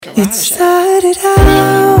It started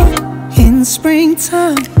out in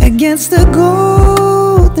springtime against the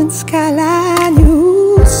golden skyline.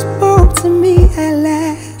 You spoke to me at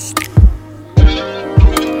last.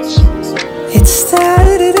 It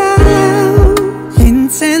started out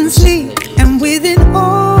intensely, and within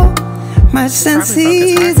all my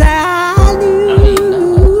senses I knew.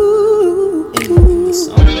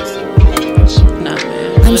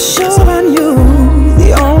 I'm sure I knew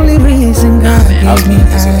the only reason God gave me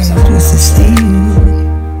eyes was to see you.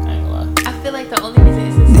 I feel like the only reason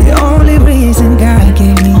is to see The only reason God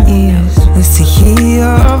gave me ears was to hear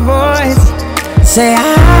your voice say I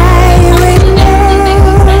will know.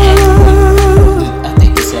 I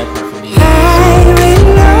think the sad part for me is I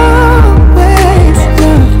will always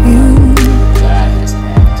love you. God has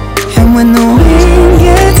had And when the wind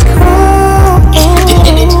gets cold,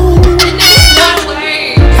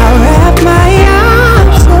 I'll wrap my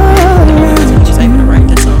arms around She's able to write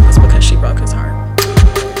this song is because she broke his heart.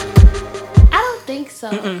 I don't think so.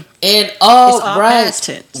 And all It's all right, past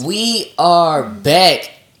tense. we are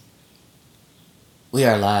back. We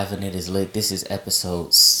are live and it is lit. This is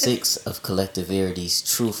episode 6 of Collective Verity's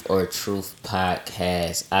Truth or Truth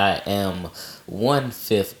podcast. I am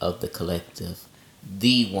 1/5 of the collective,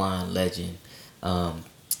 the wine legend.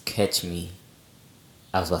 Catch me.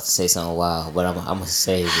 I was about to say something wild, but I'm gonna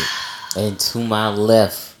save it. And to my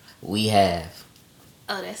left, we have.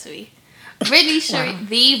 Oh, that's sweet. Brittany Cherie,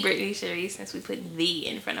 the Brittany Cherie, since we put "the"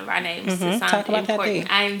 in front of our names to Talk sound about that important.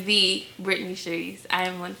 "the." I am the Brittany Cherie. I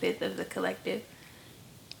am 1/5 of the collective.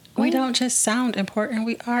 We don't just sound important,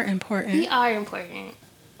 we are important. We are important.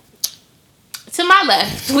 To my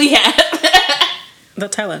left, we have. The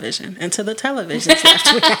television. And to the television's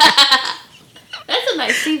left, we have. That's a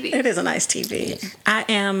nice TV. It is a nice TV. I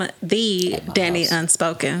am the At my Danny house.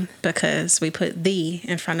 Unspoken because we put "the"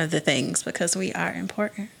 in front of the things because we are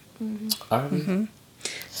important. Are we?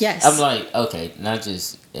 Yes. I'm like, okay, not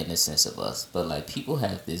just in the sense of us, but like people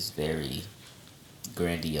have this very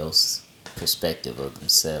grandiose perspective of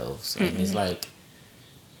themselves. And it's like,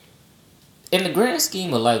 in the grand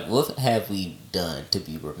scheme of like, what have we done to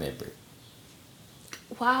be remembered?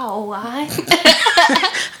 Wow, why?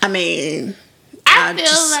 I mean, I feel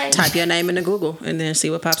just like. type your name into Google and then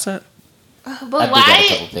see what pops up. I But did got a why?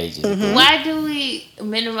 couple pages. Why do we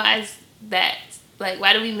minimize that? Like,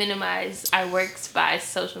 why do we minimize our works by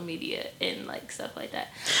social media and like stuff like that?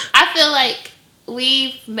 I feel like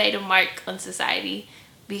we've made a mark on society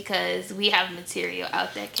because we have material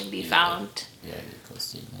out that can be found. Yeah, you're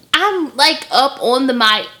close to it. I'm like up on the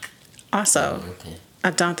mic. Also, Okay.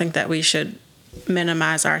 I don't think that we should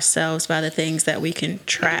minimize ourselves by the things that we can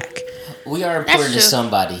track. We are important to true.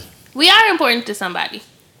 somebody. We are important to somebody.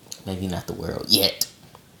 Maybe not the world yet.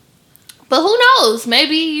 But who knows?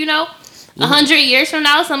 Maybe, 100 years from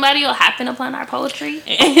now, somebody will happen upon our poetry.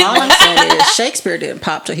 All I'm saying is Shakespeare didn't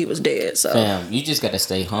pop till he was dead. So Fam, you just gotta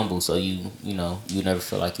stay humble so you never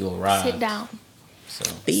feel like you arrived. Sit down. So.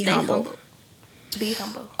 be Stay humble. humble. Be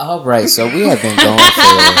humble. All right, so we have been going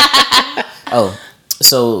for.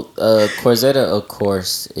 Corzetta, of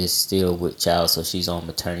course, is still with child, so she's on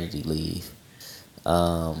maternity leave,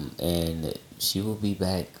 and she will be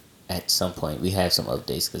back at some point. We have some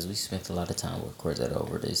updates because we spent a lot of time with Corzetta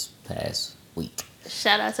over this past week.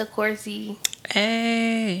 Shout out to Corsi.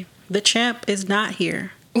 Hey, the champ is not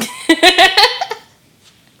here,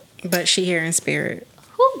 but she here in spirit.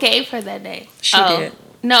 Who gave her that name? She did.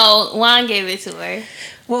 No, Juan gave it to her.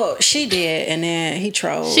 Well, she did, and then he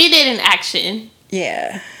trolled. She did an action.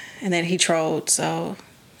 Yeah, and then he trolled, so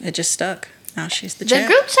it just stuck. Now she's the The champ.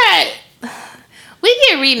 group chat. We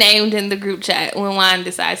get renamed in the group chat when Juan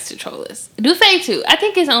decides to troll us. Dufay too. I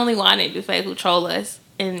think it's only Juan and Dufay who troll us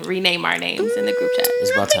and rename our names in the group chat.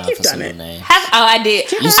 It's about think time you've for done some new it. names. I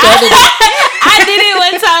did. You started. I did it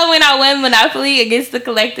one time when I won Monopoly against the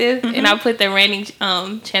collective, and I put the reigning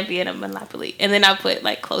champion of Monopoly, and then I put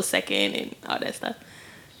like close second and all that stuff.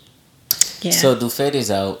 Yeah. So Dufet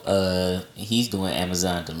is out. He's doing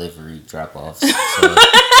Amazon delivery drop offs. So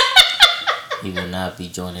he will not be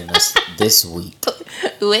joining us this week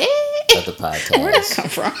What? of the podcast. Where'd that come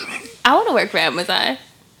from? I want to work for Amazon.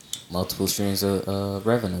 Multiple streams of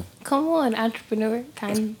revenue. Come on, entrepreneur,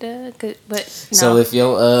 kinda good, but no. So if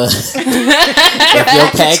your if your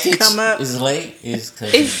package Come up. is late, it's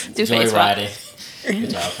It's because Dufay's fault. joyriding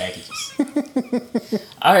with y'all packages.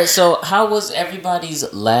 All right. So how was everybody's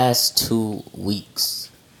last 2 weeks?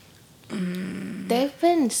 They've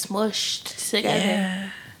been smushed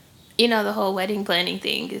together. Yeah. The whole wedding planning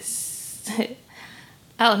thing is.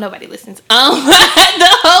 Oh, nobody listens. The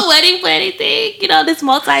whole wedding planning thing, this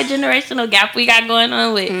multi-generational gap we got going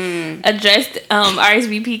on with addressed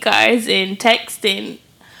RSVP cards and text and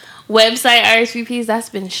website RSVPs. That's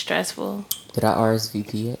been stressful. Did I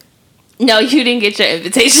RSVP yet? No, you didn't get your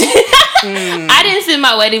invitation. I didn't send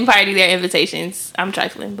my wedding party their invitations. I'm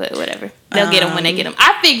trifling, but whatever. They'll get them when they get them.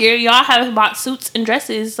 I figure y'all have bought suits and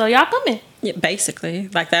dresses, so y'all coming. Yeah, basically,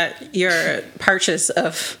 like that. Your purchase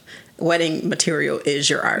of wedding material is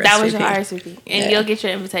your RSVP. That was your RSVP, and you'll get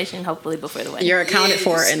your invitation hopefully before the wedding. You're accounted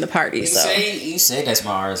for in the party. You say that's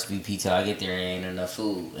my RSVP till I get there and ain't enough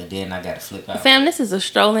food, and then I gotta flip out. Fam, this is a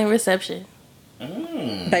strolling reception.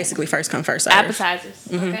 Basically, first come, first serve. Appetizers.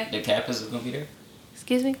 Okay. The Kappas is gonna be there.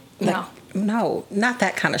 Excuse me? No, not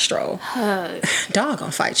that kind of stroll. Dog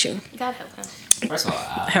gonna fight you. God help him. First of all,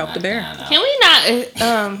 Help the bear. Can we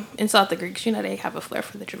not insult the Greeks? They have a flair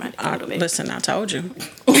for the dramatic a little bit. Listen, I told you.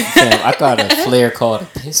 Damn, I got a flare called a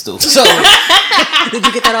pistol. So Did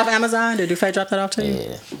you get that off Amazon? Did Dufay drop that off to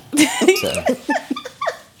you? yeah.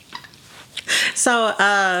 So,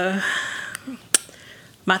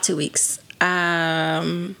 my 2 weeks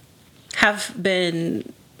have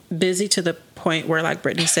been busy to the point where, like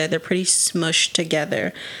Brittany said, they're pretty smushed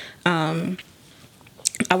together.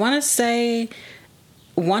 I want to say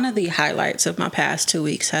one of the highlights of my past 2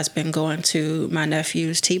 weeks has been going to my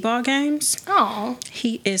nephew's t-ball games. Oh.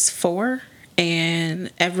 He is 4,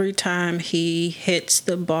 and every time he hits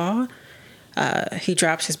the ball, he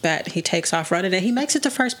drops his bat, he takes off running, and he makes it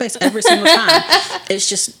to first base every single time. It's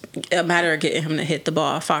just a matter of getting him to hit the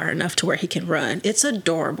ball far enough to where he can run. It's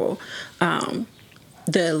adorable.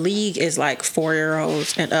 The league is like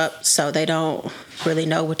 4-year-olds and up, so they don't really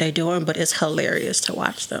know what they're doing, but it's hilarious to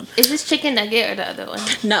watch them. Is this Chicken Nugget or the other one?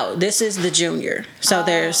 No, this is the junior. So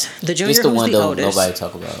there's the junior, This the who's one the though oldest. nobody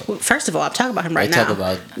talk about. Well, first of all, I'm talking about him right They now. talk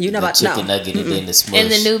about you know the about chicken nugget and then the smush.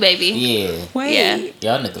 And the new baby. Yeah. Wait, Yeah.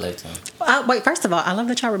 Y'all neglect him. wait. First of all, I love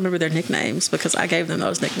that y'all remember their nicknames because I gave them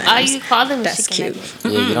those nicknames. Oh, you call them That's Chicken cute.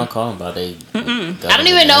 Nugget. Yeah, you don't call him by they. I don't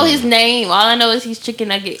even know his name. All I know is he's Chicken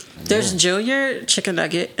Nugget. There's Junior, Chicken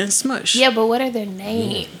Nugget, and Smush. Yeah, but what are their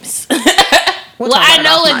names? We'll Well, talk about I it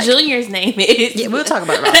know off what mic. Junior's name is. Yeah, we'll talk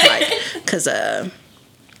about it off mic because I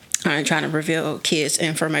ain't trying to reveal kids'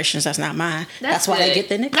 information that's not mine. That's why they good. get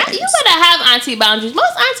their nicknames. You better have auntie boundaries.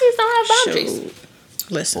 Most aunties don't have boundaries.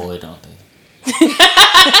 Shoot. Listen, Boy, don't they?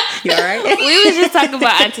 you all right? We was just talking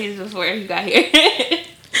about aunties before you got here.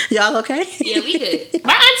 Y'all okay? Yeah, we good.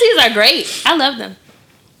 My aunties are great. I love them.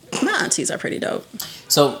 My aunties are pretty dope.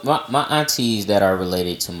 So my aunties that are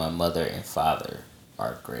related to my mother and father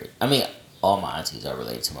are great. I mean, all my aunties are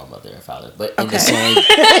related to my mother and father, but in the same,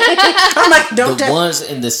 I'm like, don't the tell. ones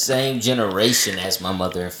in the same generation as my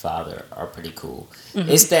mother and father are pretty cool.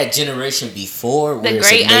 It's that generation before where The it's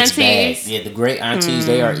great a mixed bag. aunties. Yeah, the great aunties,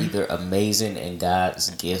 they are either amazing and God's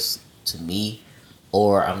gifts to me,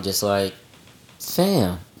 or I'm just like,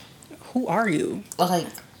 fam, Who are you? like,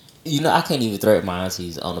 I can't even threaten my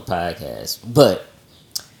aunties on the podcast, but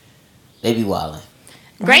they be wilding.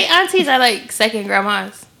 Great aunties are like second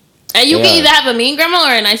grandmas. And you Yeah. can either have a mean grandma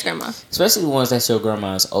or a nice grandma. Especially the ones that show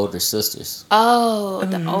grandma's older sisters. Oh,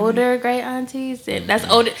 the older great aunties. That's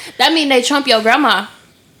older. That mean they trump your grandma.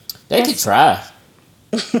 They could try.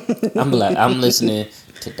 I'm listening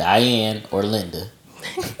to Diane or Linda.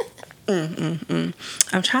 I'm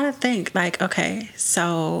trying to think. Like, okay,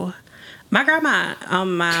 so my grandma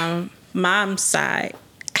on my mom's side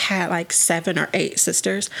had like 7 or 8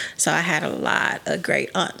 sisters, so I had a lot of great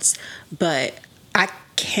aunts. But I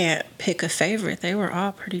can't pick a favorite. They were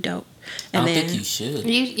all pretty dope. And I don't think you should.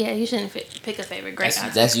 You shouldn't pick a favorite great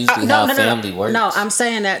auntie. That's usually how family works. No, I'm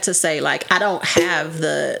saying that to say like I don't have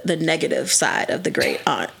the negative side of the great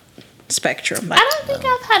aunt spectrum. Like, I don't think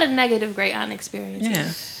I've had a negative great aunt experience.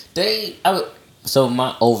 yeah. So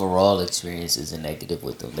my overall experience is a negative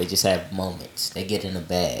with them. They just have moments. They get in a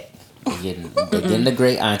bag. They get in the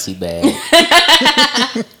great auntie bag.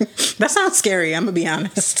 That sounds scary. I'm gonna be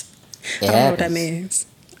honest. It I don't know what that happens. means.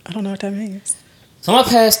 I don't know what that means. So my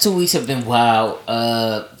past 2 weeks have been wild.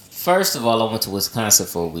 First of all, I went to Wisconsin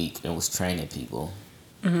for a week and was training people.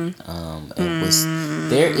 There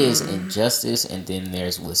is injustice, and then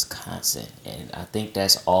there's Wisconsin, and I think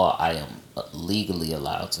that's all I am legally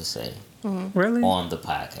allowed to say Really? on the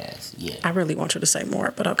podcast. Yeah, I really want you to say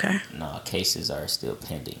more, but okay. no, cases are still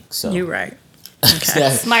pending. So You're right. Okay.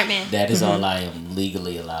 Smart man. That is all I am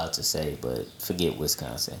legally allowed to say. But forget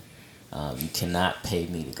Wisconsin. You cannot pay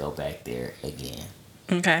me to go back there again.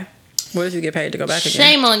 Okay. What if you get paid to go back again?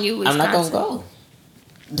 Shame on you, Wisconsin. I'm not gonna go.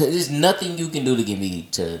 There's nothing you can do to get me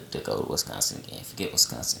to go to Wisconsin again. Forget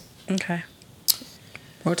Wisconsin. Okay.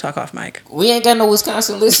 We'll talk off mic. We ain't got no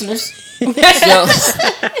Wisconsin listeners. So,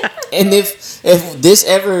 and if this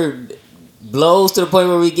ever blows to the point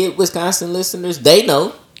where we get Wisconsin listeners, they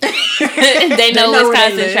know. they know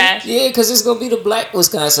Wisconsin trash. Yeah, because it's gonna be the black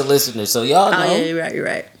Wisconsin listeners. So y'all know. Oh yeah, you're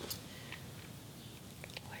right.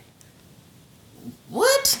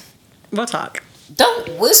 What? We'll talk.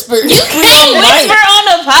 Don't whisper. You can't whisper on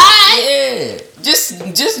the pod. Yeah, just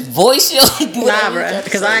voice your. Nah, bro,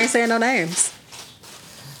 because I ain't saying no names.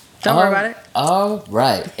 Don't worry about it. All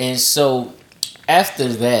right, and so after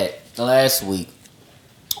that, last week,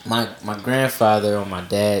 my grandfather on my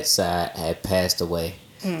dad's side had passed away.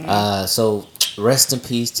 So rest in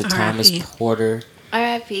peace to Thomas Porter.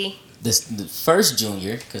 R.I.P. The first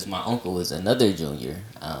junior, because my uncle is another junior,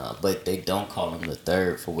 but they don't call him the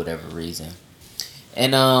third for whatever reason.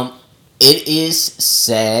 And it is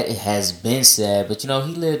sad. It has been sad, but he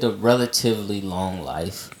lived a relatively long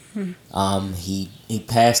life. He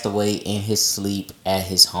passed away in his sleep at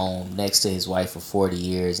his home next to his wife for 40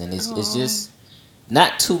 years, and it's just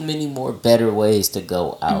not too many more better ways to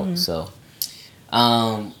go out. So,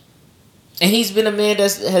 and he's been a man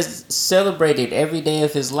that has celebrated every day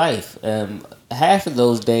of his life. Half of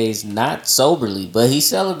those days not soberly, but he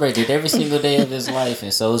celebrated every single day of his life,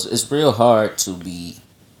 and so it's real hard to be.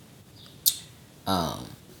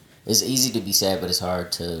 It's easy to be sad, but it's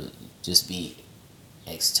hard to just be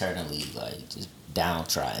externally just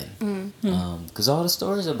downtrodden. Because all the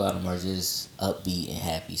stories about him are just upbeat and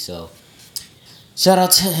happy. So shout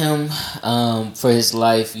out to him for his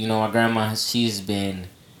life. My grandma, she's been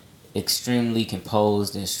extremely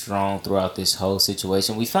composed and strong throughout this whole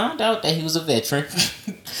situation. We found out that he was a veteran.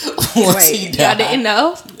 Once he died. Y'all didn't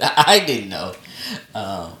know? I didn't know.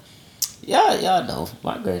 Y'all know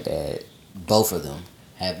my granddad, both of them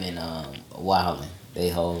have been wilding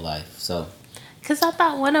their whole life. So because I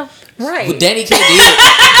thought one of right. Well, Danny K did.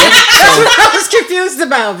 I was confused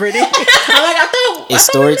about Brittany. I thought it's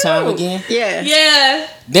story time again. Yeah.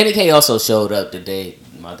 Danny K also showed up the day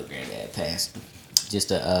my other granddad passed, just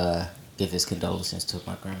to give his condolences to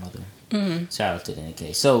my grandmother. Shout out to Danny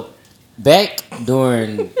K. So back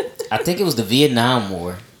during, I think it was the Vietnam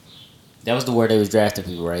War. That was the war they was drafting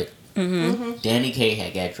people, right? Danny K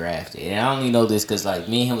had got drafted, and I only know this because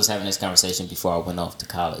me and him was having this conversation before I went off to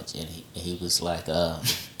college, and he was like,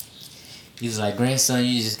 grandson,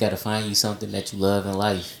 you just got to find you something that you love in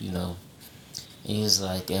life, And he was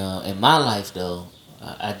like, in my life though,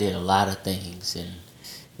 I did a lot of things, and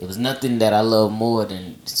it was nothing that I love more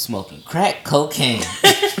than smoking crack cocaine.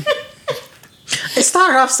 It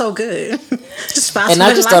started off so good. And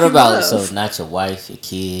I just thought about it. So not your wife, your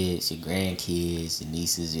kids, your grandkids, your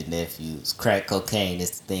nieces, your nephews. Crack cocaine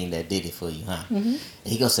is the thing that did it for you, huh? And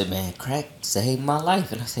he gonna say, man, crack saved my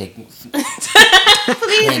life. And I say, please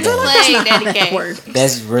explain, Daddy K.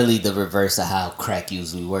 That's really the reverse of how crack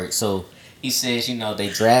usually works. So he says, they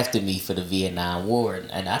drafted me for the Vietnam War,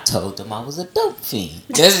 and I told them I was a dope fiend.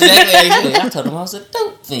 That's exactly what he said. I told him I was a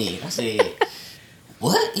dope fiend. I said,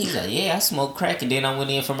 what? He's like, yeah, I smoked crack, and then I went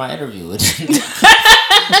in for my interview.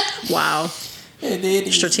 Wow. And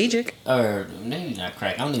then strategic. Or maybe not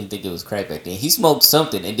crack. I don't even think it was crack back then. He smoked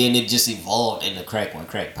something, and then it just evolved into crack when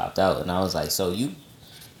crack popped out. And I was like, so you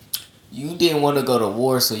didn't want to go to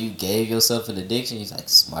war, so you gave yourself an addiction? He's like,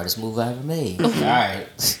 smartest move I ever made. All right.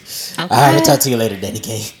 Okay. All right, I'll talk to you later, Danny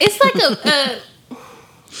K. It's like I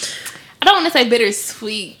don't want to say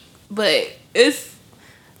bittersweet, but it's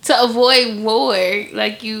to avoid war,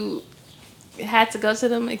 like you had to go to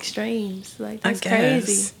them extremes. Like that's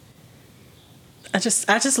crazy. I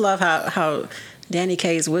just love how Danny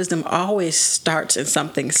K's wisdom always starts in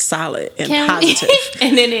something solid and positive,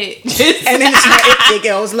 and then it it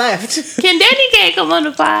goes left. Can Danny K come on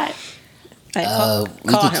the pod? We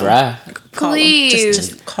could try. Please,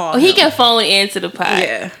 just call him. He can phone into the pod.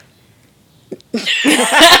 Yeah.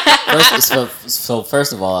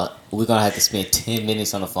 First of all, we're gonna have to spend 10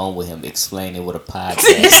 minutes on the phone with him explaining what a podcast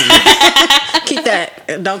is. Keep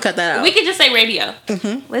that. Don't cut that out. We can just say radio.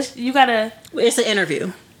 You gotta. It's an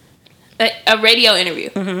interview. A radio interview.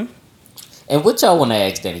 And what y'all want to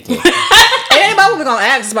ask Danny K? It ain't about what we're gonna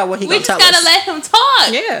ask. It's about what he gonna tell us. We just gotta let him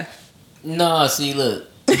talk. Yeah. No, see, look.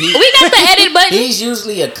 We got the edit button. He's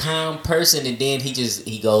usually a calm person, and then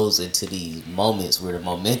he goes into these moments where the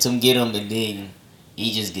momentum get him, and then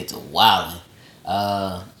he just gets wild.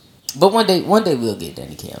 But one day we'll get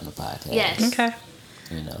Danny K on the podcast. Yes. Okay.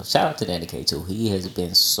 Shout out to Danny K too. He has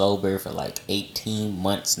been sober for like 18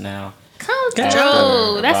 months now.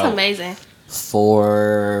 That's amazing.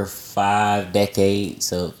 4-5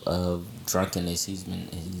 decades of drunkenness. He's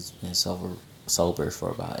been sober for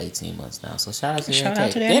about 18 months now. So shout out to Shout Danny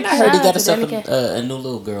out to K. Danny Then I K. heard he Shout got out to himself Danny K. a new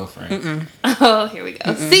little girlfriend. Oh, here we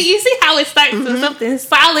go. See, you see how it starts with something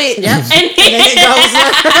solid, Yep. And then it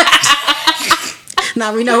goes.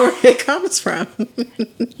 Now we know where it comes from.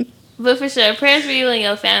 But for sure, prayers for you and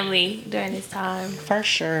your family during this time. For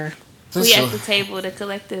sure. We at the table, the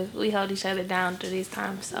collective, we hold each other down through these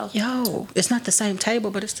times. So Yo, it's not the same table,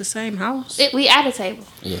 but it's the same house. we at a table.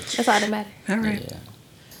 Yeah. That's all that matters. All right. Yeah.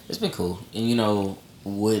 It's been cool. And you know,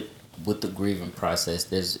 with the grieving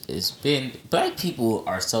process, it's been, black people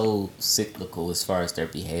are so cyclical as far as their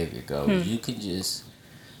behavior goes. You can just,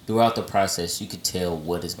 throughout the process, you could tell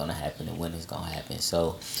what is going to happen and when it's going to happen.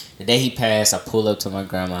 So the day he passed, I pull up to my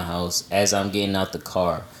grandma's house. As I'm getting out the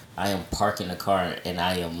car, I am parking the car and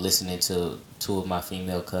I am listening to two of my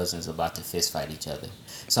female cousins about to fist fight each other.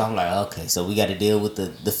 So I'm like, okay, so we got to deal with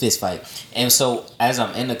the fist fight. And so as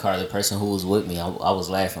I'm in the car, the person who was with me, I was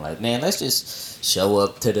laughing like, man, let's just show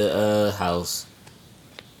up to the house,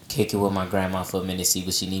 kick it with my grandma for a minute, see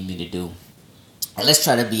what she need me to do. And let's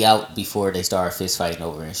try to be out before they start fist fighting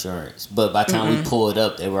over insurance. But by the time we pulled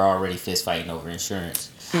up, they were already fist fighting over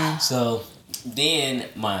insurance. So then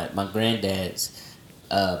my granddad's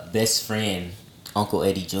best friend, Uncle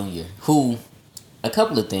Eddie Jr., who, a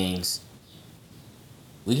couple of things,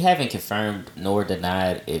 we haven't confirmed nor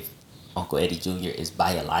denied if Uncle Eddie Jr. is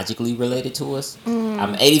biologically related to us.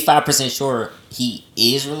 I'm 85% sure he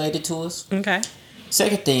is related to us. Okay.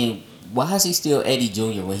 Second thing, why is he still Eddie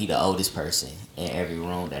Jr. when he the oldest person in every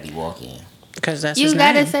room that he walk in? Because that's You his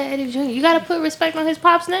gotta name. say Eddie Jr. You gotta put respect on his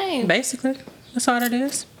pop's name. Basically, that's all it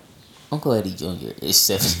is. Uncle Eddie Jr. is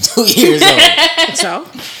 72 years old. So,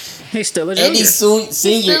 he's still a junior. Eddie Senior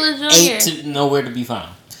still a junior. ain't nowhere to be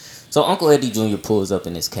found. So Uncle Eddie Jr. pulls up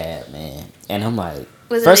in his cab, man, and I'm like,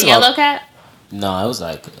 Was first it a of all, yellow cat? no, it was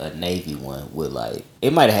like a navy one with like,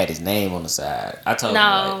 it might have had his name on the side. I told him, No,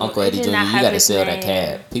 like, Uncle it Eddie did Jr., not you have got to his sell that name.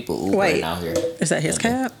 cab. People Ubering Wait. out here. Is that his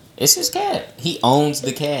cab? It's his cab. He owns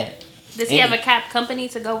the cab. Does he have a cab company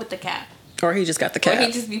to go with the cab? Or he just got the Or cab?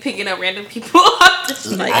 he just be picking up random people off the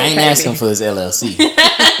street? Like, I ain't baby. asking for his LLC.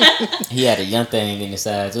 He had a young thing in the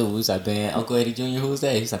side too. We was like, man, Uncle Eddie Jr., who was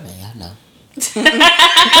that? He's like, man, I know.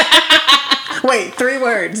 Wait, 3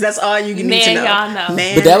 words. That's all you need to know. y'all know.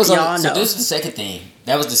 Man, But that was y'all so know. this is the second thing.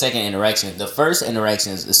 That was the second interaction. The first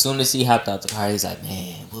interaction is as soon as he hopped out the car, he's like,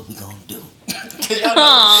 man, what we gonna do? 'Cause y'all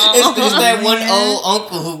know, it's that one old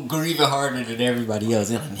uncle who grieving harder than everybody else.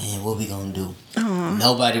 He's like, man, what we gonna do?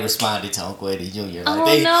 Nobody responded to Uncle Eddie Jr. Like, Oh,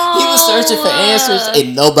 no. He was searching for answers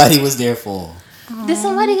and nobody was there for him. Did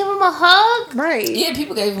somebody give him a hug? Right. Yeah,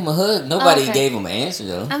 people gave him a hug. Nobody Okay. gave him an answer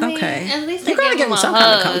though. I mean, Okay. at least they You gotta gave give him him a some hug.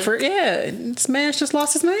 kind of comfort. Yeah. This man's just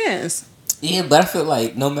lost his mans. Yeah, but I feel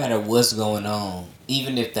like no matter what's going on,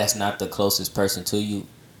 even if that's not the closest person to you,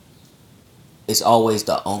 it's always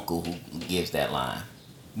the uncle who gives that line.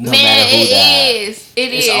 No Man, matter who it died. is.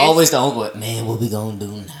 It It's is. always the uncle. Man, what we gonna do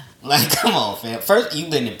now? Like, come on, fam. First, you've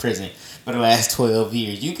been in prison for the last 12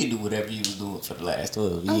 years. You can do whatever you was doing for the last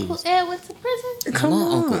 12 years. Uncle Ed went to prison? Come Not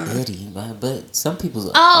on. Uncle Eddie, but some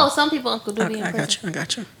people's. Oh, some people Uncle do be in I prison.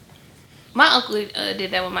 got you. My uncle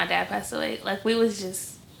did that when my dad passed away. Like, we was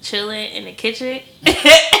just chilling in the kitchen.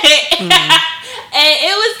 And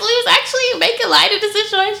we was actually making light of the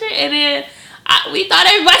situation. And then we thought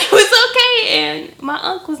everybody was okay. And my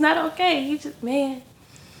uncle's not okay. He just, man,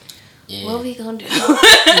 Yeah. what we gonna do?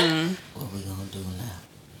 What we gonna do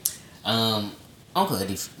now? Uncle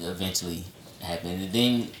Eddie eventually happened, and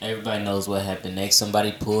then everybody knows what happened next.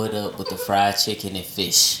 Somebody pulled up with the fried chicken and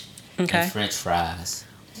fish Okay. and French fries,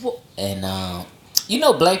 Well- and you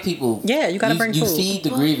know, black people. Yeah, you gotta bring you food. feed the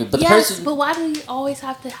grieving, but Yes, the person but why do we always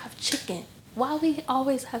have to have chicken? Why we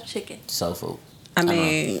always have chicken? soul food. I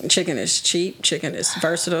mean, chicken is cheap. Chicken is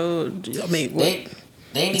versatile. I mean, what?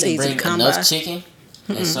 They ain't It's even easy bring to come enough by. chicken,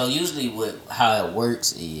 and so usually how it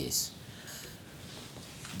works is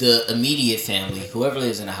the immediate family, whoever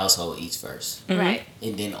lives in the household, eats first. Right.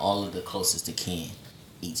 And then all of the closest to kin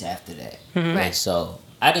eats after that. Mm-hmm. Right. And so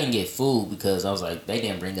I didn't get food because I was like, they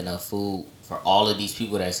didn't bring enough food for all of these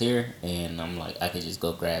people that's here. And I'm like, I could just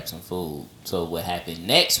go grab some food. So what happened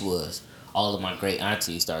next was all of my great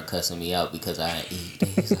aunties started cussing me out because I didn't eat.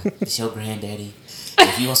 They was like, it's your granddaddy.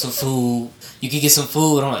 If you want some food, you can get some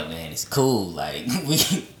food. I'm like, man, it's cool. Like,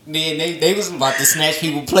 they was about to snatch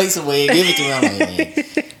people's plates away and give it to me. I'm like, man,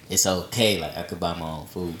 it's okay. Like, I could buy my own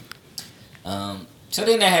food. So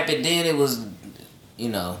then that happened. Then it was,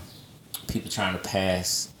 people trying to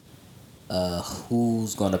pass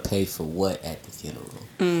who's going to pay for what at the funeral.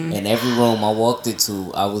 And every room I walked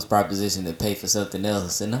into, I was propositioned to pay for something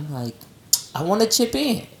else. And I'm like, I want to chip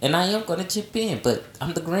in, and I am going to chip in, but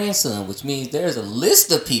I'm the grandson, which means there's a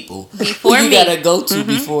list of people Before who you me. got to go to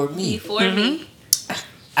before me. Before me.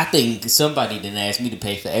 I think somebody didn't ask me to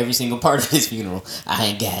pay for every single part of his funeral. I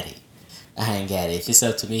ain't got it. If it's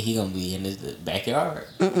up to me, he gonna be in his backyard.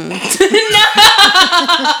 In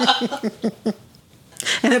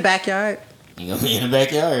the backyard. He gonna be in the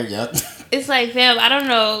backyard, y'all. It's like, fam, I don't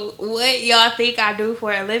know what y'all think I do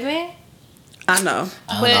for a living. I know.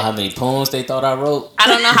 I don't know how many poems they thought I wrote. I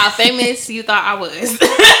don't know how famous you thought I was.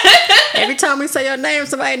 Every time we say your name,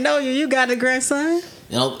 somebody know you. You got a grandson.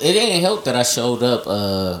 You know, it didn't help that I showed up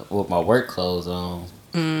with my work clothes on.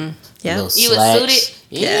 Yeah. You was suited?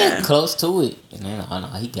 Yeah, close to it. And then I know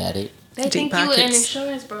he got it. They Deep think you were an pockets.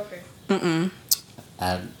 insurance broker.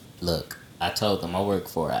 I told them I work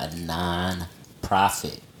for a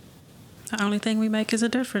non-profit. The only thing we make is a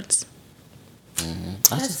difference.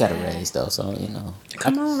 I just got a raise though, so you know.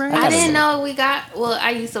 Come on, Ray. I didn't know we got. Well, I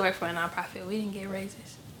used to work for a nonprofit. We didn't get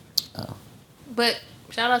raises. Oh. But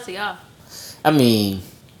shout out to y'all. I mean,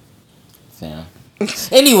 fam.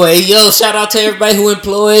 Anyway, shout out to everybody who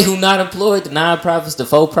employed, who not employed, the non-profits, the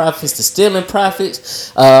faux profits, the stealing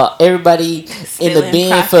profits, everybody in the Stealing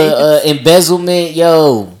bin for profits. embezzlement.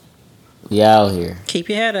 We out here. Keep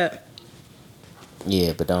your head up.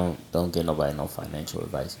 Yeah, but don't get nobody no financial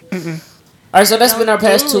advice. All right, so that's been our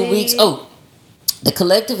past 2 weeks. Oh, the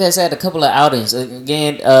collective has had a couple of outings.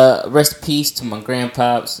 Again, rest in peace to my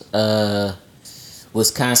grandpops.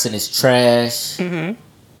 Wisconsin is trash. And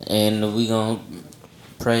we gonna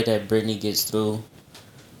pray that Brittany gets through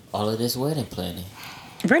all of this wedding planning.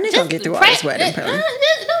 Brittany gonna get through all this wedding planning.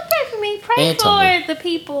 Don't pray for me. Pray And for Tony. the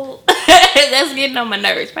people that's getting on my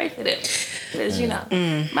nerves. Pray for them. Because,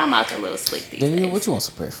 my mouth a little slick these Then days. what you want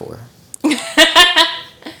to pray for?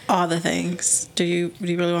 All the things. Do you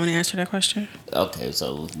really want me to answer that question? Okay,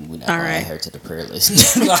 so we're not All gonna right. add her to the prayer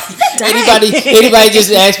list. anybody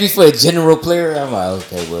just ask me for a general prayer? I'm like,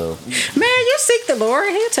 okay, well. Man, you seek the Lord.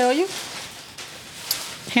 He'll tell you.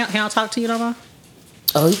 He don't talk to you no more?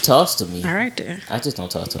 Oh, he talks to me. All right, then. I just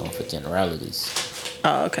don't talk to him for generalities.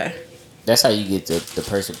 Oh, okay. That's how you get the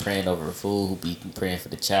person praying over a fool who be praying for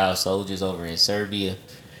the child soldiers over in Serbia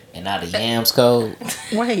and not a yams code.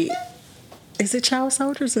 Wait. Is it child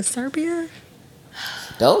soldiers in Serbia?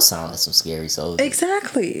 Those sound like some scary soldiers.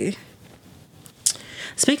 Exactly.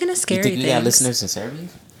 Speaking of You scary think we things. got listeners in Serbia?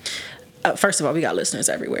 First of all, we got listeners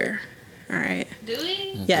everywhere. All right. Do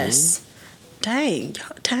we? Yes. Dang.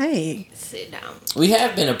 Sit down. We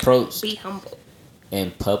have been approached Be humble.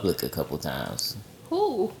 in public a couple times.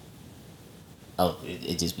 Who? Oh,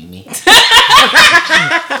 it just be me.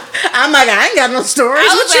 I'm like, I ain't got no stories. I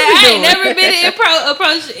was What like, you I doing? ain't never been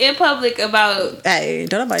approached in public about. Hey,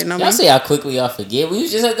 don't nobody know me. Y'all see how quickly y'all forget? We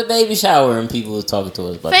was just at the baby shower and people was talking to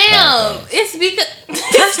us about the Fam, podcast. it's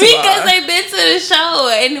because all. they've been to the show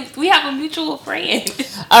and we have a mutual friend.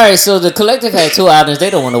 All right, so the collective had 2 outings. They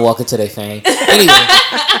don't want to walk into their fame. Anyway,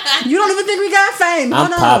 You don't even think we got fame. I'm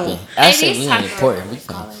no. popping. I Hey, said these we tacos ain't important. We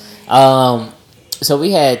are fame. So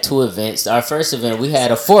we had 2 events. Our first event, we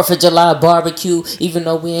had a 4th of July barbecue. Even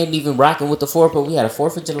though we ain't even rocking with the 4th, but we had a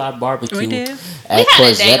 4th of July barbecue We did. at We had a day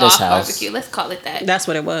Corzetta's off house. barbecue. Let's call it that. That's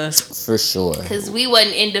what it was. For sure. Because we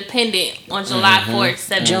wasn't independent on July 4th,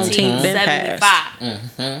 Juneteenth been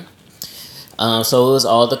 1775. So it was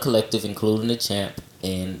all the collective, including the champ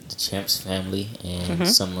and the champ's family and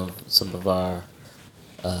some of our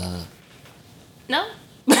No?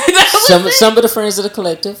 That was it? some of the friends of the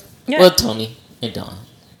collective. Yeah. Well, Tony and Dawn.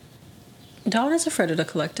 Dawn is afraid of the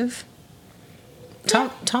collective.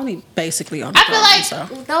 Tony basically on the I feel throne,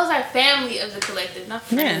 like so. those are family of the collective, not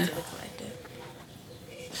friends Yeah. of the collective.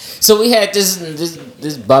 So we had this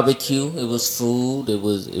barbecue. It was food. It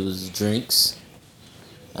was drinks,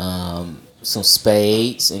 some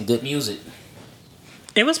spades and good music.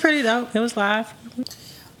 It was pretty dope. It was live.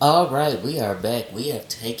 All right, we are back. We have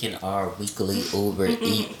taken our weekly Uber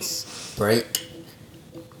Eats break.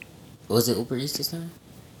 Was it Uber Eats this time?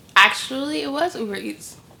 Actually, it was Uber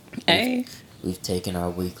Eats. Hey. We've taken our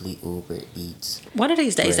weekly Uber Eats. One of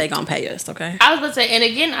these days they Right. gonna pay us, okay? I was about to say, and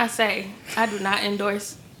again, I say, I do not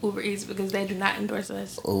endorse Uber Eats because they do not endorse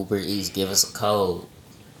us. Uber Eats, give us a code.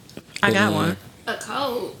 I got Put one. in- A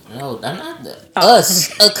code. No, I'm not us.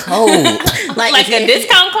 A code. Like a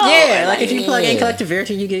discount code? Yeah, like if you plug in Yeah. Collective Verite,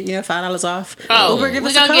 you get $5 off. Oh, Uber, give we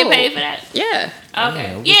us gonna a get code. paid for that? Yeah. Okay.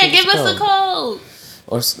 Yeah, Yeah, we give give us us a code.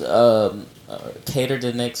 Or cater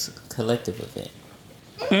the next collective event.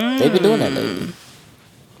 They've been doing that lately.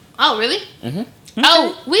 Oh, really? Mm-hmm.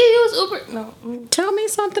 Oh, we use Uber. No. Tell me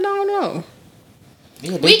something I don't know.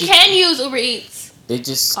 Yeah, We can use Uber Eats They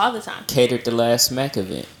just all the time. catered the last Smack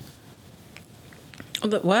event.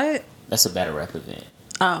 What? That's a battle rap event.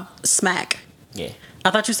 Oh, smack. Yeah. I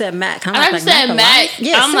thought you said Mac. I thought you said Mac.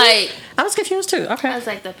 Yeah, I'm like, I was confused too. Okay. I was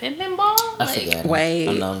like, the pimpin' ball? I Like, forgot. Wait.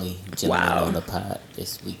 I'm the only gentleman Wow. on the pod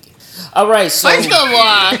this week. All right, so first of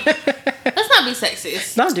all, let's not be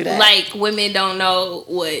sexist. Don't do that. Like, women don't know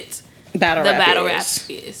what Battle the rap battle is.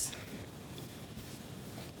 rap is.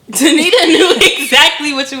 Danita knew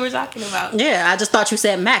exactly what you were talking about. Yeah, I just thought you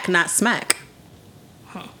said Mac, not smack.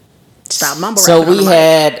 Stop mumble so rapping on we the mic.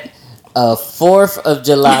 had a 4th of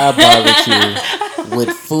July barbecue with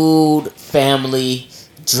food, family,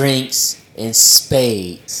 drinks, and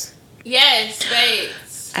spades. Yes,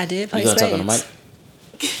 spades. I did play You gonna spades. talk on the mic?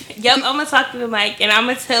 Yep, I'm gonna talk to the mic and I'm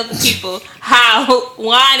gonna tell the people how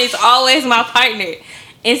Juan is always my partner.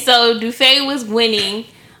 And so Dufay was winning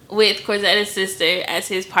with Corzetta's sister as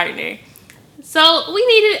his partner. So we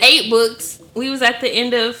needed 8 books. We was at the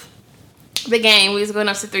end of the game. We was going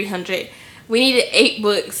up to 300. We needed 8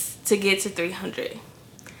 books to get to 300.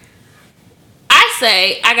 I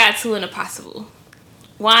say I got 2 in the possible.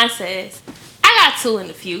 Juan says I got 2 in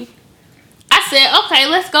the few. I said, okay,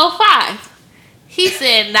 let's go 5. He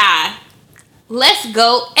said, nah, let's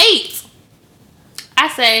go 8. I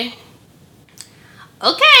say,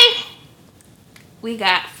 okay. We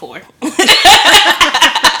got 4. So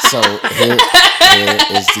here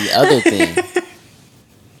is the other thing.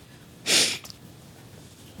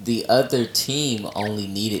 The other team only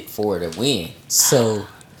needed 4 to win. So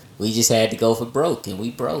we just had to go for broke, and we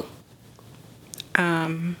broke.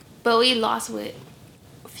 But we lost with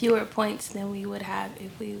fewer points than we would have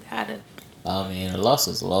if we had a... I mean, a loss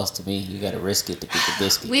is a loss to me. You got to risk it to get the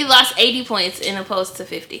biscuit. We lost 80 points in opposed to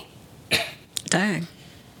 50. Dang.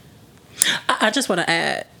 I just want to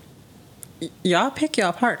add, y'all pick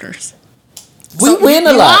y'all partners. We win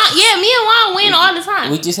a lot. Yeah, me and Juan win all the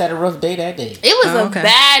time. We just had a rough day that day. It was Oh, a okay.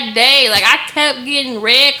 bad day. Like, I kept getting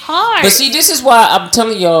red cards. But see, this is why I'm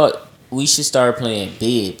telling y'all we should start playing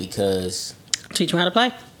big because Teach you how to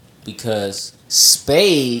play.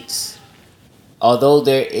 spades, although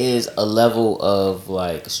there is a level of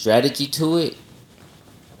like strategy to it,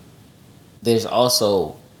 there's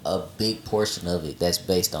also a big portion of it that's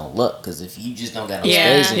based on luck. Because if you just don't got no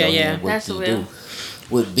Yeah, spades in yeah, your yeah. hand, what That's do you real. do?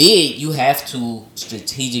 With big, you have to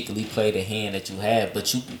strategically play the hand that you have,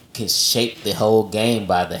 but you can shape the whole game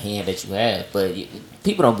by the hand that you have. But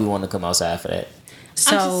people don't be wanting to come outside for that.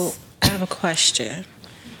 So I have a question.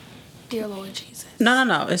 Dear Lord Jesus.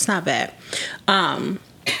 No, it's not bad. I'm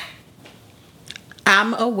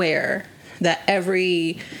aware that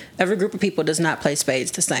every group of people does not play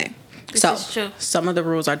spades the same. This So is true. some of the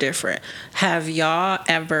rules are different. Have y'all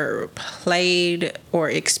ever played or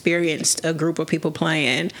experienced a group of people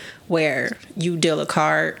playing where you deal a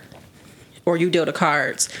card or you deal the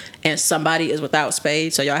cards and somebody is without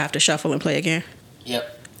spades, so y'all have to shuffle and play again?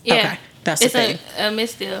 Yep. Yeah. Okay, that's the it's thing. a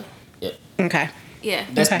misdeal. Yep. Okay. Yeah.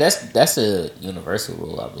 That's a universal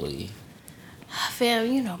rule, I believe.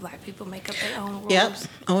 Fam, you know black people make up their own rules. Yep.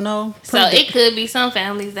 Oh no. So it could be some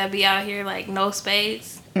families that be out here like no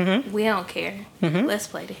spades. Mm-hmm. We don't care. Let's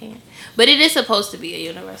play the hand. But it is supposed to be a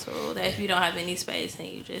universal rule that if you don't have any spades, then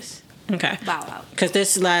you just Okay. bow out. Because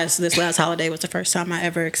this last holiday was the first time I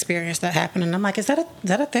ever experienced that happen, and I'm like, is that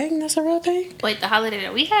a thing? That's a real thing? Wait, the holiday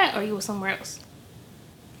that we had, or you were somewhere else?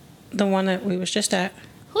 The one that we was just at.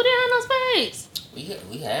 Who didn't have no spades?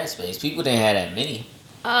 We had spades. People didn't have that many.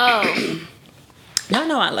 Oh. Y'all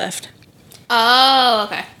know I left. Oh,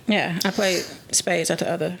 okay. Yeah, I played spades at the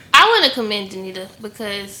other. I want to commend Danita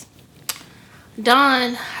because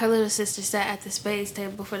Dawn, her little sister, sat at the spades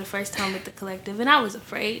table for the first time with the collective, and I was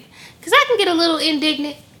afraid because I can get a little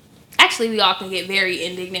indignant. Actually, we all can get very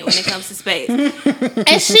indignant when it comes to spades.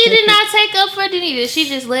 And she did not take up for Danita. She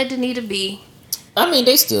just let Danita be. I mean,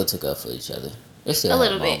 they still took up for each other. They still A had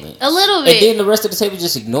little bit. moments. A little And bit. then the rest of the table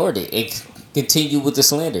just ignored it and continued with the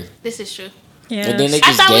slander. This is true. Yeah. And then they I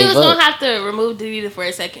just thought we gave was up. going to have to remove Danita for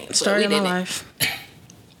a second. But Story we of my didn't. life.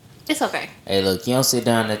 It's okay. Hey, look, you don't sit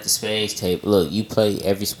down at the spades table. Look, you play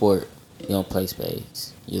every sport. You don't play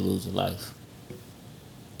spades. You lose your life.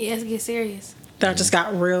 Yeah, let's get serious. That just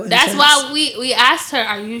got real. That's intense. why we asked her,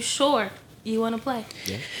 are you sure you want to play?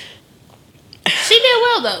 Yeah. She did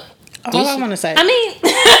well, though. All I want to say. I mean,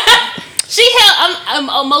 she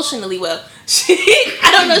held emotionally well. I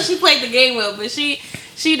don't know if she played the game well, but she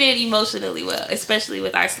did emotionally well, especially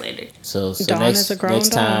with our slander. So Dawn is a grown next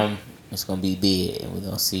dog. time, it's going to be big, and we're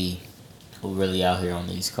going to see who really out here on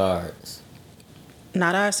these cards.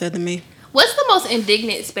 Not I said to me. What's the most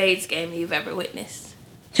indignant spades game you've ever witnessed?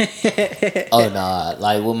 Oh, no.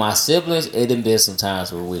 Like, with my siblings, it done been some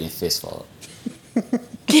times where we didn't fist fought.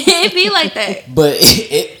 It be like that. But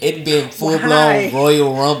it been full Why? blown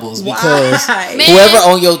Royal Rumbles because Why? Man. whoever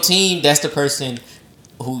on your team, that's the person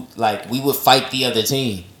who like we would fight the other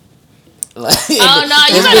team. Like, Oh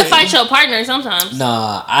no, you gotta fight your partner sometimes.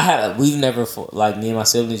 Nah, we've never fought, like me and my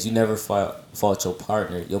siblings. You never fought your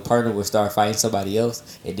partner. Your partner would start fighting somebody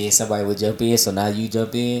else, and then somebody would jump in. So now you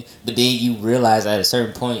jump in, but then you realize at a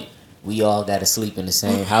certain point we all got to sleep in the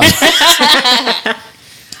same house.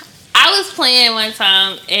 I was playing one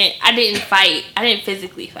time and I didn't fight. I didn't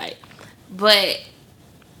physically fight, but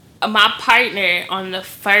my partner on the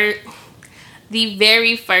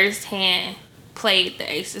very first hand played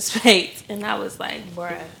the ace of spades, and I was like,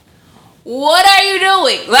 bruh, what are you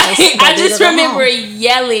doing? Like, I just remember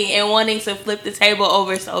yelling and wanting to flip the table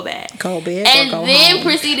over so bad. Go big And or go then home.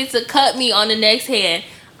 proceeded to cut me on the next hand.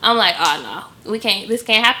 I'm like, oh no, this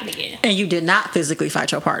can't happen again. And you did not physically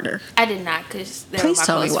fight your partner. I did not, because they were Please my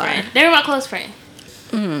tell me close why. friend. They were my close friend.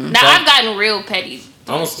 Now, I've gotten real petty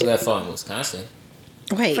I almost got fought in Wisconsin.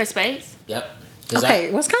 Wait. for spades. Yep.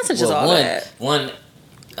 Okay, Wisconsin's just all that.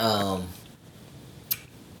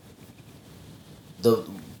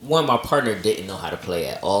 My partner didn't know how to play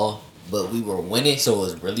at all, but we were winning, so it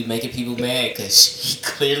was really making people mad because she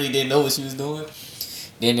clearly didn't know what she was doing.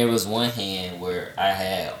 Then there was one hand where I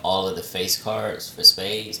had all of the face cards for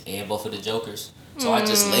spades and both of the jokers, so I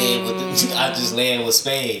just landed with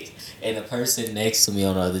spades. And the person next to me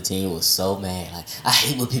on the other team was so mad. Like, I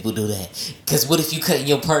hate when people do that. Because what if you cutting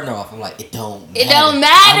your partner off? I'm like, it don't matter. It don't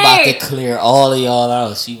matter. I'm about to clear all of y'all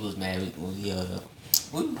out. She was mad.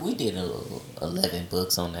 We did a little 11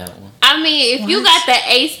 books on that one. I mean, if you got the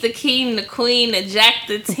ace, the king, the queen, the jack,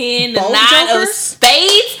 the 10, the Both 9 of jokers?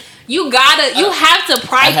 spades, you have to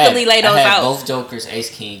pridefully lay those I had out. both jokers, ace,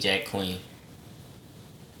 king, jack, queen.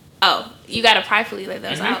 Oh, you gotta pridefully lay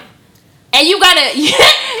those out. And you gotta,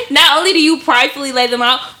 not only do you pridefully lay them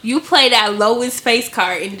out, you play that lowest face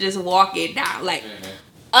card and just walk it down. Like,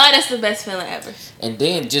 that's the best feeling ever. And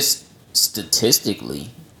then just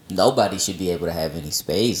statistically, nobody should be able to have any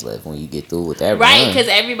spades left when you get through with that Right, run. because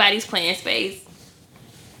everybody's playing spades.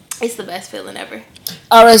 It's the best feeling ever.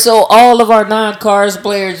 All right, so all of our non-cards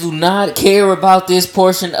players do not care about this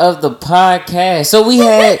portion of the podcast. So we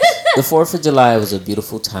had the 4th of July. It was a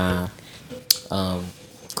beautiful time.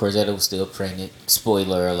 Corzetta was still pregnant.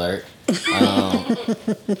 Spoiler alert.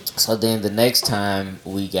 So then the next time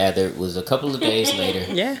we gathered was a couple of days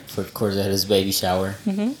later for Corzetta's baby shower.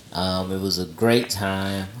 It was a great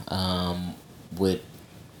time with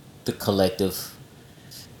the collective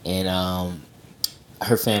and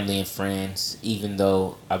her family and friends, even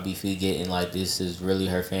though I be forgetting like this is really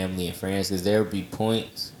her family and friends, because there would be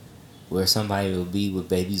points where somebody would be with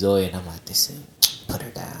baby Zoe and I'm like, put her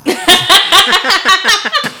down.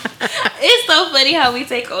 It's so funny how we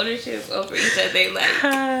take ownership over each other. Like,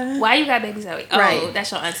 why you got baby Zoe? Oh, Right.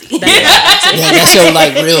 that's your auntie. That's your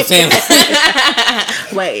like real family.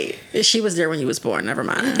 Wait, she was there when you was born. Never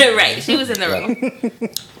mind. Right, she was in the room.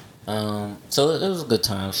 So it was a good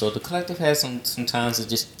time. So the collective had some times of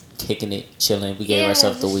just kicking it, chilling. We gave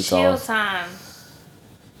ourselves the week chill off. time.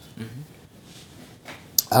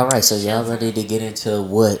 All right, so y'all ready to get into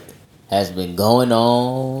what has been going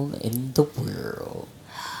on in the world?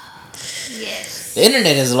 Yes. The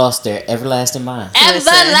internet has lost their everlasting mind.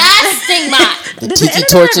 Everlasting mind. The Did the tiki internet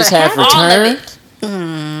torches ever have have all of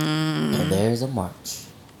returned. And there's a march.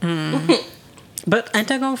 But ain't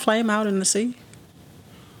they gonna flame out in the sea?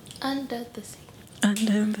 Under the sea.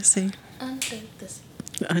 Under the sea. Under the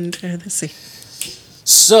sea. Under the sea.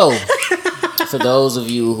 So, for those of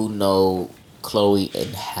you who know Chloe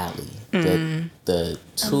and Halle, the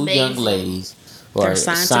two young Amazing. ladies who They're are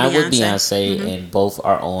signed to signed with Beyonce. Beyonce and both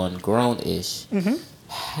are on Grown-ish.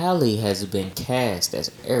 Halle has been cast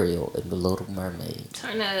as Ariel in The Little Mermaid.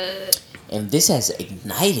 Turn up. And this has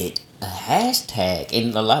ignited a hashtag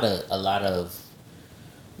and a lot of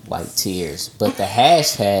white tears. But the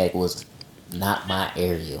hashtag was Not My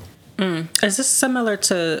Ariel. Is this similar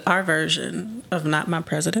to our version of Not My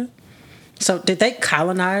President? So did they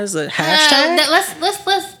colonize the hashtag? Let's.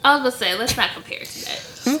 I was gonna say let's not compare to that.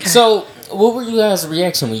 Okay. So, what were you guys'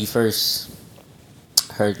 reaction when you first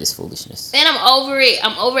heard this foolishness? And I'm over it.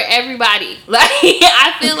 I'm over everybody. Like,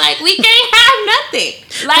 I feel like we can't have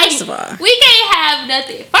nothing. Like, First of all. we can't have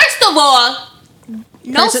nothing. First of all,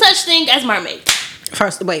 no First- such thing as mermaid.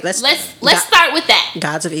 First, wait. Let's Start with that.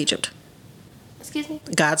 Gods of Egypt. Excuse me.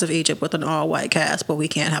 Gods of Egypt with an all-white cast, but we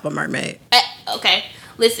can't have a mermaid. Okay,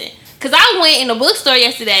 listen. Cause I went in the bookstore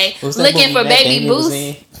yesterday What was that looking movie for Matt baby Damon was boots.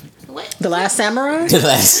 in? What? The Last Samurai. The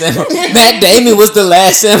Last Samurai. Matt Damon was the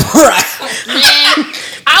Last Samurai. Man,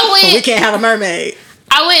 I But we went. can't have a mermaid.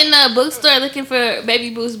 I went in a bookstore looking for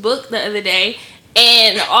Baby Boo's book the other day,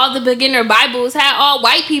 and all the beginner Bibles had all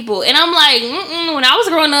white people, and I'm like, when I was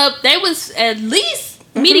growing up, they was at least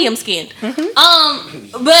medium skinned. But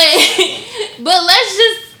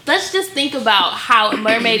let's just think about how a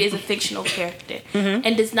mermaid is a fictional character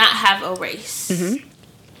and does not have a race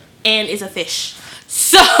and is a fish.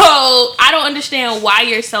 So I don't understand why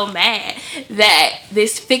you're so mad that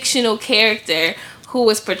this fictional character who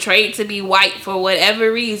was portrayed to be white for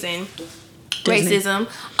whatever reason, Disney. racism,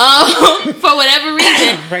 for whatever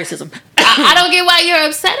reason, Racism. I don't get why you're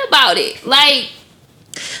upset about it. Like,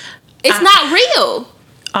 it's not real.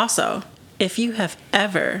 Also, if you have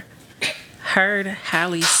ever heard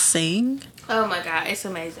Halle sing, Oh my God, it's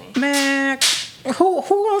amazing. man, who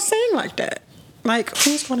gonna sing like that? Like,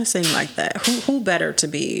 who's gonna sing like that? Who better to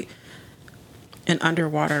be an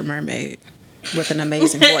underwater mermaid with an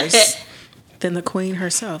amazing voice than the queen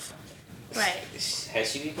herself? Right.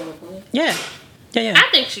 Has she become a queen? Yeah. I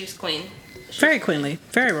think she's queen. Very queenly,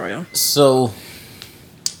 very royal. So,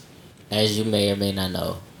 as you may or may not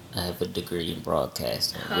know, I have a degree in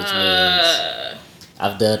broadcasting, which means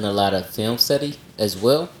I've done a lot of film study as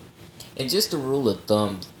well. And just a rule of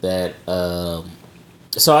thumb that,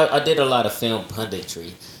 so I did a lot of film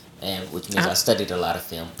punditry, and which means I studied a lot of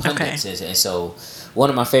film pundits. Okay. And so one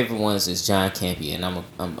of my favorite ones is John Campea, and I'm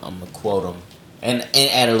gonna quote him and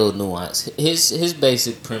add a little nuance. His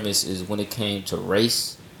basic premise is when it came to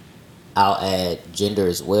race, I'll add gender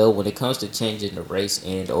as well. When it comes to changing the race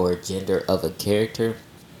and or gender of a character,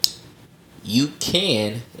 you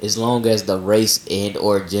can, as long as the race and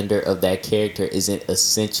or gender of that character isn't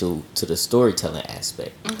essential to the storytelling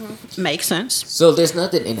aspect. Makes sense. So there's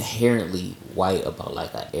nothing inherently white about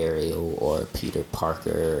like an Ariel or Peter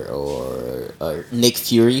Parker or Nick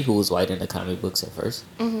Fury, who was white in the comic books at first.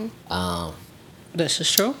 This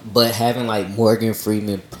is true. But having like Morgan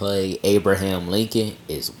Freeman play Abraham Lincoln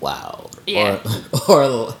is wild. Yeah.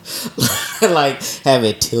 Or like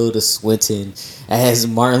having Tilda Swinton as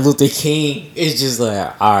Martin Luther King. It's just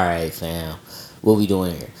like, all right, fam, what we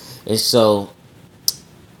doing here? And so,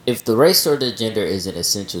 if the race or the gender isn't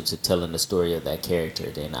essential to telling the story of that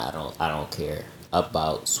character, then I don't care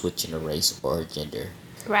about switching the race or gender.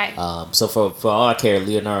 Right. So for all I care,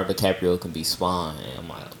 Leonardo DiCaprio can be Spawn, and I'm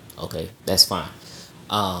like, okay, that's fine.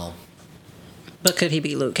 But could he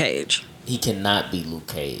be Luke Cage? He cannot be Luke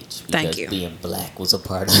Cage because Thank you. being black was a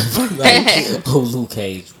part of like, who Luke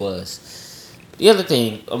Cage was. The other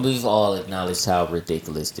thing, we've all acknowledged how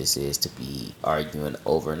ridiculous this is to be arguing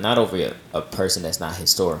over, not over a person that's not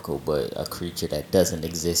historical, but a creature that doesn't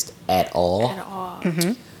exist at all. At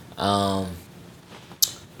all.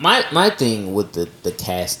 My thing with the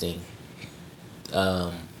casting,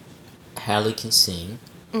 Halle can sing.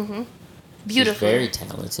 Beautiful. She's very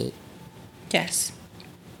talented. Yes.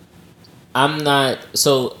 I'm not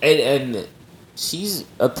so, and she's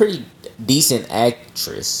a pretty decent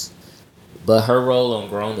actress, but her role on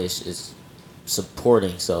Grownish is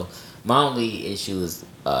supporting. So my only issue is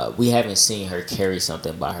we haven't seen her carry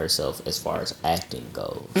something by herself as far as acting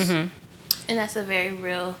goes. And that's a very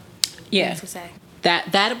real Yeah. thing to say.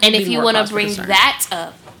 That And if you want to bring that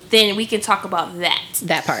up, then we can talk about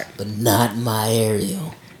that part. But not my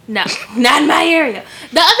Ariel. No, not in my area.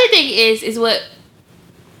 The other thing is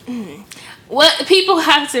what people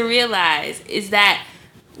have to realize is that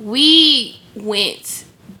we went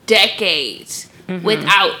decades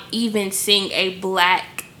without even seeing a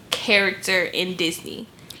black character in Disney.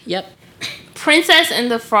 Yep. Princess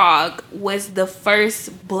and the Frog was the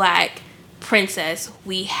first black princess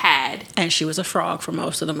we had. And she was a frog for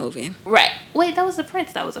most of the movie. Right. Wait, that was the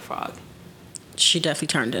prince. That was a frog. She definitely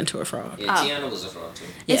turned into a frog. Yeah, Tiana was a frog too.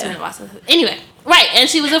 It's Yeah. been a while since. Anyway, right, and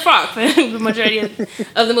she was a frog for the majority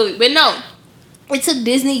of the movie. But no, it took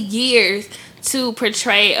Disney years to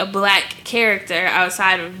portray a black character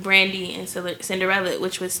outside of Brandy and Cinderella,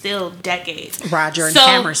 which was still decades. Roger and So-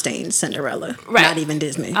 Hammerstein's Cinderella. Right. Not even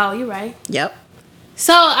Disney. Oh, you're right. Yep.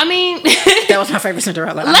 So, I mean, That was my favorite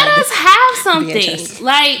Cinderella. let us have something. VHS.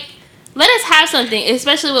 Like, let us have something,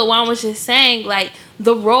 especially what Juan was just saying. Like,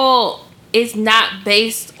 the role is not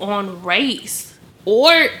based on race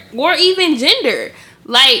or even gender.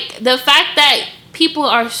 Like, the fact that people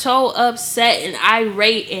are so upset and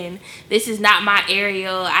irate and this is not my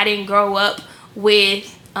Ariel. I didn't grow up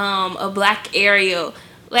with a black Ariel.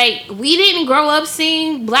 Like, we didn't grow up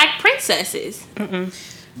seeing black princesses.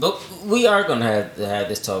 But we are gonna have to have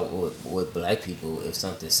this talk with black people if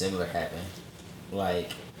something similar happened.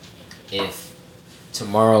 Like, if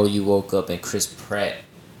tomorrow you woke up and Chris Pratt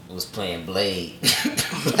was playing Blade,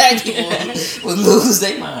 black people would lose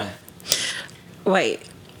their mind. Wait.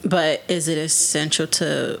 But is it essential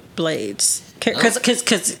to Blades? Because just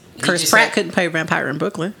Pratt had- couldn't play Vampire in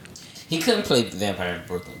Brooklyn. He couldn't play Vampire in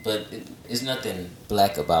Brooklyn, but there's nothing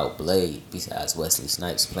black about Blade besides Wesley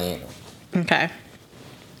Snipes playing him. Okay.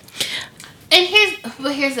 And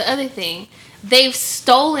here's the other thing. They've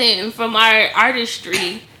stolen from our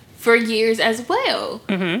artistry for years as well.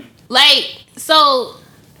 Mm-hmm. Like, so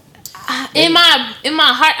in my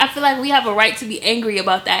heart, I feel like we have a right to be angry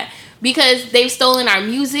about that because they've stolen our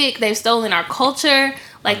music, they've stolen our culture,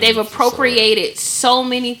 like they've appropriated so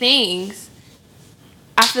many things.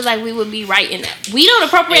 I feel like we would be right in that. We don't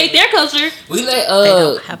appropriate their culture. We let They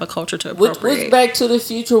don't have a culture to appropriate. What's Back to the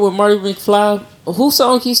Future with Marty McFly? Whose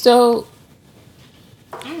song he stole?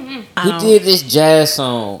 He did this jazz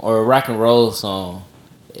song or a rock and roll song.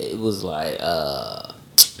 It was like,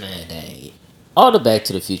 man, dang. All the Back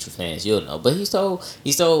to the Future fans, you'll know. But he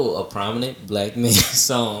stole a prominent black man's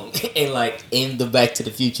song in the Back to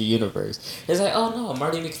the Future universe. It's like, oh no,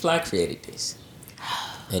 Marty McFly created this.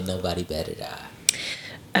 And nobody batted eye.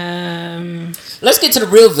 Let's get to the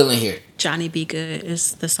real villain here. Johnny Be Good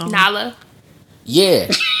is the song. Nala. Yeah.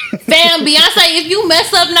 Fam, Beyonce, if you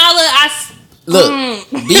mess up Nala, Look,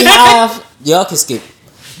 Beehive, y'all can skip.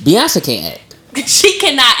 Beyonce can't act. she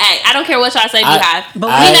cannot act. I don't care what y'all say, Beehive. But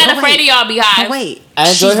we not afraid of y'all, Beehive. But wait, I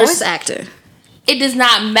enjoy she's her voice actor. It does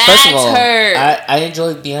not match First of all, her. I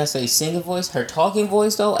enjoy Beyonce's singing voice. Her talking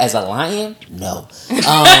voice, though, as a lion, no.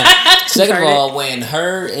 Second of all, when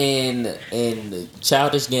her and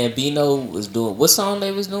Childish Gambino was doing, what song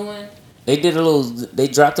they was doing? They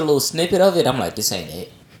dropped a little snippet of it. I'm like, this ain't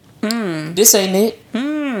it. This ain't it.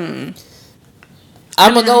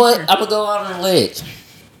 I'm gonna go out on a ledge.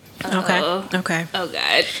 Okay. Oh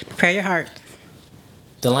God. Prepare your heart.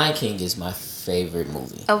 The Lion King is my favorite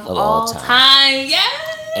movie Of all time.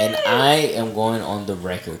 Yes. And I am going on the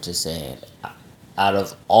record to saying, out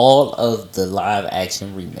of all of the live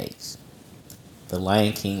action remakes, The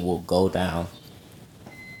Lion King will go down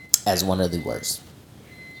as one of the worst.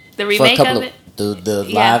 The remake of it? The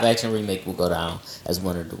live action remake will go down as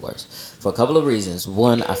one of the worst. For a couple of reasons.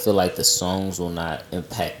 One, I feel like the songs will not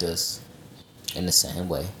impact us in the same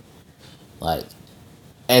way. Like,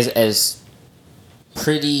 as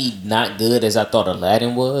pretty not good as I thought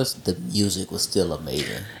Aladdin was, the music was still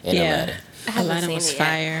amazing in Aladdin. Aladdin was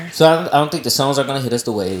fire. So I don't think the songs are gonna hit us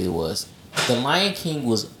the way it was. The Lion King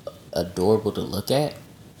was adorable to look at.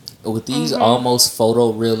 With these almost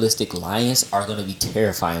photorealistic lions are gonna be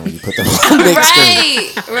terrifying when you put them on the big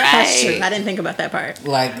screen. Right. That's true. I didn't think about that part.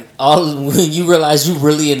 Like when you realize you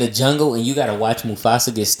really in the jungle and you gotta watch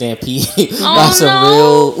Mufasa get stampeded by some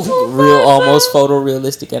real almost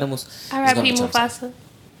photorealistic animals. R.I.P. Mufasa.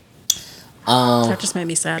 That just made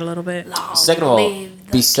me sad a little bit. Second of all,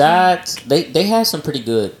 besides they have some pretty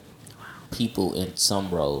good people in some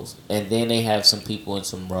roles, and then they have some people in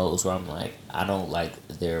some roles where I'm like, I don't like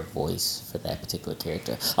their voice for that particular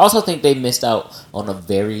character. I also think they missed out on a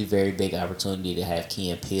very, very big opportunity to have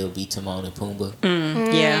Key and Peele be Timon and Pumbaa.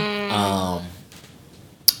 Yeah.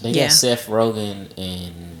 They got Seth Rogen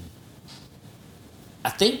and I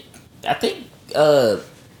think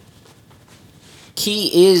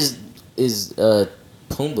Key is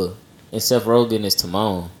Pumbaa and Seth Rogen is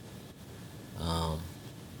Timon.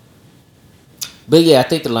 But yeah, I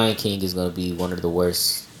think The Lion King is gonna be one of the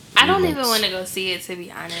worst. I don't even want to go see it, to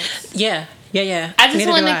be honest. Yeah. I just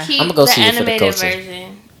want to keep the animated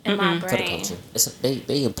version in my brain. For the culture.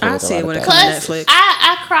 They employ a lot of that. Plus,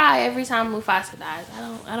 I cry every time Mufasa dies.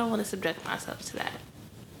 I don't want to subject myself to that.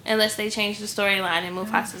 Unless they change the storyline and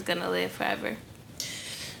Mufasa's gonna live forever.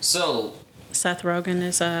 So Seth Rogen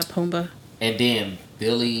is Pumbaa. And then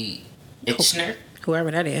Billy Eichner.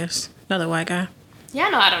 Whoever that is. Another white guy. Yeah,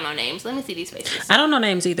 I don't know names. Let me see these faces. I don't know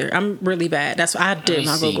names either. I'm really bad. That's why I did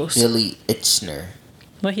my Googles. Billy Eichner.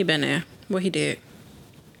 What he been there? What he did?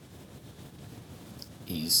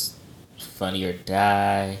 He's Funny or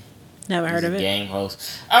Die. Never heard of it. Game host.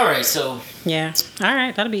 All right, so yeah. All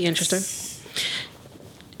right, that'll be interesting.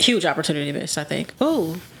 Huge opportunity miss, I think.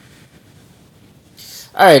 Ooh.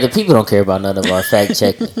 All right, the people don't care about none of our fact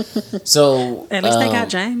checking. So at least they got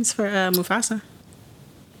James for Mufasa.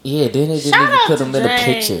 Yeah, then they didn't even put him in the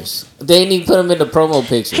pictures. They didn't even put him in the promo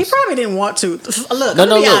pictures. He probably didn't want to. Look, I'm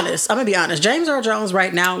gonna be honest. James Earl Jones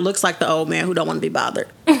right now looks like the old man who don't want to be bothered.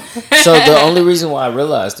 So the only reason why I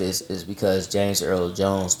realized this is because James Earl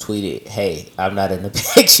Jones tweeted, "Hey, I'm not in the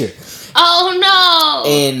picture." Oh no!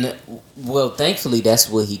 And well, thankfully that's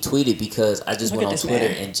what he tweeted because I just went on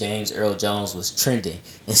Twitter and James Earl Jones was trending,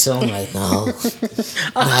 and so I'm like, no,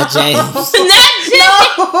 not James. Not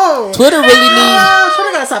James. Twitter really needs.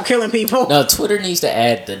 Twitter gotta stop stop killing people. No, Twitter needs to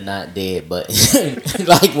add the not dead button.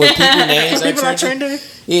 Like when people names People are trending.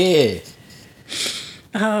 Yeah.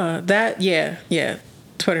 Yeah.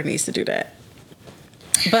 Twitter needs to do that.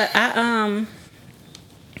 But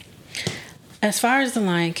as far as The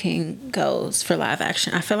Lion King goes for live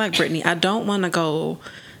action, I feel like Brittany, I don't want to go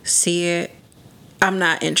see it. I'm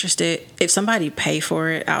not interested. If somebody pay for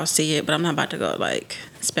it, I'll see it, but I'm not about to go like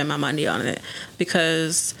spend my money on it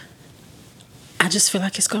because I just feel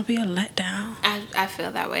like it's gonna be a letdown. I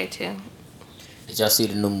feel that way too. Did y'all see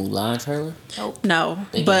the new Mulan trailer? Nope. No,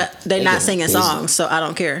 but they're not singing songs, so I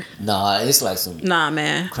don't care. Nah, it's like some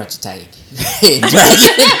man. Crunchy Titan.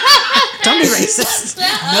 Don't be racist.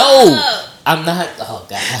 No, I'm not. Oh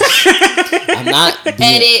God, I'm not.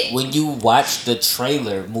 Edit. When you watch the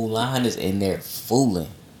trailer, Mulan is in there fooling.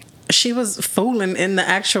 She was fooling in the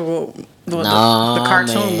actual the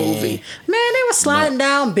cartoon movie. Man, they were sliding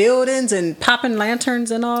down buildings and popping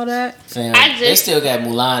lanterns and all that. Fam, they still got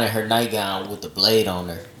Mulan in her nightgown with the blade on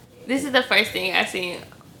her. This is the first thing I seen.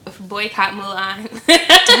 Boycott Mulan.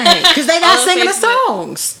 Because they not singing the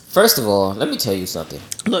songs. First of all, let me tell you something.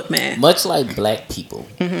 Look, man. Much like black people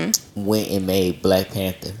went and made Black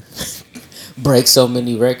Panther break so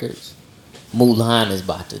many records, Mulan is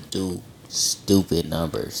about to do stupid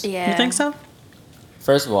numbers. Yeah. You think so?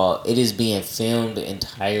 First of all, it is being filmed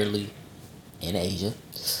entirely in Asia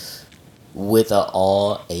with an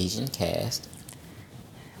all Asian cast.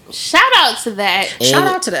 Shout out to that. And Shout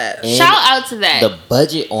out to that. The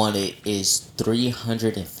budget on it is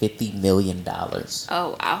 $350 million.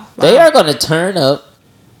 Oh, wow. They are going to turn up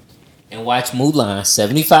and watch Mulan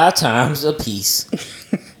 75 times a piece.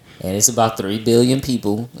 And it's about 3 billion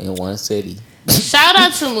people in one city. Shout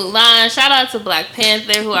out to Mulan. Shout out to Black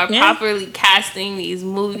Panther, who are properly casting these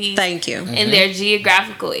movies. Thank you. In their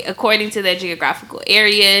according to their geographical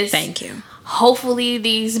areas. Thank you. Hopefully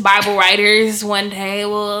these Bible writers one day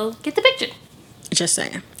will get the picture. Just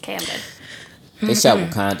saying. Okay, I'm done. They shot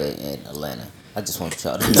Wakanda in Atlanta. I just want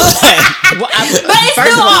y'all to know that. But it's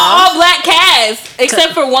still all black cast,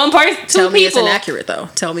 except for one person, two Tell me people. it's inaccurate, though.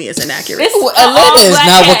 Tell me it's inaccurate. Atlanta is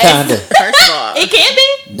not Wakanda. First of all. It can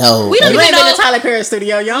be. No. We don't You even ain't been know. to Tyler Perry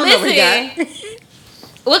studio. Y'all know what we got.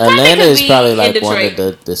 Wakanda Atlanta could is be probably in like one Detroit.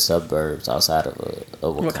 of the suburbs outside of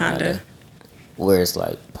Wakanda. Wakanda. Where it's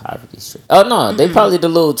like poverty street. Oh no, they probably the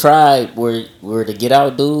little tribe where the Get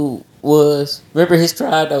Out dude was. Remember his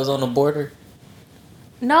tribe that was on the border?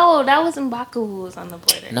 No, that was M'Baku who was on the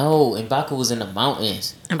border. No, M'Baku was in the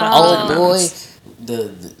mountains. Oh. Boy,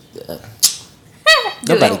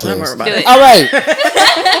 nobody cares. Do it. All right,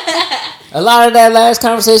 a lot of that last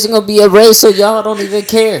conversation gonna be erased, so y'all don't even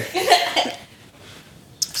care.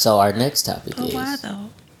 So our next topic is. Why though?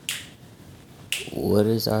 What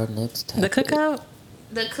is our next topic? The cookout.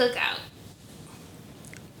 The Cookout.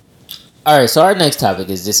 All right, so our next topic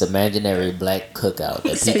is this imaginary black cookout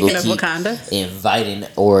that people Speaking of keep Wakanda. inviting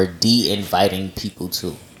or de-inviting people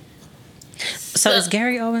to. So is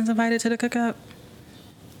Gary Owens invited to the cookout?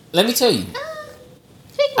 Let me tell you,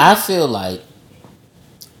 I feel like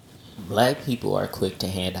black people are quick to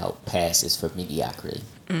hand out passes for mediocrity.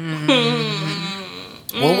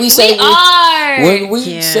 When we say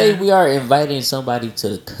say we are inviting somebody to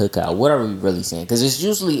the cookout, what are we really saying? Because it's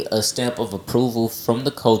usually a stamp of approval from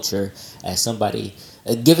the culture as somebody,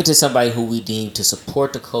 give it to somebody who we deem to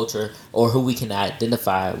support the culture or who we can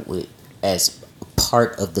identify with as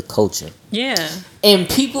part of the culture. Yeah. And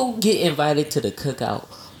people get invited to the cookout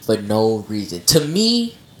for no reason. To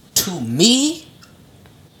me,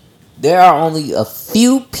 there are only a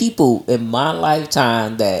few people in my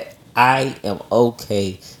lifetime that I am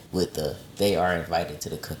okay with they are invited to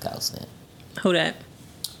the cookout stand. Who that?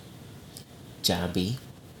 John B.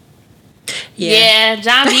 Yeah,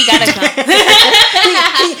 John B gotta come.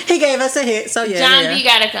 he gave us a hit, so yeah. John B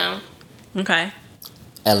gotta come. Okay.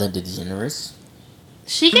 Ellen DeGeneres.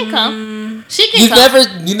 She can come. She can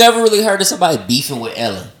come. You never really heard of somebody beefing with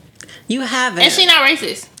Ellen. You haven't. And she not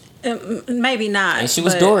racist. Maybe not. And she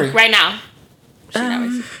was Dory. Right now. She not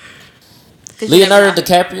racist. Leonardo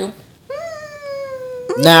DiCaprio.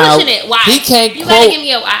 Now, pushing it. Why? He can't you quote. gotta give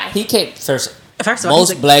me a why. He can't. First of all,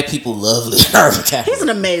 most black people love Leonardo DiCaprio. He's an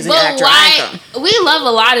amazing but actor. why? We love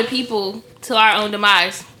a lot of people to our own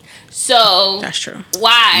demise. So that's true.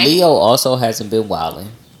 Why? Leo also hasn't been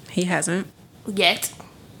wilding. He hasn't yet.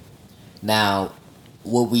 Now,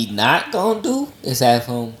 what we not gonna do is have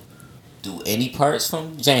him do any parts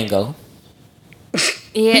from Django.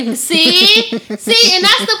 Yeah, see, and that's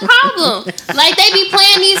the problem. Like they be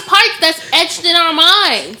playing these parts that's etched in our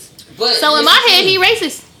minds. But so in my head, he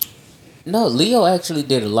racist. No, Leo actually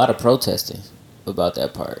did a lot of protesting about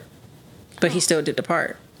that part. But he still did the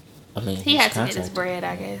part. I mean, He had to get his contracted. bread,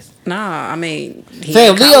 I guess. Nah, I mean,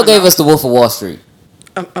 Fam, Leo gave us The Wolf of Wall Street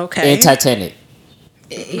okay. and Titanic.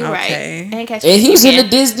 You're right. Okay. And, Catch And Me he If was You in the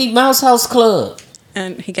Can. Disney Mouse House Club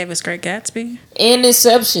And he gave us Great Gatsby. and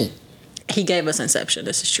Inception. He gave us Inception.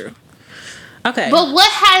 This is true. Okay. But what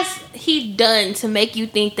has he done to make you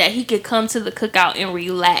think that he could come to the cookout and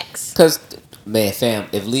relax? Cause, man, fam,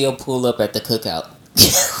 if Leo pull up at the cookout,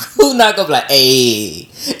 who not gonna be like, hey,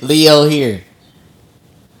 Leo here?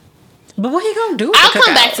 But what he gonna do? At I'll the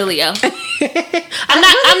come cookout? back to Leo.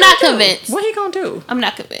 I'm not convinced. What he gonna do? I'm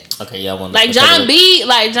not convinced. Okay, y'all want Like John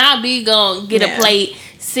B gonna get a plate,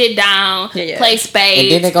 sit down, play spades.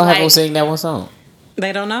 and then they gonna have like, him sing that one song.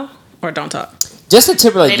 They don't know or don't talk. Justin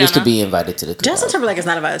Timberlake They don't used to know. be invited to the cookout. Justin Timberlake is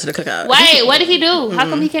not invited to the cookout. Wait, what did he do? How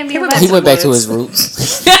come he can't be invited? He went back to his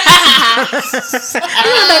roots. He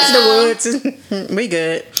went back to the woods. We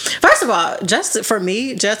good. First of all,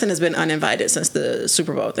 Justin has been uninvited since the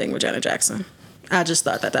Super Bowl thing with Janet Jackson. I just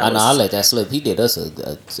thought that I was. know, I let that slip. He did us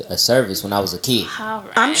a service when I was a kid. All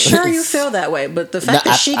right. I'm sure you feel that way, but the fact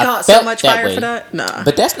No, that she I got so felt much that fire way. for that, nah.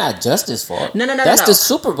 But that's not Justin's fault. No, That's no. the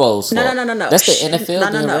Super Bowl's fault. No. That's the NFL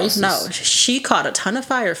being no. racist. No, she caught a ton of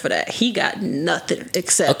fire for that. He got nothing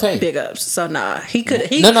except big ups. So nah, he could.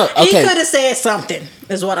 He could have said something.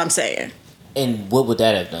 Is what I'm saying. And what would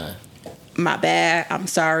that have done? My bad. I'm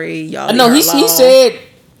sorry, y'all. No, he said,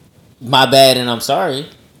 my bad and I'm sorry.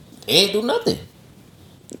 He ain't do nothing.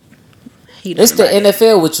 It's the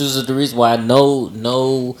NFL, which was the reason why no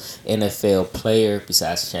NFL player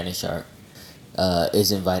besides Shannon Sharp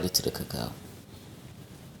is invited to the cookout.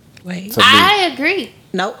 Wait, I agree.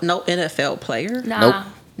 No NFL player. Nah. Nope.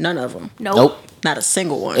 None of them. Nope. Not a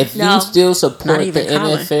single one. If you still support the even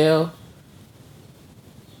Colin. NFL,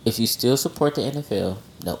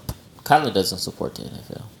 nope. Colin doesn't support the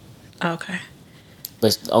NFL, Okay.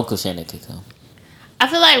 but Uncle Shannon can come. I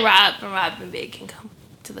feel like Rob and Big can come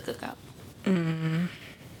to the cookout.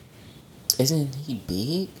 Isn't he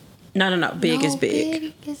big? No. Big is big.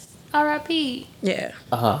 Big is R.I.P. Yeah.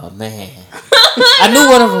 Oh man, I knew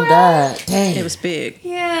one of them died. Dang, It was big.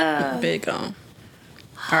 Yeah. Big on.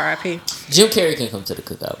 R.I.P. Jim Carrey can come to the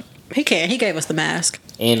cookout He can. He gave us the mask.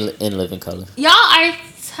 in Living Color. Y'all are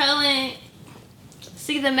telling.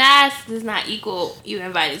 See, the mask does not equal you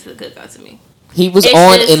invited to the cookout to me. He was It's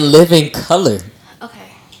on just- in Living Color. Okay.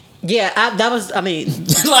 Yeah, I mean,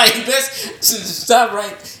 Like that's stop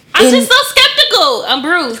right. I'm just so skeptical. I'm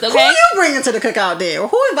bruised, who okay? you bringing to the cookout then?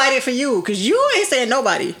 Who invited for you? Because you ain't saying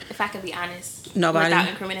nobody. If I could be honest. Nobody? Without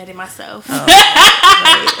incriminating myself.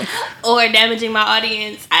 Or damaging my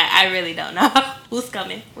audience. I really don't know who's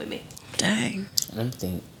coming with me. Dang. Let me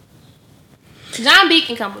think. John B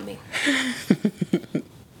can come with me.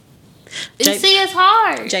 You see, it's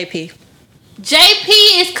hard. JP. JP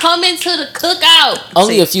is coming to the cookout.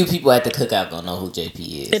 Only a few people at the cookout gonna know who JP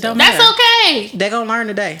is. It don't That's matter. okay. They're going to learn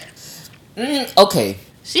today. Okay.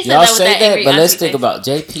 She said Y'all that with say that that, angry but let's auntie think face. about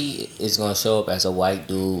JP is gonna show up as a white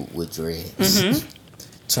dude with dreads,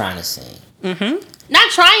 trying to sing.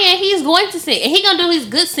 Not trying. He's going to sing, and he gonna do his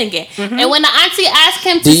good singing. And when the auntie asked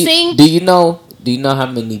him to Do you, sing, do you know how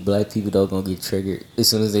many black people are gonna get triggered as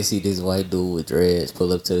soon as they see this white dude with dreads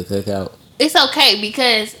pull up to the cookout? it's okay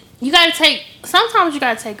because you gotta take. Sometimes you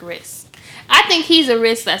gotta take risks. I think he's a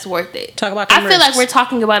risk that's worth it. Talk about I them feel like risks. we're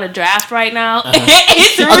talking about a draft right now.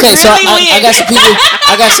 It's Okay, really so I weird. got some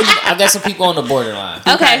people. I got some people on the borderline,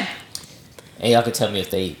 Okay. and y'all can tell me if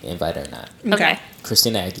they invite her or not. Okay.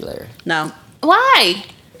 Christina Aguilera. No. Why?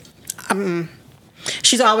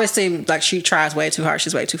 She's always seemed like she tries way too hard.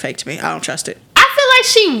 She's way too fake to me. I don't trust it. I feel like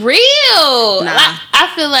she real. Nah. Like,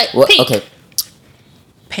 I feel like Well, Pink. okay,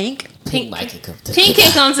 Pink? Pink might can come to. Pink the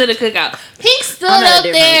can cookout. come to the cookout. Pink stood I'm up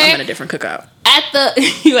at there a different cookout. at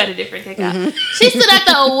the. You had a different cookout. She stood at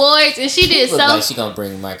the awards and she did Look so. like she gonna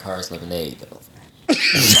bring Mike Harris lemonade though.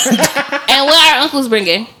 And what our uncle's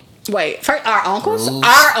bringing? Wait, for our uncles? Bruce.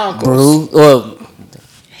 Our uncles. Brew. Well,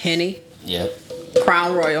 Henny, yep.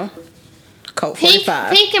 Crown Royal, Coke Pink,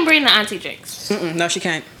 45. Pink can bring the auntie drinks. No, she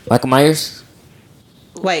can't. Michael Myers.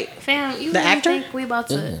 Wait, Fam, you The really actor? think we about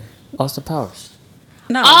to? Yeah. Austin Powers.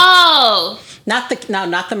 no, Oh, not the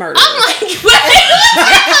murder. I'm like, wait,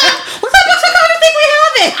 What type of cookout do you think we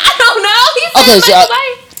having? I don't know. He said Okay, so Michael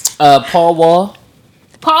Myers. Paul Wall.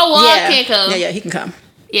 Paul Wall can't come. Yeah, he can come.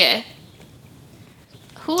 Yeah.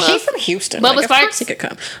 Who He's else? from Houston. Bubba Of course Sparks? he could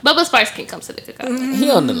come. Bubba Sparks can come to the cookout. He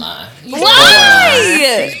on the line. He's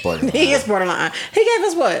Why? He's borderline. He is borderline. He gave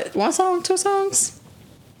us what? One song? Two songs?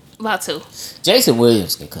 About two. Jason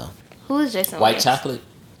Williams can come. Who is Jason White Williams? Chocolate.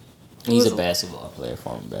 He's Who's- a basketball player,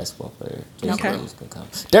 former basketball player. Jason Okay. Williams can come.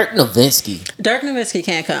 Dirk Nowitzki. Dirk Nowitzki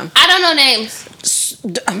can't come. I don't know names.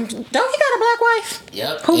 Don't he got a black wife?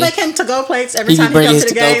 Yep. Who make him to-go plates every He be time he bringing comes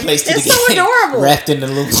his to the game? to-go plates to It's the so game. adorable. Wrapped in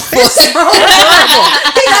aluminum It's foil. so adorable.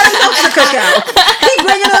 He doesn't go to the cookout. He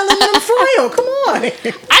bringing aluminum foil. Come on.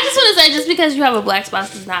 I just want to say, just because you have a black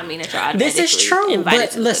spouse does not mean that you're automatically This is true. invited But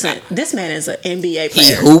to the listen, cookout. this man is an NBA He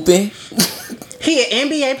player. hooping. He an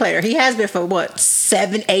NBA player. He has been for what,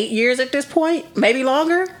 7-8 years at this point? Maybe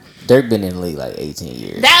longer? Dirk been in the league like 18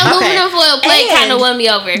 years. That Okay. aluminum foil plate And kind of won me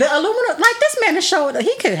over. The aluminum, like this man has showed that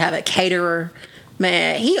he could have a caterer.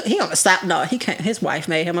 Man, he on the stop. No, he can't. His wife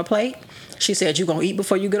made him a plate. She said, "You gonna eat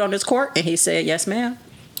before you get on this court?" And he said, "Yes, ma'am."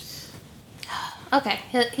 Okay,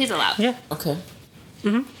 he's allowed. Yeah. Okay.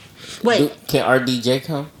 Wait. Can RDJ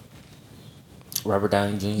come? Robert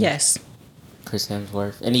Downey Jr. Yes. Chris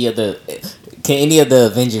Hemsworth. Can any of the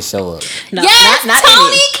Avengers show up? No. Yes, not Tony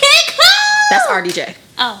any. can come. That's RDJ.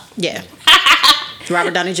 Oh. Yeah.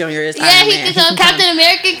 Robert Downey Jr. is Yeah, Iron he Man. can come. Captain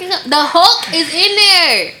America can come. The Hulk is in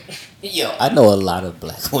there. Yo, I know a lot of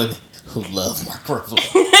black women who love Mark Ruffalo.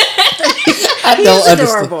 I He don't is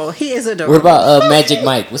understand. adorable. He is adorable. What about Magic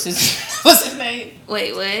Mike? What's his name?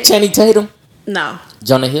 Wait, what? Channing Tatum? No.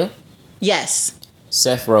 Jonah Hill? Yes.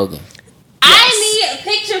 Seth Rogen. I need a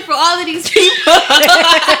picture for all of these people.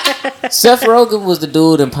 Seth Rogen was the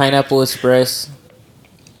dude in Pineapple Express.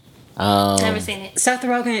 Never seen it. Seth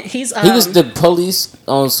Rogen. He's He was the police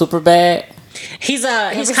on Superbad. he's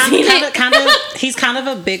Never kind seen it. of he's kind of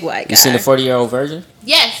a big white guy. You seen the 40-year-old version?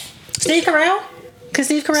 Yes. Steve Carell? Can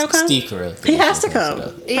Steve Carell come? Steve Carell. He has to come.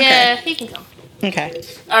 Yeah, he can come. Okay.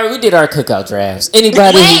 All right, we did our cookout drafts.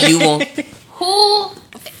 Anybody who you want? Who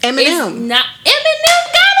Eminem. is not Eminem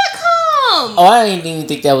gotta come? Oh, I didn't even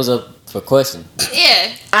think that was up for question.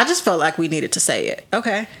 Yeah. I just felt like we needed to say it.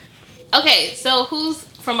 Okay. Okay, so who's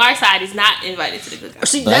from our side is not invited to the cookout?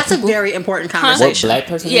 See, Black that's people? a very important What conversation. black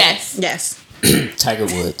person? Yes. Yes. Tiger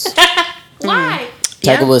Woods. Why?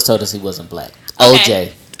 Tiger Yeah. Woods told us he wasn't black. Okay.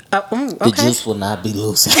 OJ. Okay. The juice will not be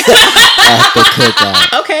loose at the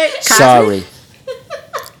cookout. Okay. Cosby? Sorry.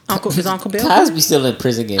 Is Uncle Bill? Cosby still in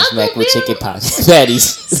prison getting Uncle smacked with Bill. chicken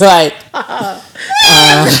patties. Like,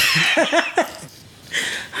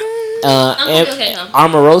 Bill can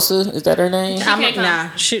come. Omarosa, is that her name? can't come. Nah.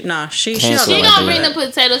 Shoot. Nah. She Cancel She it. don't. gonna bring the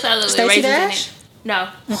potato salad with Stacey raisins Dash? in it. No.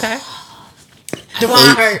 Okay.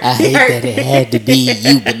 I hate that it had to be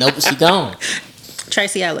you, but nope, she gone.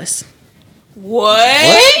 Tracy Ellis. What?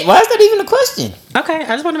 What? Why is that even a question? Okay. I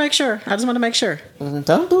just want to make sure. Don't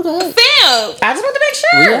do that. Fam. I just want to make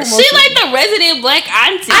We sure. almost- She like the resident black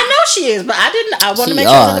auntie. I know she is, but I didn't. I want She to make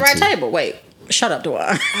sure it's on the right auntie. table. Wait. Shut up, Dwan.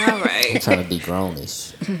 All I'm right. trying to be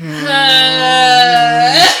grownish. I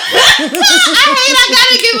hate I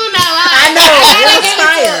gotta give him that line. I know. It was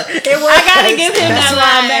fire. It was. I gotta give him That's that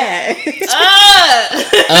why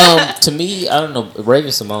I'm mad. To me, I don't know.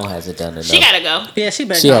 Raven Simone hasn't done enough. She gotta go. Yeah, she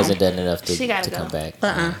better She go. hasn't done enough She gotta to go. come back.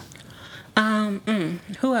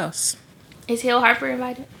 Who else? Is Hill Harper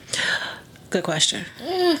invited? Good question.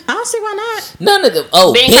 I don't see why not. None of them.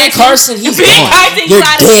 Oh, Ben Ben Carson? Carson, he's Ben gone. Carson, You're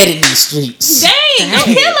got it. dead in these streets. Dang, don't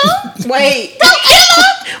kill him. Wait. Don't kill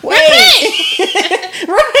him. Wait.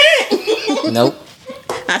 Right. Nope.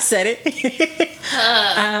 I said it.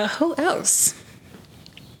 Who else?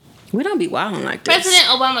 We don't be wilding like this. President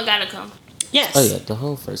Obama gotta come. Yes. Oh yeah, the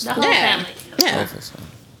whole first The one. whole Yeah. family. The Yeah. whole first one.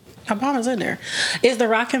 Obama's in there. Is The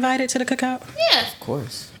Rock invited to the cookout? Yeah. Of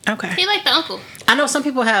course. Okay. He like the uncle. I know some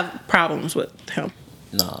people have problems with him.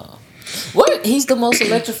 No. What? He's the most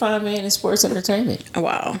electrifying man in sports entertainment.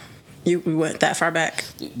 Wow. We went that far back.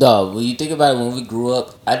 Dog, when you think about it, when we grew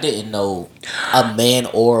up, I didn't know a man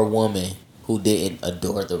or a woman who didn't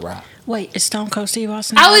adore The Rock. Wait, is Stone Cold Steve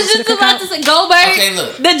Austin? I was invited just the about cookout? to say Goldberg. Okay,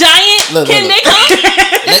 look. The Giant. Look, Can look, they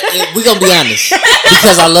come? We're going to be honest.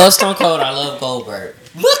 Because I love Stone Cold, I love Goldberg.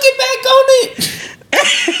 Looking back on it,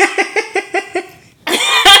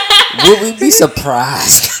 would we be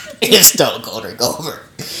surprised if Stone Cold or Goldberg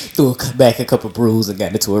threw back a couple brews and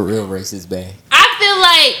got into a real racist bag? I feel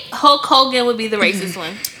like Hulk Hogan would be the racist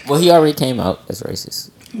one. Well, he already came out as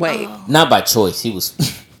racist. Wait. Not by choice. He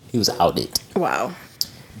was outed. Wow.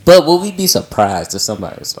 But would we be surprised if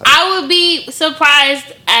somebody was like... I would be surprised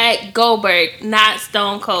at Goldberg, not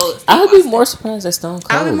Stone Cold. I would be more surprised at Stone Cold.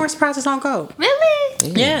 I would be more surprised at Stone Cold.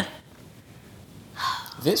 Really? Yeah.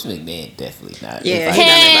 Vince McMahon definitely not. Yeah, invited. he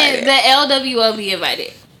not Can invited. the LWO be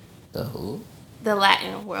invited? The who? The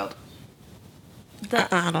Latin world.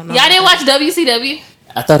 I don't know. Y'all didn't watch WCW?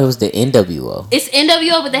 I thought it was the NWO. It's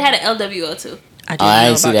NWO, but they had an LWO too. I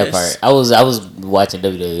didn't see that part. I was watching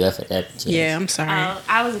WWF at that chance. Yeah, I'm sorry.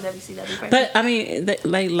 I was a WCW person. But I mean,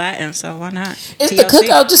 they Latin, so why not? Is the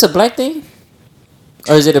cookout just a black thing?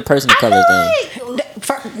 Or is it a person of color thing?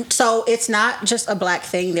 Like, So So it's not just a black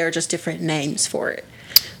thing. There are just different names for it.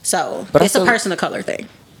 So But it's a person of color thing.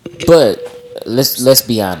 But let's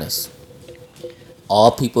be honest.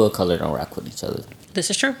 All people of color don't rock with each other.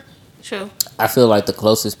 This is true. True. I feel like the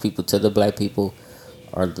closest people to the black people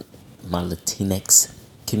are my Latinx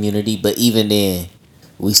community, but even then,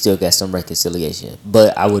 we still got some reconciliation.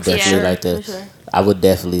 But I would definitely like to. Sure. I would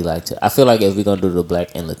definitely like to. I feel like if we're gonna do the black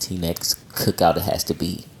and Latinx cookout, it has to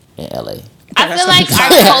be in LA. I feel like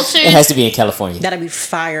our It cultures. has to be in California. That'd be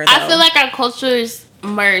fire, though. I feel like our cultures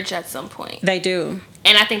merge at some point, they do.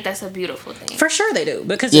 and I think that's a beautiful thing. For sure they do.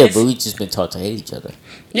 Because Yeah, but we just been taught to hate each other.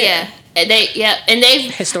 Yeah, and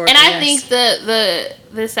they've Historically, and I yes. think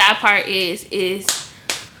the sad part is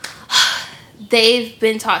they've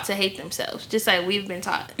been taught to hate themselves, just like we've been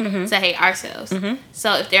taught to hate ourselves.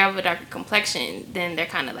 So if they're of a darker complexion, then they're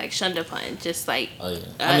kind of like shunned upon, just like Oh yeah. us.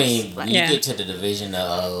 I mean, when you Yeah. get to the division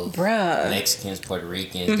of Bruh. Mexicans, Puerto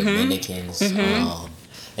Ricans, Dominicans,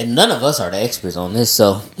 and none of us are the experts on this,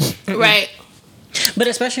 so right. But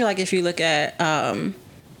especially like if you look at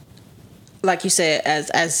like you said,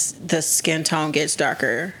 as the skin tone gets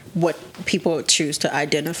darker, what people choose to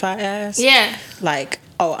identify as. Yeah. Like,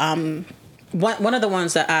 one of the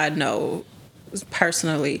ones that I know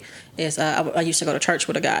personally is I used to go to church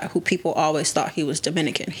with a guy who people always thought he was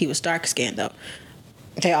Dominican. He was dark skinned though.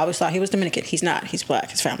 They always thought he was Dominican. He's not. He's black.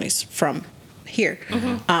 His family's from here.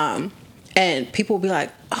 And people would be like,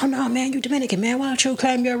 "Oh no, man, you Dominican, man. Why don't you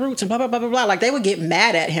claim your roots?" And blah blah blah blah blah. Like they would get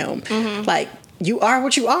mad at him. Like, you are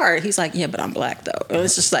what you are. He's like, "Yeah, but I'm black though." And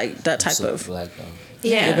it's just like that type so of black though.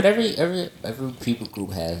 Yeah. Yeah, but every people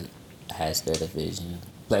group has their division.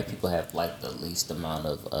 Black people have like the least amount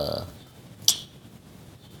of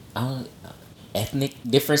ethnic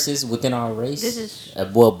differences within our race. This is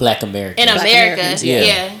well, Black Americans. in Black America. Americans,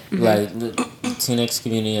 Yeah. Like the Latinx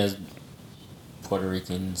community has Puerto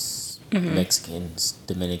Ricans, Mexicans,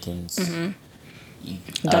 Dominicans. don't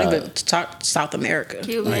even talk South America.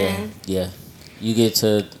 Cuban. Yeah. You get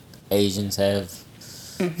to Asians have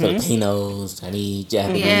Filipinos, Chinese,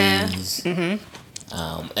 Japanese, and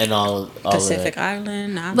all Pacific of that.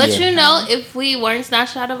 Island. Nah. But Yeah. you know, if we weren't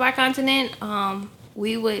snatched out of our continent,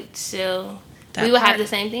 we would still That we would part. have the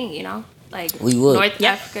same thing, you know, like We would. North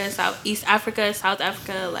Yep. Africa, East Africa, South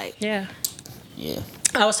Africa, like Yeah. Yeah.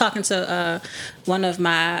 I was talking to one of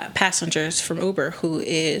my passengers from Uber who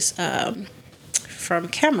is from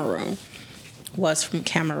Cameroon. Was from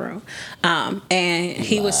Cameroon, and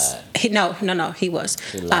he was he was.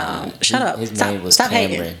 He lied. Shut up! His Stop, name was stop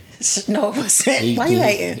Cameron. hating. No, it wasn't. Why you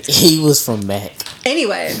hating? He was from Mac.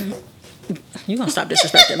 Anyway, you gonna stop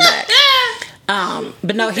disrespecting Mac?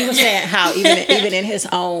 But no, he was saying how even in his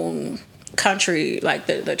own country, like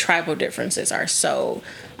the tribal differences are so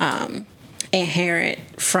inherent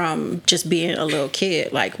from just being a little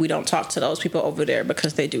kid. Like, we don't talk to those people over there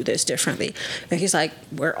because they do this differently. And he's like,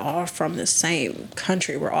 we're all from the same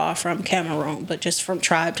country. We're all from Cameroon, but just from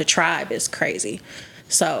tribe to tribe is crazy.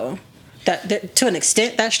 So that to an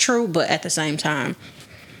extent that's true, but at the same time,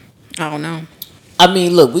 I don't know. I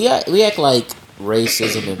mean, look, we act like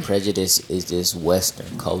racism and prejudice is this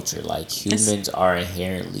Western culture. Like, humans are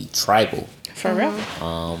inherently tribal. For real.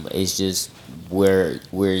 It's just where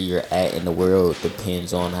you're at in the world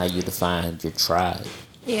depends on how you define your tribe.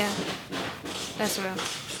 yeah, that's real.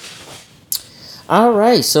 All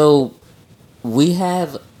right, so we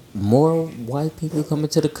have more white people coming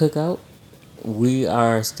to the cookout. We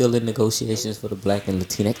are still in negotiations for the Black and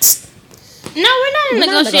Latinx. No, we're not in We're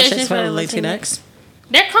not negotiations for the Latinx. Latinx.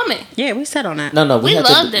 They're coming. Yeah, we set on that. No, We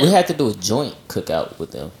love them. we had to do a joint cookout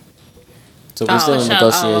with them. So we're still in sure.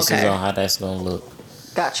 negotiations okay. on how that's gonna look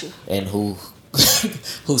Got you. and whose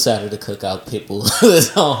side of the cookout Pitbull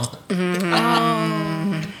is on.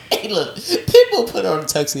 Hey, look, Pitbull put on a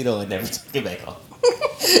tuxedo and never took it back off.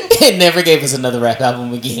 It never gave us another rap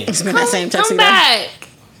album again. It's been that same Come tuxedo. back.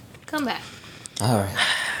 Come back. All right,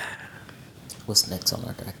 what's next on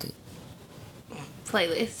our docket?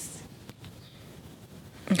 Playlist.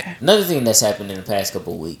 Okay. Another thing that's happened in the past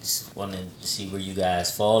couple of weeks. Wanted to see where you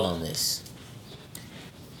guys fall on this.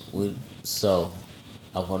 So,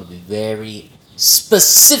 I want to be very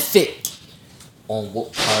specific on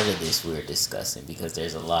what part of this we're discussing because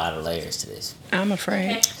there's a lot of layers to this. I'm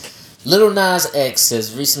afraid. Lil Nas X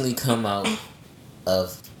has recently come out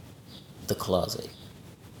of the closet.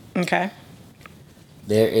 Okay.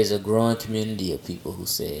 There is a growing community of people who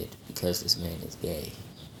said, because this man is gay,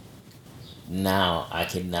 now I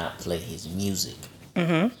cannot play his music.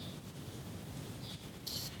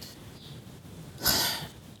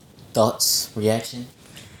 Thoughts, reaction?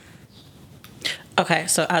 Okay,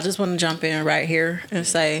 so I just want to jump in right here and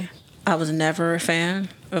say I was never a fan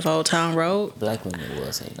of Old Town Road. Black Women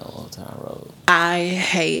was ain't no Old Town Road. I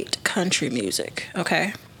hate country music.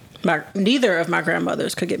 Okay, neither of my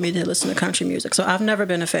grandmothers could get me to listen to country music, so I've never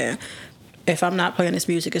been a fan. If I'm not playing this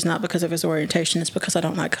music, it's not because of its orientation. It's because I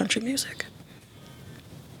don't like country music.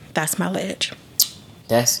 That's my ledge.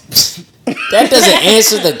 That doesn't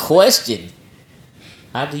answer the question.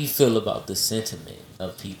 How do you feel about the sentiment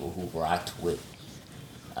of people who rocked with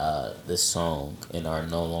the song and are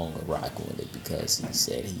no longer rocking with it because he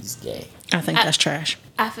said he's gay? I think that's trash.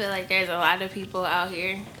 I feel like there's a lot of people out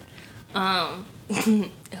here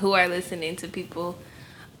who are listening to people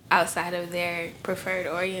outside of their preferred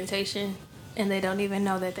orientation, and they don't even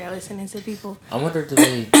know that they're listening to people. I wonder, do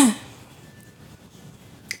they...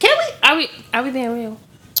 Can we? Are we being real?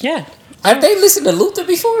 Yeah. Have they listened to Luther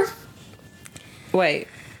before? Wait.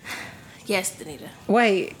 Yes, Danita.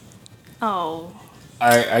 Wait. Oh.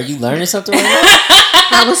 Are you learning something right now?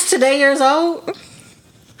 I was today years old.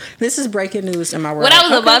 This is breaking news in my world. What I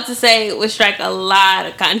was about to say would strike a lot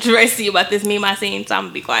of controversy about this meme I seen, so I'm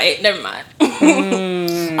gonna be quiet. Never mind.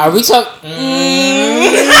 Are we talking?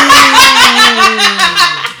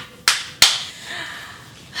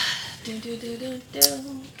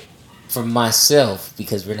 For myself,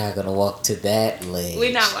 because we're not gonna walk to that ledge.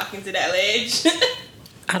 We're not walking to that ledge.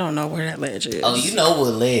 I don't know where that ledge is. Oh, you know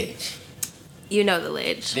what ledge? You know the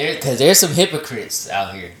ledge. Because there's some hypocrites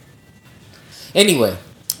out here. Anyway,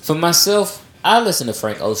 for myself, I listen to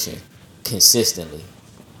Frank Ocean consistently.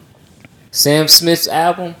 Sam Smith's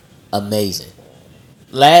album, amazing.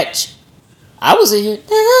 Latch, I was in here. Now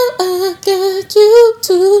I got you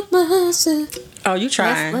to myself. Oh, you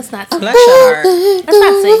trying? Let's not. Bless your heart. Let's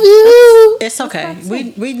not sing. It's okay.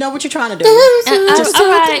 We know what you're trying to do. All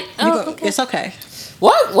right. Okay. It's okay.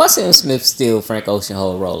 Why Sam Smith steal Frank Ocean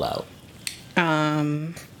whole rollout?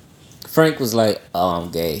 Frank was like, "Oh, I'm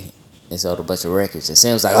gay," and sold a bunch of records. And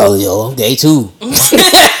Sam's like, "Oh, yo, I'm gay too."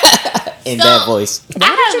 In that voice. Why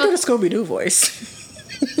did you do the Scooby Doo voice?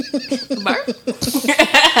 Bert?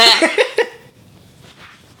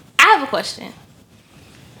 I have a question.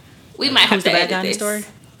 We might have Who's the to bad edit guy in the this. story?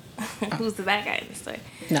 Who's the bad guy in the story?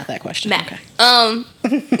 Not that question. Matt.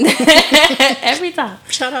 Okay. Every time.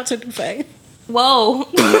 Shout out to Dufay. Whoa.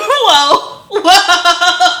 Whoa.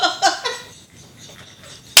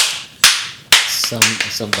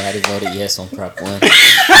 Somebody voted yes on Prop 1.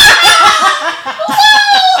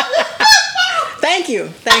 Thank you.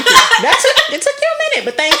 It took you a minute,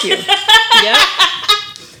 but thank you. Yep.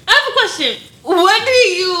 I have a question. What do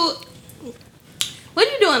you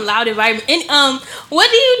do in loud environment? And what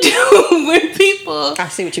do you do when people I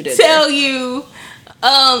see what you did tell there. you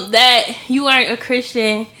that you aren't a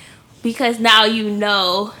Christian because now you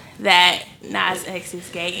know that Nas X is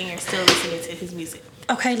gay and you're still listening to his music?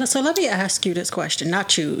 Okay, so let me ask you this question.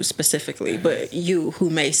 Not you specifically, but you who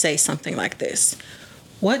may say something like this.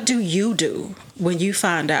 What do you do when you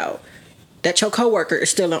find out that your coworker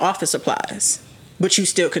is still in office supplies, but you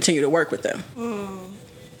still continue to work with them?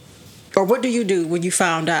 Or what do you do when you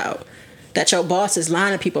found out that your boss is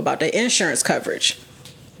lying to people about their insurance coverage,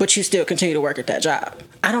 but you still continue to work at that job?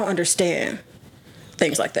 I don't understand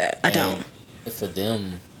things like that. I don't. For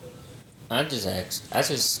them, I wait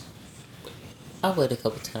a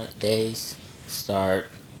couple days, start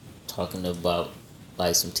talking about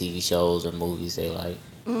like some TV shows or movies they like.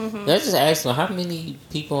 I just ask them, how many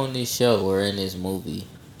people on this show or in this movie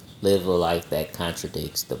live a life that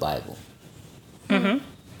contradicts the Bible?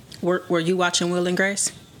 Were you watching Will and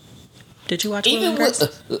Grace? Did you watch Will and Grace?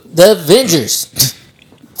 The Avengers.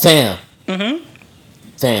 Fam.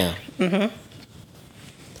 Fam.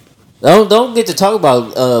 Don't get to talk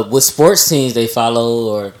about what sports teams they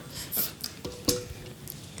follow or...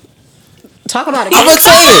 Talk about it. I'm gonna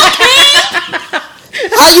say it.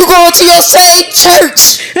 How you going to your same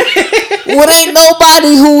church when ain't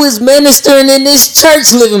nobody who is ministering in this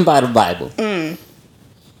church living by the Bible?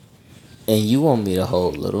 And you want me to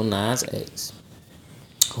hold little Nas X,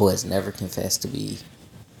 who has never confessed to be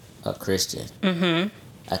a Christian,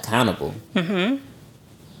 accountable to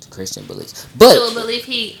Christian beliefs. But So believe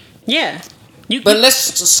he. Yeah. but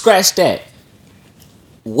let's just scratch that.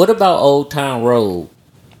 What about Old Town Road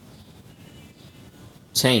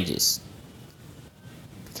changes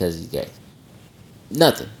because he's gay?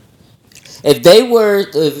 Nothing. If they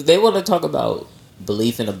want to talk about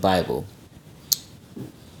belief in the Bible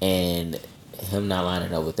and him not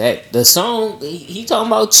lining up with that, the song he talking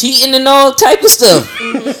about cheating and all type of stuff.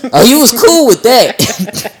 Oh, you was cool with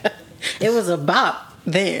that. It was a bop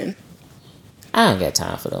then. I don't got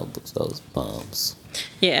time for those bums.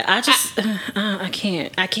 Yeah, I just I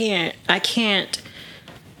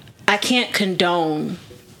can't condone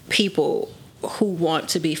people who want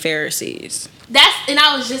to be Pharisees. And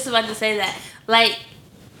I was just about to say that. Like,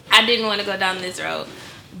 I didn't want to go down this road,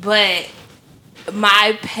 but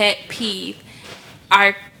my pet peeve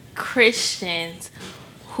are Christians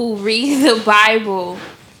who read the Bible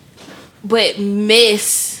but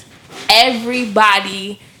miss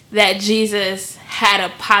everybody that Jesus had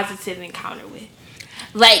a positive encounter with.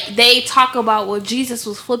 Like, they talk about, well, Jesus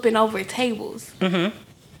was flipping over tables. Mm-hmm.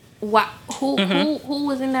 Who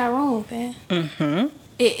was in that room, man? Mm-hmm.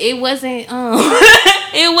 It wasn't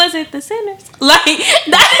it wasn't the sinners. Like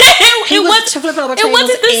that. It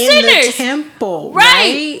wasn't the sinners. The temple,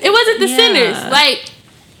 right? It wasn't the sinners. Like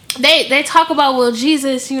they talk about, well,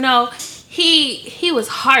 Jesus, you know, he was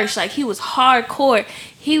harsh. Like, he was hardcore.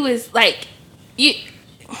 He was like you.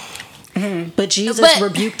 Mm-hmm. But Jesus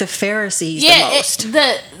rebuked the Pharisees the most.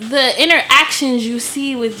 The interactions you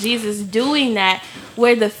see with Jesus doing that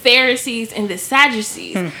were the Pharisees and the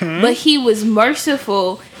Sadducees. Mm-hmm. But he was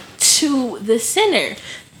merciful to the sinner.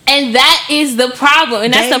 And that is the problem.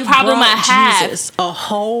 And that's the problem I have. Jesus, a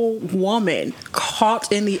whole woman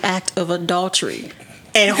caught in the act of adultery.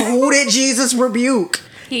 And who did Jesus rebuke?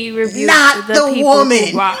 He rebuked not the people woman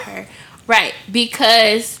who brought her. Right.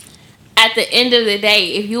 Because at the end of the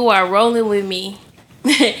day, if you are rolling with me,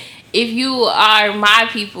 if you are my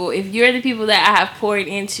people, if you're the people that I have poured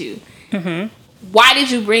into, mm-hmm. why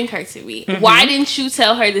did you bring her to me? Mm-hmm. Why didn't you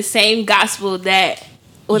tell her the same gospel that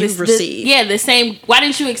you received? The same. Why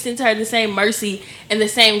didn't you extend to her the same mercy and the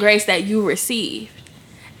same grace that you received?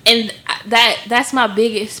 And that's my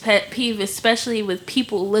biggest pet peeve, especially with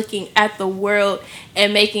people looking at the world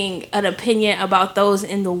and making an opinion about those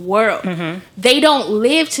in the world. Mm-hmm. They don't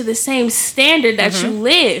live to the same standard that mm-hmm. you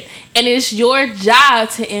live. And it's your job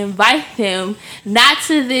to invite them, not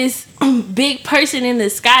to this big person in the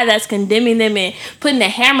sky that's condemning them and putting the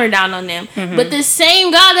hammer down on them, mm-hmm. but the same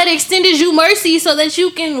God that extended you mercy so that you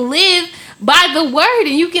can live by the word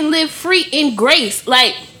and you can live free in grace.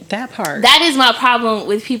 Like, that part. That is my problem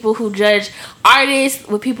with people who judge artists,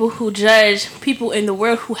 with people who judge people in the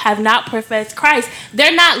world who have not professed Christ.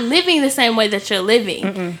 They're not living the same way that you're living.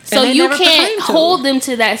 Mm-mm. So you can't hold them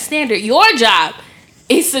to that standard. Your job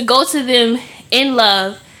is to go to them in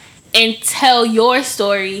love and tell your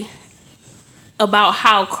story about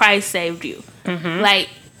how Christ saved you. Mm-hmm. Like,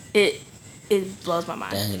 it blows my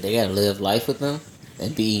mind. Dang, they gotta live life with them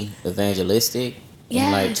and be evangelistic. Yes.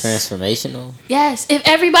 And like transformational. Yes. If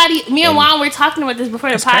everybody, me and Juan were talking about this before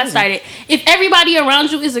the pod started. If everybody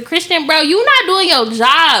around you is a Christian, bro, you're not doing your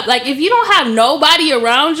job. Like, if you don't have nobody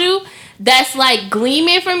around you that's like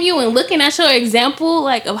gleaming from you and looking at your example,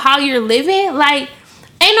 like, of how you're living, like,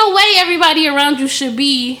 ain't no way everybody around you should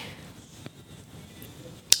be.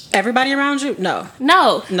 Everybody around you? No.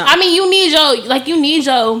 I mean, you need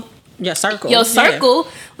your circle. Your circle.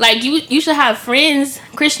 Yeah. Like, you should have friends,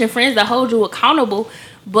 Christian friends that hold you accountable,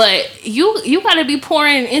 but you gotta be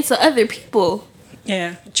pouring into other people.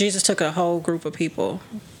 Yeah. Jesus took a whole group of people,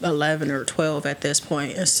 11 or 12 at this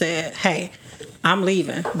point, and said, hey, I'm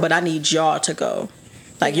leaving, but I need y'all to go.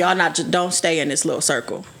 Like, y'all don't stay in this little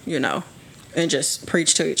circle, you know, and just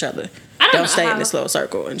preach to each other. Don't stay in this little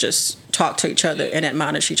circle and just talk to each other and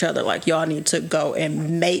admonish each other. Like, y'all need to go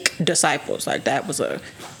and make disciples. Like, that was a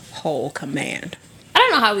whole command. I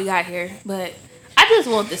don't know how we got here, but I just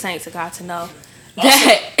want the saints of God to know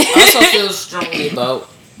that. I also feel strongly about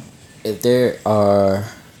if there are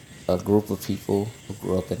a group of people who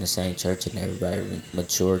grew up in the same church and everybody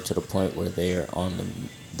matured to the point where they're on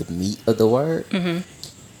the meat of the word. Mm-hmm.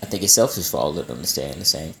 I think it's selfish for all of them to stay in the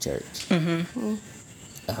same church. Mm-hmm.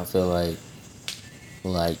 I feel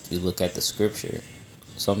like you look at the scripture.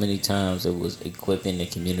 So many times it was equipping the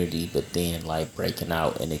community, but then like breaking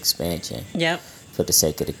out and expansion. Yep. For the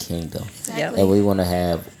sake of the kingdom. Exactly. And we want to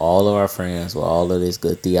have all of our friends with all of this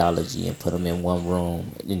good theology and put them in one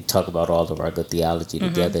room and talk about all of our good theology mm-hmm.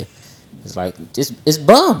 together. It's like, it's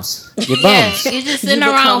bums. You're bums. You're just sitting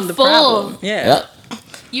around full. Problem. Yeah. Yep.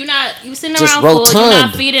 You sitting just around rotund. Full. You're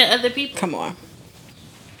not feeding other people. Come on.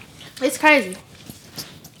 It's crazy.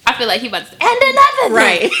 I feel like he about to say, and another thing.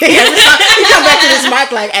 Right. He come back to this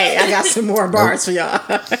mic like, hey, I got some more bars for y'all.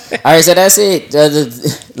 All right, so that's it.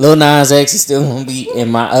 Lil Nas X is still going to be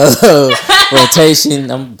in my rotation.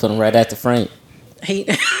 I'm putting him right at the frame.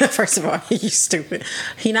 First of all, you stupid.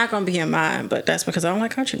 He not going to be in mine, but that's because I don't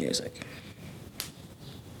like country music.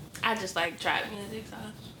 I just like trap music,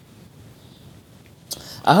 so.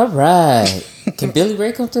 All right. Can Billy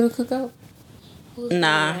Ray come to the cookout?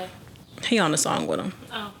 Nah. He on the song with him.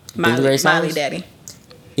 Oh. Miley Daddy.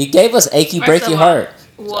 He gave us Achy Break Your Heart.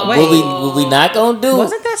 What we not gonna do?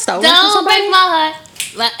 Wasn't that stolen Don't break my heart.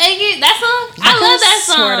 Like, that song? I love that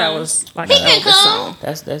song. I swear that was like He an can Elvis come. song.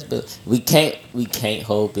 That's Bill. We can't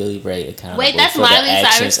hold Billy Ray accountable Wait, that's for Miley the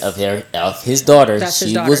actions Cyrus? of his daughter. That's his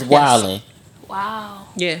She daughter, was yes. wilding. Wow.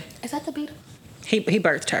 Yeah, Is that the Beatles? he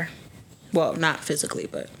birthed her. Well, not physically,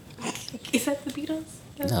 but Is that the Beatles?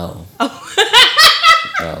 No. Oh.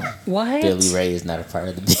 No. what? Billy Ray is not a part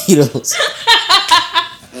of the Beatles.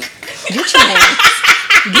 Get your man.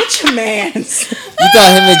 Get your man's. You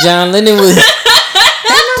thought him and John Lennon was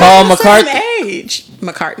Paul McCartney? Same age.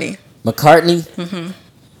 McCartney?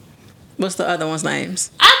 What's the other one's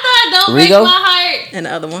names? I thought Don't Rigo? Break My Heart And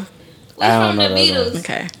the other one? was I don't from know the the other Beatles.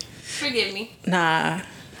 Okay. Forgive me. Nah. Rolling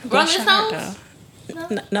Bless your heart, Stones?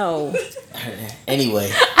 though. No. Anyway.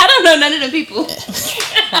 I don't know none of the people.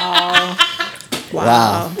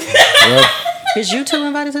 Wow. Well, Is you two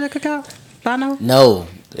invited to the cookout? Bono? no.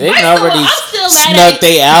 They already I'm still mad snuck at-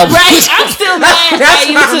 their album. Right, I'm still mad That's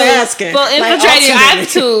at what I'm YouTube asking. for Like, infiltrating ultimately.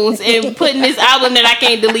 iTunes and putting this album that I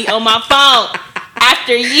can't delete on my phone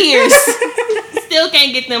after years. Still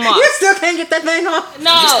can't get them off. You still can't get that thing off?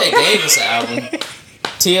 No. gave us an album.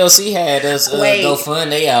 TLC had us Wait. go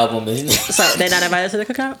fund their album. So they're not invited to the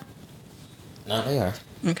cookout? No, they are.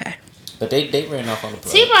 Okay. But they ran off on the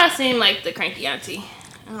plug. T-Bar seemed like the cranky auntie.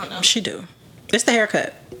 I don't know. She do. It's the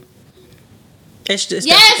haircut. It's just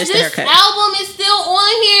Yes, it's the this haircut. album is still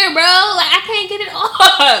on here, bro. Like, I can't get it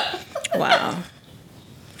off. Wow.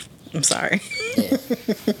 I'm sorry. Yeah.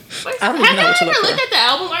 I don't Have even know you what to ever look looked for. at the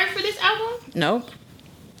album art for this album? Nope. A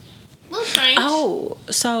little strange. Oh,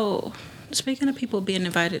 so speaking of people being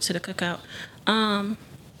invited to the cookout,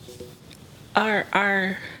 our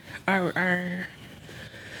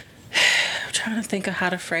I'm trying to think of how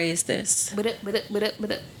to phrase this. But it.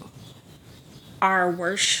 Our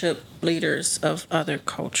worship leaders of other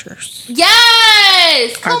cultures.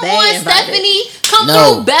 Yes! Come they on, invited? Stephanie. Come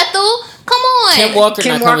No. through, Bethel. Come on. Kim Walker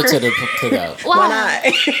Kim not coming Walker? to the cookout. Why? Why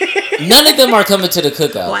not? None of them are coming to the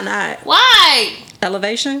cookout. Why not? Why?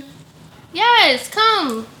 Elevation? Yes,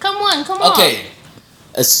 come on. Okay.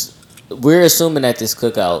 We're assuming at this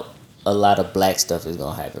cookout, a lot of black stuff is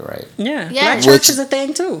going to happen, right? Yeah. Yeah. Black church is a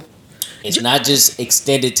thing too. It's not just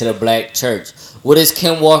extended to the black church. What is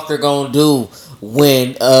Kim Walker going to do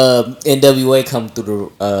when NWA come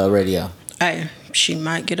through the radio? Hey, she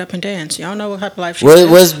might get up and dance. Y'all know what type of life she's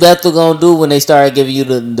living. What's Bethel going to do when they started giving you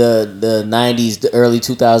the 90s, the early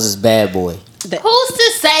 2000s bad boy? Who's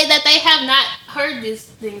to say that they have not heard these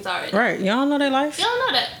things already? Right. Y'all know their life? You don't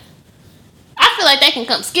know that. I feel like they can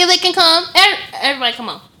come. Skillet can come. Everybody come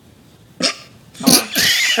on.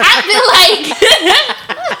 I feel like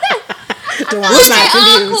Dewan's not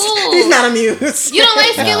they amused. cool. He's not amused. You don't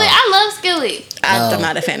like Skillet? I love Skillet. I'm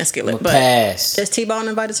not a fan of Skillet, but Pass. is T-Bone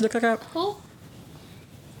invited to the cookout? Who?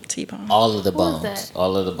 T-Bone. All of the Who was bones. that?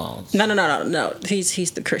 All of the bones. No.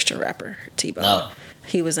 He's the Christian rapper, T-Bone. No.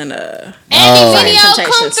 He was in a Andy Oh. Mineo, come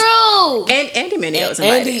Temptations. through. and Andy Mineo's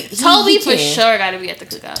invited. Andy, Toby he for can. sure got to be at the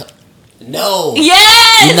cookout. No.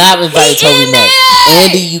 Yes. You're not invited He Toby in Mac. there!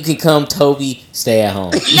 Andy, you can come. Toby, stay at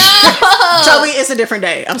home. No. Toby, it's a different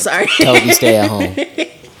day. I'm sorry. Toby, stay at home. Wait.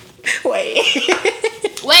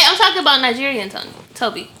 Wait, I'm talking about Nigerian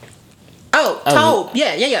Toby. Oh, Oh, Tobe.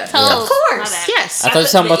 Yeah. Tobe. Of My course. bad. Yes. I thought you were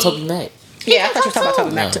talking about Toby Mac. Yeah, I thought you were talking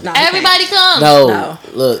about Toby Mac. No, Everybody come. No,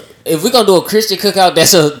 look. If we're gonna do a Christian cookout,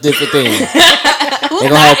 that's a different thing. They're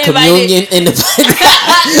gonna have communion in the.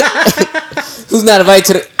 Who's not invited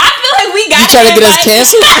to the? I feel like we got You trying to get us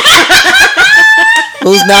canceled?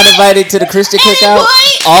 Who's not invited to the Christian cookout?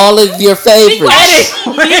 Point. All of your favorites. Be quiet.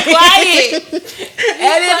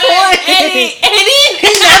 Edit point.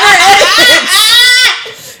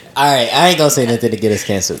 All right, I ain't gonna say nothing to get us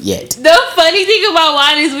canceled yet. The funny thing about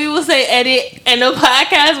wine is we will say edit and the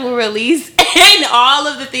podcast will release and all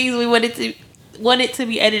of the things we want it to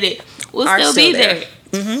be edited will Are still still be there.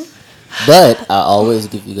 But I always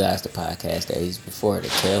give you guys the podcast days before to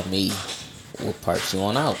tell me what parts you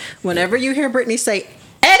want out. Whenever you hear Brittany say,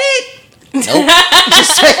 edit, Nope.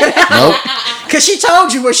 just say it out. Nope. Because she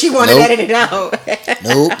told you what she wanted Nope. edited out.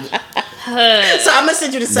 Nope. So I'm going to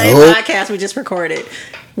send you the same Nope. podcast we just recorded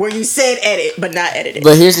where you said edit, but not edited.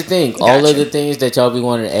 But here's the thing: all of Gotcha. the things that y'all be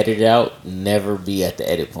wanting to edit out never be at the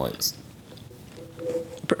edit points.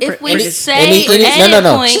 If we Any- say any- edit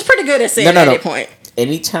no. point, She's pretty good at saying No. edit point.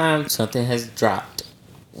 Anytime something has dropped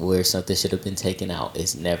where something should have been taken out,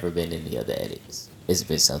 it's never been in the other edits. It's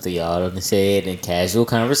been something y'all done said in casual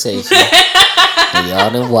conversation. And y'all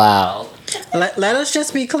done wild. Let us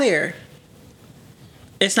just be clear.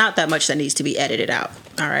 It's not that much that needs to be edited out.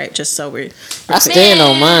 All right, just so we're I stand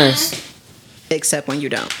on mine. except when you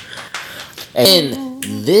don't. And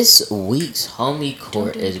this week's Homie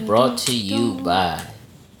Court is brought to you by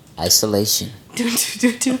Isolation.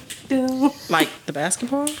 Like the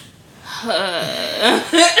basketball?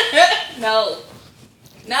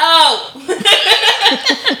 No.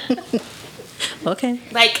 Okay.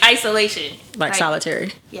 Like isolation. Like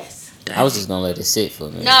solitary. Yes. I was just gonna let it sit for a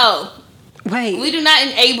minute. No. Wait. We do not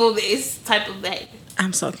enable this type of behavior.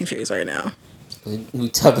 I'm so confused right now. We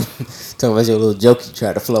talking about your little joke you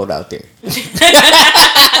try to float out there.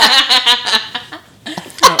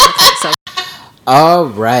 So All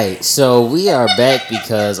right, so we are back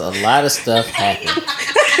because a lot of stuff happened,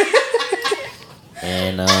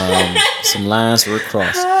 and some lines were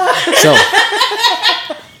crossed. So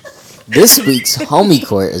this week's Homie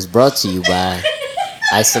Court is brought to you by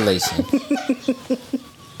Isolation.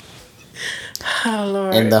 oh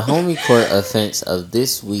Lord. And the Homie Court offense of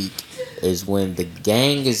this week is when the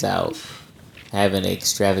gang is out having an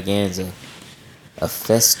extravaganza, a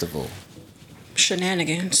festival,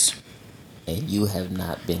 Shenanigans. and you have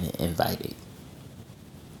not been invited.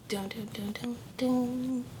 Dun, dun, dun, dun,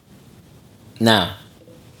 dun. Now,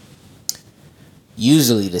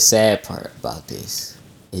 usually the sad part about this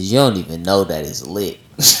is you don't even know that it's lit.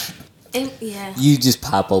 Yeah. You just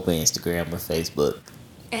pop open Instagram or Facebook.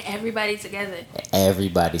 And everybody together.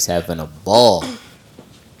 Everybody's having a ball.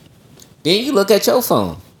 Then you look at your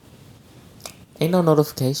phone. Ain't no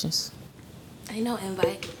notifications. Ain't no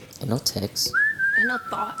invite. Ain't no text. Ain't no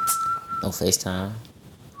thoughts. No FaceTime.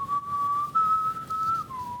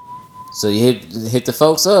 So you hit the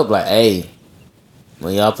folks up like, hey,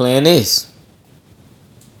 when y'all playing this?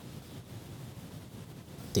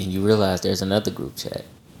 Then you realize there's another group chat.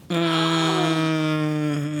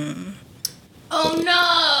 Oh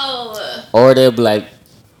no! Or they'll be like,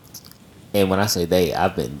 and when I say they,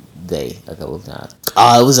 I've been they a couple of times.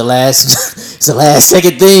 Oh, it was the last, it's the last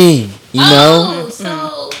second thing, you know? Oh,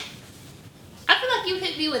 so I feel like you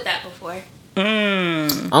hit me with that before.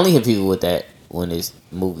 I only hit people with that when it's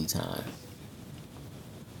movie time.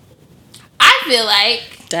 I feel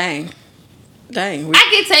like Dang. I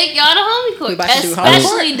could take y'all to homie court, We about to do homie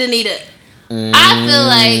especially Danita. I feel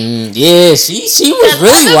like Yeah, she was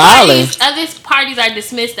really wilding. Other parties are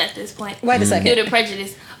dismissed at this point. Wait a second. Due to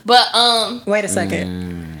prejudice. But Wait a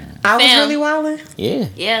second. I was Fam. really wilding? Yeah.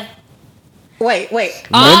 yeah. Wait.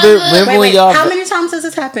 Remember when y'all? How many times has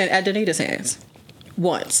this happened at Danita's hands?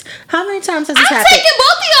 Once. How many times has this I'm happened taking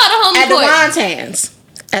both of y'all to homie at court. Devon's hands?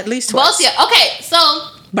 At least twice. Both of y'all. Okay, so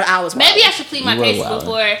But I was maybe wilding. I should plead my You were case wildin'.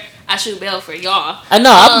 before I shoot bail for y'all. I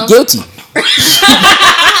know I'm guilty.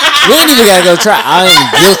 We ain't even gotta go try. I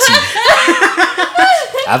am guilty.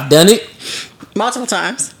 I've done it. Multiple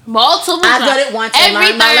times. Multiple I've times. done it once and every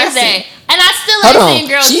learned my lesson. Thursday. And I still Hold ain't on. seen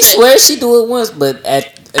girls. She trip. swears she do it once, but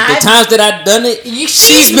at the times that I've done it,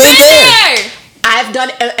 she's been there. there. I've done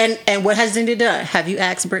it. And what has Danita done? Have you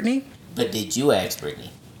asked Brittany? But did you ask Brittany?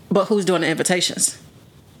 But who's doing the invitations?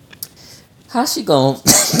 How's she going?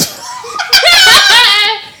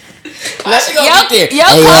 How's she Your gonna get there? your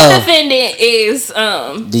Hey, co-defendant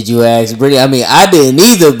is did you ask Brittany? I mean, I didn't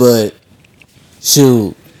either, but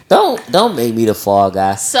shoot, don't make me the fall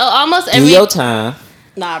guy. so almost Do every your time.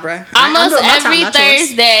 Nah, bruh. almost I'm doing my time, every not yours.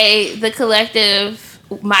 Thursday the collective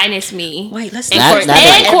minus me. Wait, let's and, Not- not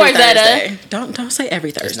and every Corzetta. Thursday. Don't say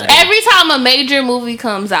every Thursday. not- Every time a major movie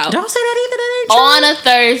comes out Don't say that either. That ain't true. on a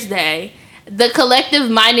Thursday, the collective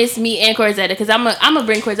minus me and Corzetta, because I'm gonna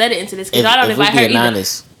bring Corzetta into this because I don't If we invite her being either.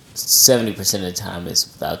 honest, 70% of the time it's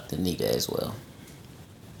without Danita as well.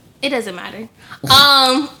 It doesn't matter.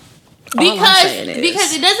 I'm saying is-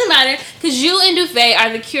 Because it doesn't matter because you and Dufay are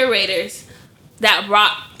the curators that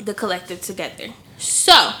brought the collective together.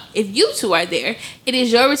 So if you two are there, it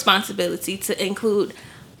is your responsibility to include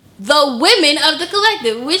the women of the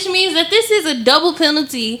collective, which means that this is a double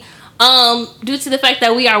penalty due to the fact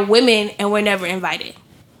that we are women and we're never invited.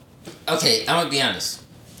 Okay, I'm gonna be honest.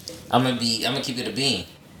 I'm gonna keep it a bean.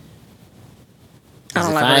 I don't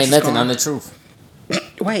If like I where ain't this is nothing, I'm going. the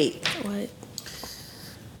truth. Wait. What?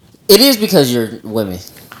 It is because you're women.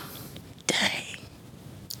 Dang.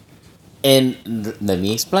 And let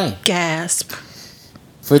me explain. Gasp.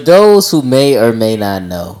 For those who may or may not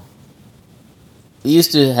know, we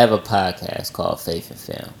used to have a podcast called Faith and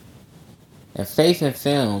Film. And Faith and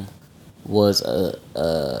Film was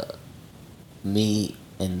me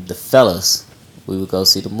and the fellas. We would go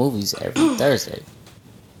see the movies every Thursday.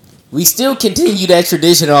 We still continue that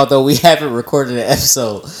tradition, although we haven't recorded an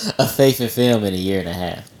episode of Faith and Film in a year and a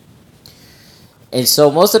half. And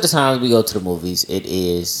so most of the times we go to the movies, it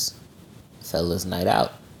is fellas night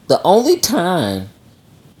out. The only time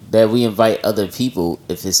that we invite other people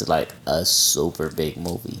if it's like a super big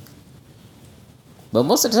movie. But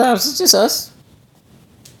most of the times it's just us.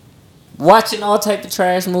 watching all type of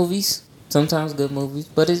trash movies. Sometimes good movies,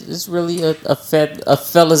 but it's really a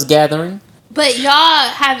fellas gathering. But y'all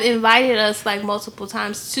have invited us like multiple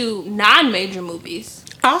times to non-major movies.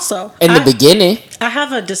 Also, In the beginning, I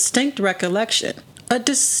have a distinct recollection. Of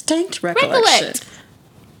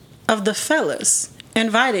the fellas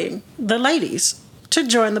inviting the ladies to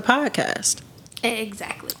join the podcast.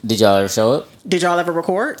 Exactly. did y'all ever show up? Did y'all ever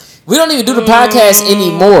record? We don't even do the podcast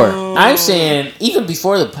anymore. I'm saying even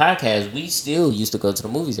before the podcast, we still used to go to the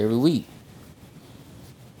movies every week.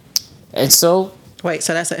 And so Wait,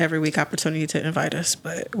 so that's an every week opportunity to invite us,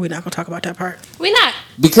 but we're not gonna talk about that part. We're not.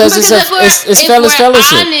 because it's if fellas we're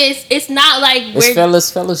fellowship. honest, it's not like It's we're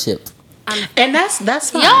fellas fellowship. And that's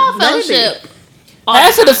fine. y'all Let it be. fellowship. all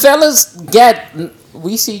Half the of the time. fellas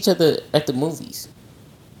we see each other at the movies.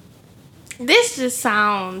 This just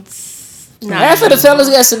sounds. Half of the fellas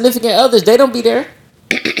got significant others. They don't be there.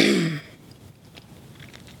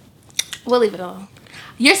 We'll leave it alone.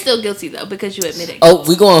 You're still guilty though because you admit it. Oh,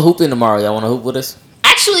 we going hooping tomorrow. Y'all want to hoop with us?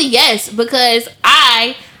 Actually, yes, because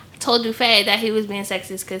I told Dufay that he was being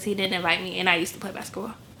sexist because he didn't invite me, and I used to play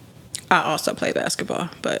basketball. I also play basketball,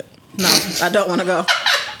 but no, I don't want to go.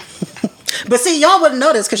 But see, y'all wouldn't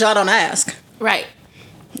know this because y'all don't ask. Right.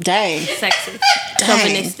 Dang. Sexist. Dang.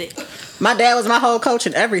 Chauvinistic. My dad was my whole coach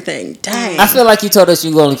and everything. Dang. I feel like you told us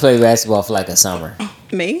you only play basketball for like a summer.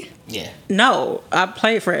 Me? Yeah. No, I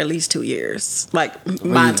played for at least 2 years. Like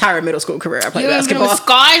my entire middle school career, I played You remember basketball. the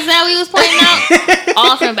scars that we was pointing out?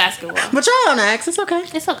 All from basketball. But y'all don't ask. It's okay.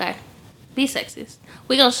 It's okay. Be sexist.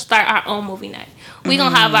 We're going to start our own movie night. We're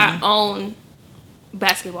going to have our own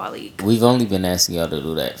basketball league. We've only been asking y'all to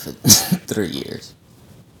do that for 3 years.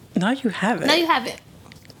 No, you haven't. No, you haven't.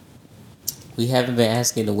 We haven't been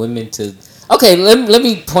asking the women to. Okay, let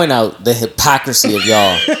me point out the hypocrisy of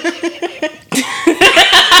y'all.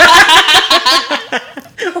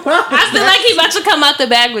 I feel like he about to come out the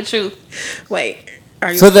bag with truth. Wait,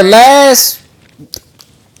 are you For the last,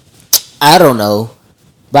 I don't know,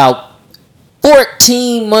 about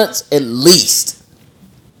 14 months at least,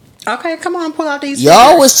 Okay, come on, pull out these. y'all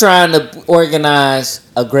figures. was trying to organize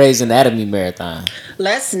a Grey's Anatomy marathon.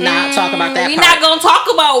 Let's not talk about that. We're part. not going to talk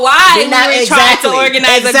about why We're we not- were trying to exactly.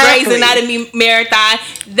 organize Exactly. a Grey's Anatomy marathon.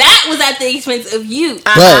 That was at the expense of you.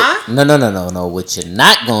 But no. What you're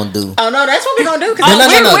not gonna do? Oh no, that's what we're gonna do.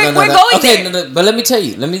 No. we're going Okay, there. no. But let me tell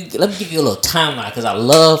you. Let me give you a little timeline because I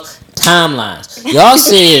love timelines. Y'all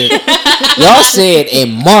said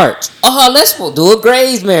in March. Oh, let's go do a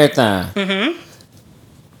Grey's marathon.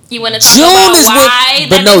 You want to talk June about is why when.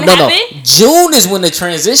 that But didn't no. happen? June is when the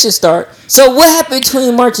transition start. So what happened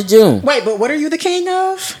between March and June? Wait, but what are you the king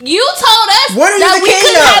of? You told us What are you that the we king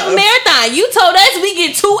couldn't have of? a marathon. You told us we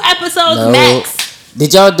get 2 episodes No. max.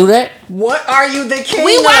 Did y'all do that? What are you the king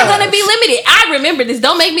We of? weren't going to be limited. I remember this.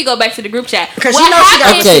 Don't make me go back to the group chat. 'Cause What you know she got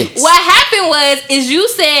happened, receipts. what happened is you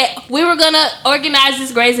said we were going to organize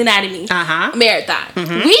this Grey's Anatomy marathon.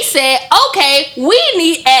 We said, okay, we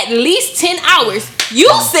need at least 10 hours. You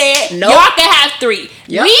said Nope. y'all can have 3.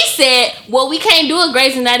 Yep. We said, well, we can't do a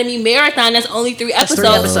Grey's Anatomy marathon. That's only 3 That's episodes.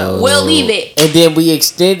 3 episodes. We'll leave it. And then we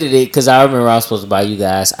extended it because I remember I was supposed to buy you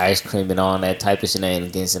guys ice cream and all that type of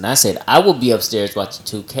shenanigans. And I said I will be upstairs watching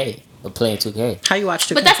 2K or playing 2K. How you watch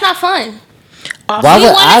 2K? But that's not fun. Why We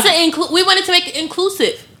would wanted to we wanted to make it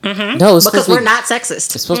inclusive. No, it's because supposed to we're be, not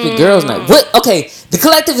sexist. It's supposed to be girls' night. What? Okay, the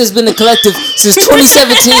collective has been the collective since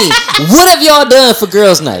 2017. What have y'all done for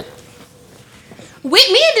girls' night? Me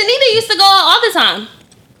and Danita used to go out all the time.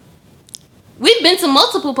 We've been to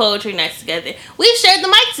multiple poetry nights together. We've shared the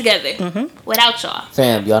mic together without y'all.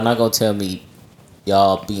 Fam, y'all not gonna tell me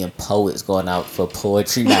y'all being poets going out for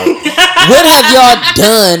poetry night. What have y'all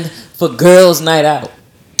done for girls' night out?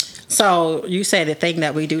 So you say the thing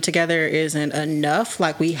that we do together isn't enough?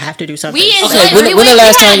 Like we have to do something. We enjoy- Okay, we when the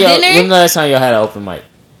last had time y'all dinner. when the last time y'all had an open mic?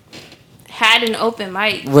 Had an open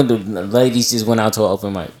mic. When the ladies just went out to an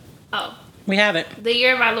open mic. Oh, We haven't. the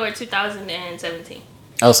year of our Lord 2017.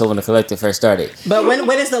 Oh, so when the collective first started. But when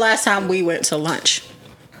is the last time we went to lunch?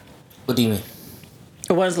 What do you mean?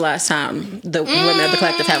 When's the last time the women of the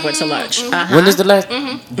collective have went to lunch? When is the last?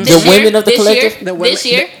 The This women year? of the This year? collective? The women, This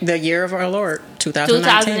year? the year of our Lord,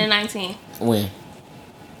 2019. 2019. When?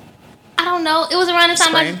 I don't know. It was around the time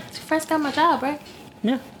Spring. I first got my job, right?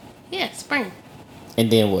 Yeah. Yeah, spring.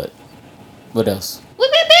 And then what? What else?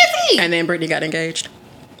 We've been busy. And then Brittany got engaged.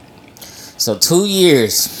 So 2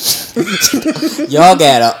 years. Y'all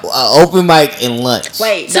got a open mic and lunch.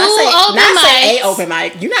 Wait, Two open not say mics. a open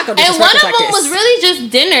mic. You're not gonna do And one of like them this. was really just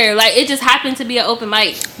dinner. Like, it just happened to be an open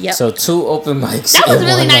mic. Yep. So 2 open mics. That was and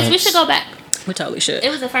really one nice. We lunch. should go back. we totally should. It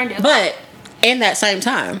was a fun deal. But in that same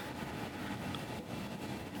time,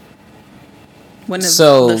 When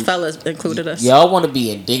So, the fellas included us. Y'all want to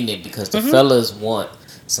be indignant because the fellas want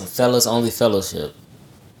some fellas only fellowship.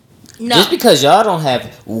 No, Just because y'all don't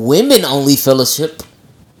have women only fellowship,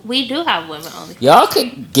 we do have women only. y'all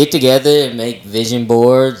could get together and make vision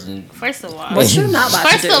boards and First of all, What you're not about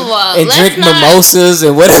first to do. of all, and let's drink not, mimosas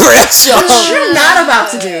and whatever else y'all. What you're not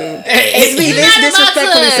about to do. It's be You're this not about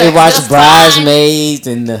disrespectful. to- They watch Just Bridesmaids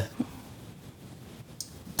and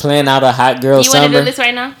plan out a hot girl You want to summer. do this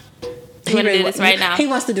right now? You want to do this right now? He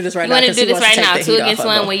wants to do this right You now. want to 'cause do he this wants right to take now? the 2 heat against off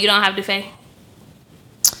 1 of where you don't have to pay.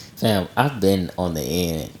 Fam, I've been on the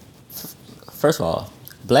end. First of all,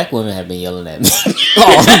 black women have been yelling at me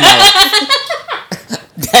all night.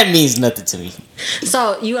 That means nothing to me.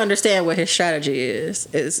 So you understand what his strategy is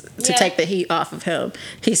to Yeah. take the heat off of him.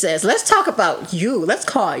 He says, "Let's talk about you. Let's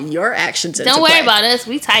call your actions into Don't worry play. about us.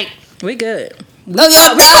 We tight. We good. No,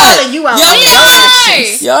 y'all We calling you out. Y'all, on We your are.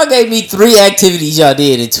 actions. y'all gave me 3 activities y'all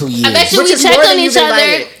did in 2 years. I bet you Which we is check more on than each you've other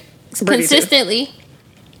invited Brittany to. consistently.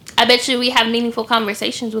 I bet you we have meaningful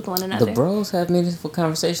conversations with one another. The bros have meaningful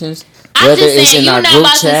conversations. I'm Whether just it's saying, in you're our not group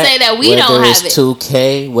about to chat, say that we whether don't it's have it.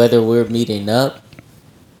 2K, whether we're meeting up.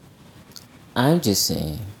 I'm just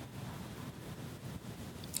saying.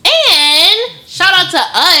 And shout out to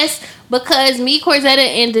us because me,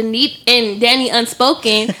 Corzetta, and Danny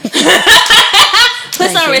Unspoken put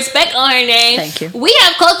Thank some you. respect on her name. Thank you. We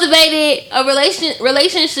have cultivated a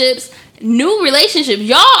new relationships.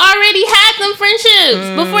 Y'all already had them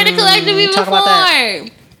friendships before the collective even talk about that.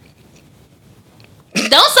 formed.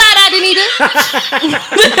 Don't side out, Danita.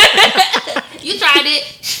 You tried it.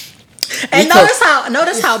 And Because-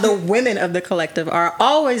 notice how the women of the collective are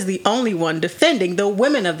always the only one defending the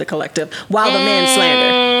women of the collective while the men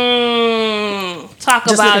slander. Talk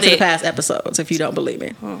Just about listen to the it. past episodes if you don't believe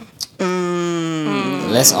me.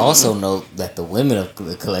 Let's also note that the women of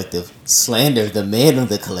the collective slander the men of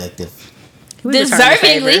the collective. We return the Deservingly.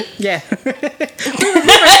 favor. Yeah.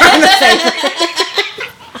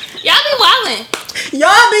 Y'all be wildin'.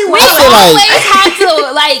 Y'all be We wild feel like- always have to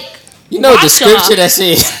like. You know the Watch scripture y'all. that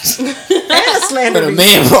says and when slander. a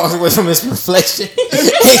man walks away from his reflection,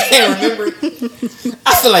 he can't remember it. I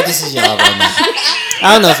feel like this is y'all right now.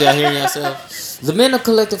 I don't know if y'all hearing yourself. The men of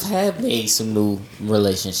collective have made some new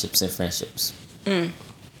relationships and friendships. With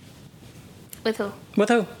who? With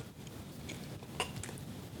who?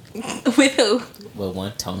 With who? Well,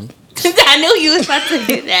 one, Tony, I knew you was about to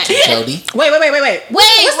do that. Jody. Wait. What's the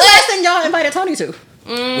Wait. last thing y'all invited Tony to?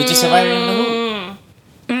 We just invited him to hoop.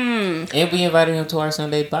 And we invited him to our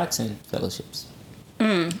Sunday boxing fellowships.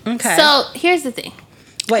 Okay. So here's the thing.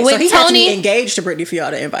 Wait, so with he had to be Tony- engaged to Brittany for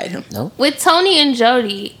y'all to invite him. No, With Tony and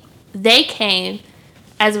Jody, they came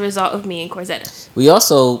as a result of me and Corzetta. we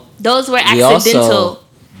also Those were we also accidental built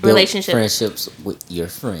relationships. friendships with your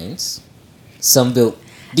friends. Some built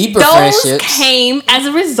deeper Those friendships. came as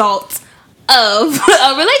a result of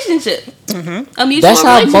a relationship. A mutual That's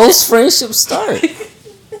how relationship. most friendships start.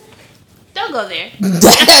 Don't go there.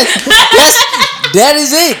 That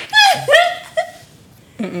is it.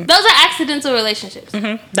 Those are accidental relationships.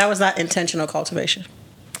 That was not intentional cultivation.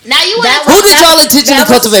 Now you That want Who did y'all intentionally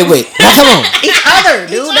cultivate with? Now, come on. Each other,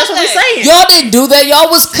 dude. That's what we're other. saying. Y'all didn't do that. Y'all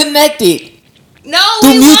was connected no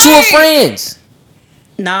through we mutual weren't. friends.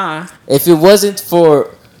 Nah. If it wasn't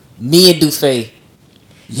for me and Dufay,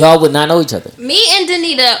 y'all would not know each other. Me and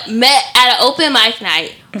Danita met at an open mic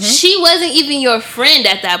night. She wasn't even your friend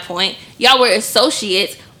at that point. Y'all were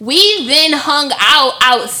associates. We then hung out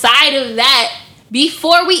outside of that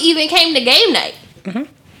before we even came to game night.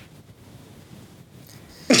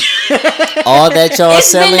 All that y'all It's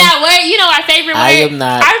selling, been that word. You know our favorite word. I am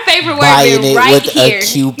not Our favorite word buying been it right with here a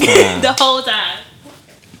coupon. the whole time.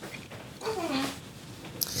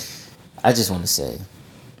 I just want to say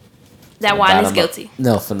That from the wine is bottom of- guilty.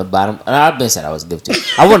 No, from the bottom. I've been saying I was guilty.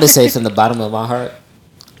 I want to say from the bottom of my heart,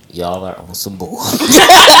 y'all are on some bull.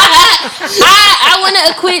 I want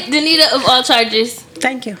to acquit Danita of all charges.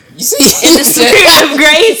 Thank you. You see, In the spirit of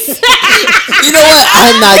grace. you know what?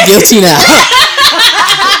 I'm not guilty now.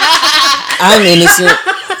 I'm innocent.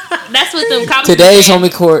 That's what them cops Today's said.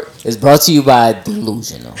 homie court is brought to you by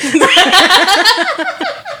Delusional.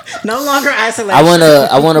 No longer isolation.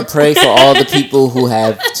 I wanna pray for all the people who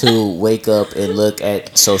have to wake up and look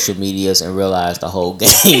at social medias and realize the whole game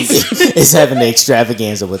is having the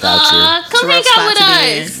extravaganza without Come hang rough out spot with to be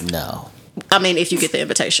us. you. No. I mean, if you get the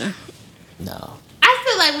invitation. No. I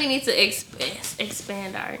feel like we need to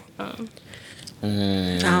expand our. I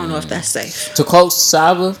don't know if that's safe. To quote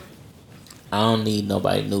Saba, I don't need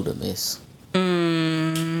nobody new to miss.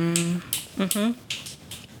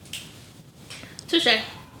 Touche.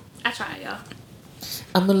 I tried, y'all.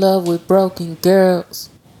 I'm in love with broken girls.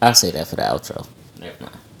 I'll say that for the outro. Never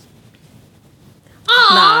mind.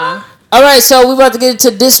 Nah. All right, so we're about to get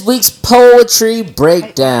into this week's poetry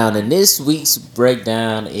breakdown, and this week's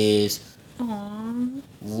breakdown is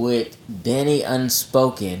with Danny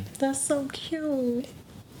Unspoken. That's so cute.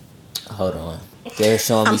 Hold on, they're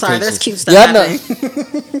showing me. I'm sorry, pictures. there's cute stuff happening.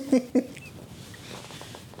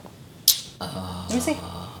 Let me see.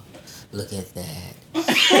 Look at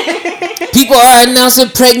that. People are announcing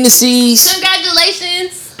pregnancies.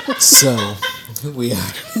 Congratulations. So we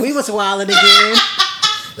are. We was wilding again.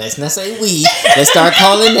 Let's not say we. Let's start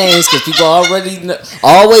calling names because people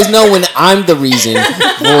always know when I'm the reason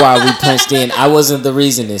for why we punched in. I wasn't the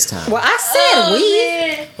reason this time. Well, I said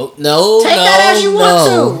we. Oh, no, Take that as you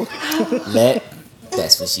want to.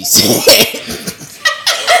 That's what she said.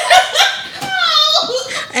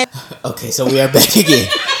 Okay, so we are back again.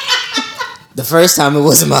 The first time it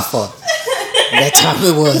wasn't my fault. That time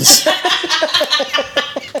it was.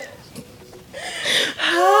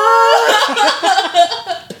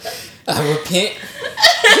 I repent.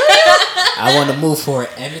 I want to move forward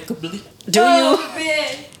amicably. Do you?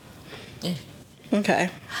 Man. Yeah. Okay.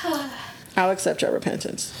 I'll accept your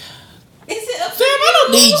repentance. Is it up to Fam, I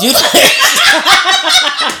don't need you.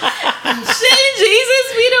 Shouldn't Jesus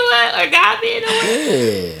be the one or God be the one?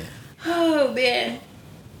 Yeah. Oh man.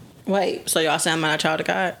 Wait, so y'all say I'm not a child of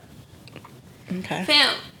God? Okay.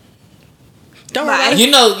 Fam. Don't worry about it.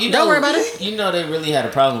 You know, Don't worry about it. You know they really had a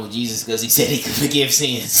problem with Jesus because he said he could forgive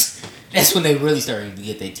sins. That's when they really started to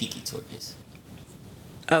get their tiki torches.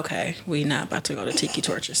 Okay, we not about to go to tiki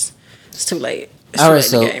torches. It's too late. It's All too right, late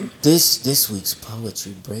so in the game. this week's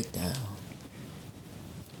poetry breakdown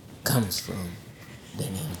comes from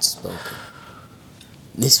Danny Unspoken.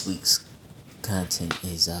 This week's content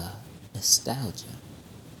is nostalgia.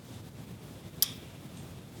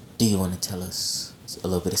 Do you want to tell us a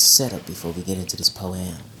little bit of setup before we get into this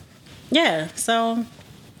poem? Yeah, so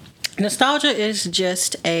nostalgia is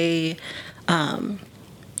just a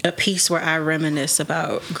piece where I reminisce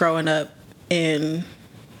about growing up in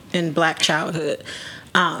Black childhood.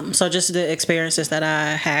 So just the experiences that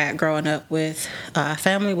I had growing up with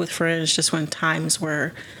family, with friends, just when times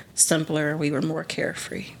were simpler, we were more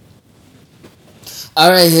carefree.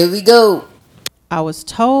 All right, here we go. I was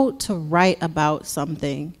told to write about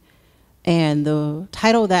something, and the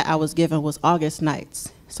title that I was given was August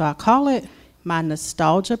Nights. So I call it my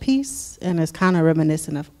nostalgia piece, and it's kind of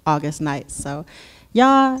reminiscent of August Nights. So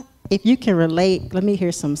y'all, if you can relate, let me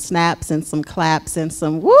hear some snaps and some claps and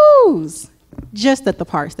some woos, just at the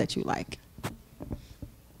parts that you like.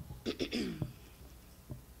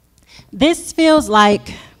 This feels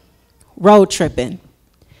like road tripping.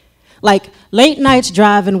 Like late nights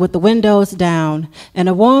driving with the windows down and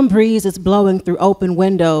a warm breeze is blowing through open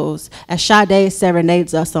windows as Sade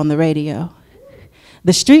serenades us on the radio.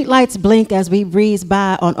 The streetlights blink as we breeze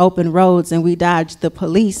by on open roads and we dodge the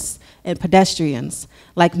police and pedestrians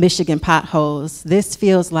like Michigan potholes. This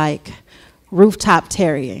feels like rooftop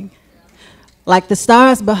tarrying. Like the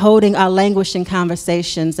stars beholding our languishing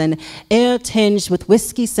conversations and air tinged with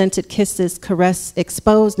whiskey-scented kisses caress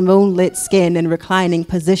exposed moonlit skin in reclining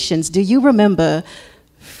positions. Do you remember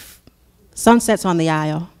sunsets on the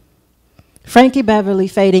aisle? Frankie Beverly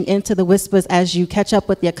fading into the whispers as you catch up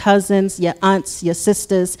with your cousins, your aunts, your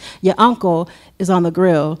sisters. Your uncle is on the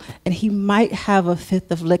grill, and he might have a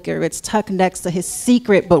fifth of liquor. It's tucked next to his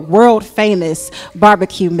secret but world-famous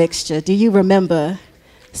barbecue mixture. Do you remember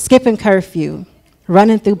skipping curfew,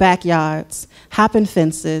 running through backyards, hopping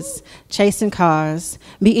fences, chasing cars,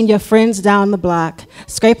 meeting your friends down the block,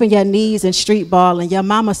 scraping your knees in street ball, and your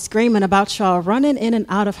mama screaming about y'all running in and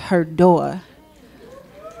out of her door?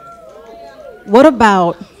 What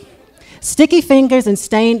about sticky fingers and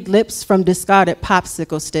stained lips from discarded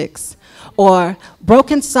popsicle sticks? Or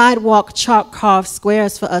broken sidewalk chalk carved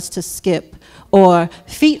squares for us to skip? Or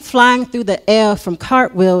feet flying through the air from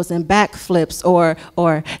cartwheels and backflips?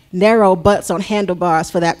 Or narrow butts on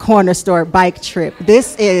handlebars for that corner store bike trip?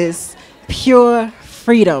 This is pure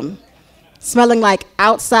freedom. Smelling like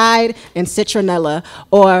outside and citronella,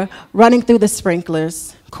 or running through the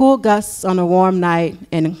sprinklers. Cool gusts on a warm night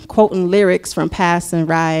and quoting lyrics from passing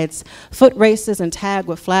rides, foot races and tag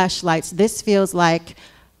with flashlights. This feels like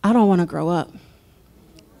I don't want to grow up.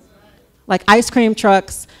 Like ice cream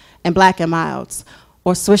trucks and Black and Milds,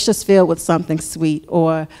 or swishers filled with something sweet,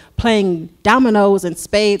 or playing dominoes and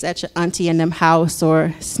spades at your auntie and them house,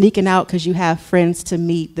 or sneaking out because you have friends to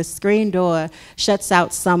meet. The screen door shuts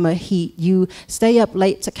out summer heat. You stay up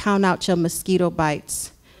late to count out your mosquito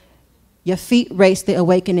bites. Your feet race the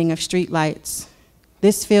awakening of streetlights.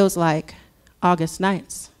 This feels like August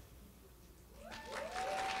nights.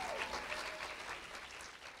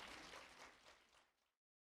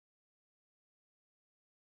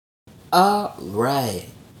 All right,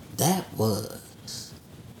 that was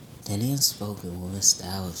Danny Unspoken with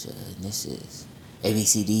Nostalgia, and this is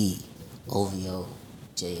ABCD, OVO,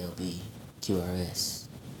 JLB, QRS,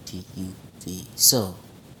 TUV. So,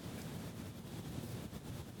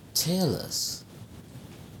 tell us,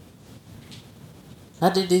 how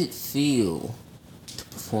did it feel to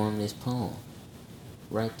perform this poem,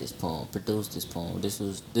 write this poem, produce this poem? This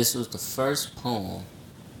was the first poem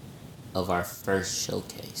of our first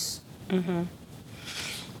showcase.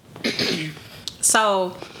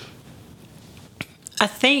 So, I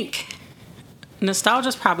think Nostalgia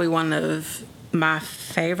is probably one of my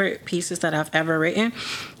favorite pieces that I've ever written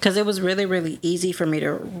because it was really, really easy for me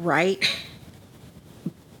to write.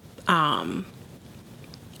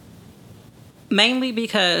 Mainly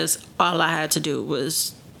because all I had to do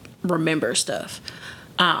was remember stuff.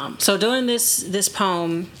 So doing this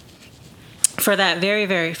poem for that very,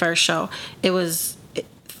 very first show,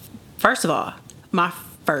 first of all, my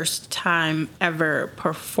first time ever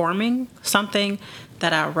performing something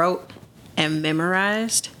that I wrote and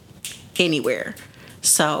memorized anywhere.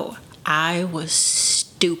 So I was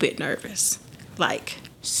stupid nervous. Like,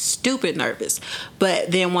 stupid nervous. But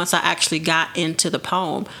then once I actually got into the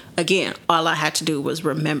poem, again, all I had to do was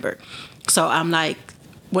remember. So I'm like,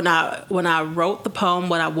 when I wrote the poem,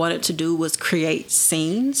 what I wanted to do was create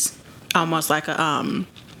scenes, almost like a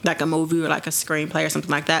movie or like a screenplay or something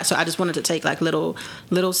like that. So I just wanted to take like little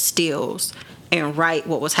stills and write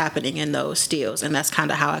what was happening in those stills. And that's kind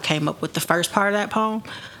of how I came up with the first part of that poem.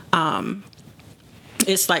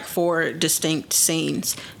 It's like 4 distinct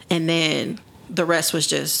scenes. And then the rest was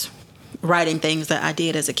just writing things that I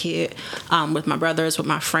did as a kid, with my brothers, with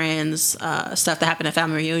my friends, stuff that happened at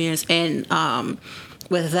family reunions. And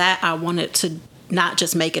with that, I wanted to not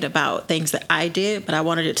just make it about things that I did, but I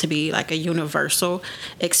wanted it to be like a universal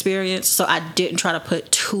experience. So I didn't try to put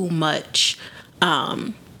too much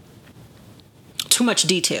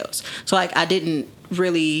details. So like I didn't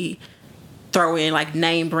really throw in like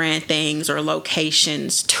name brand things or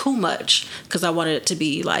locations too much because I wanted it to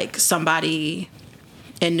be like somebody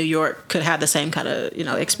in New York could have the same kind of,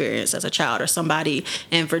 experience as a child, or somebody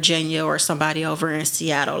in Virginia or somebody over in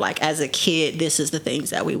Seattle. Like as a kid, this is the things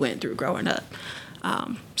that we went through growing up.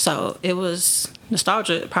 So it was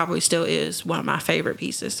Nostalgia. Probably still is one of my favorite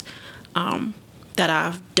pieces that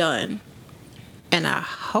I've done. And I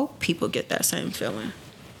hope people get that same feeling.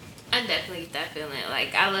 I definitely get that feeling.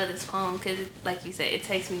 Like, I love this poem because, like you said, it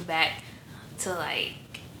takes me back to, like,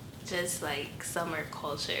 just, like, summer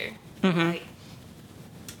culture. Mm-hmm. Like,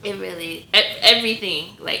 it really,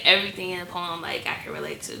 everything in the poem, like, I can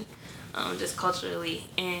relate to, just culturally.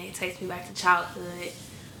 And it takes me back to childhood.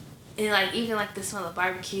 And, like, even, like, the smell of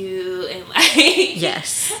barbecue and, like...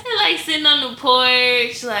 Yes. And, like, sitting on the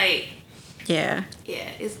porch, like... Yeah. Yeah,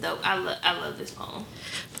 it's dope. I love this poem.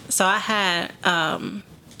 So I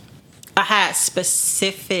had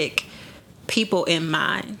specific people in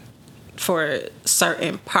mind for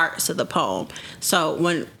certain parts of the poem. So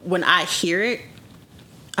when I hear it,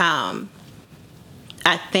 I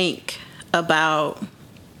think about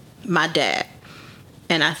my dad,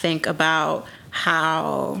 and I think about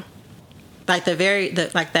how, like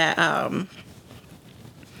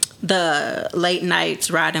the late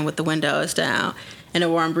nights riding with the windows down and the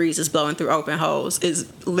warm breezes blowing through open holes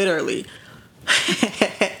is literally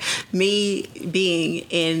me being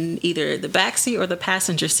in either the backseat or the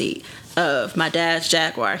passenger seat of my dad's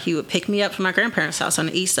Jaguar. He would pick me up from my grandparents' house on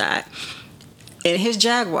the east side in his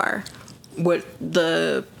Jaguar with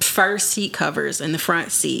the fur seat covers in the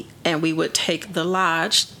front seat, and we would take the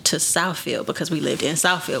Lodge to Southfield because we lived in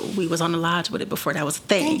Southfield. We was on the Lodge with it before that was a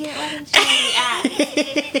thing. Dang it, why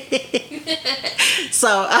didn't you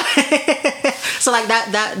So like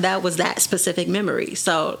that was that specific memory.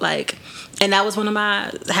 So like, and that was one of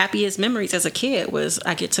my happiest memories as a kid, was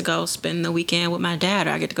I get to go spend the weekend with my dad,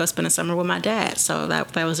 or I get to go spend the summer with my dad. So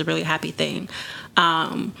that was a really happy thing.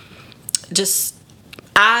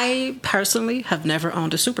 I personally have never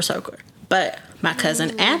owned a Super Soaker, but my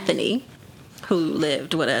cousin Anthony, who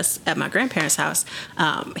lived with us at my grandparents' house,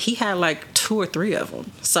 he had like 2 or 3 of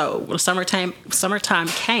them. So when summertime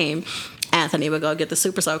came, Anthony would go get the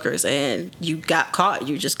Super Soakers, and you got caught,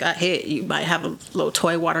 you just got hit. You might have a little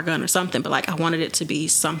toy water gun or something, but like I wanted it to be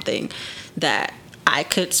something that I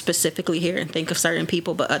could specifically hear and think of certain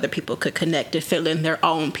people, but other people could connect and fill in their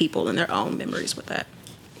own people and their own memories with that.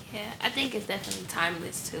 Yeah, I think it's definitely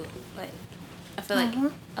timeless too. Like, I feel like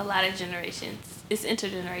a lot of generations, it's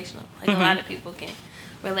intergenerational. Like a lot of people can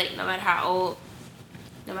relate, no matter how old,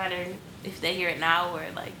 no matter if they hear it now or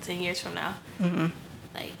like 10 years from now.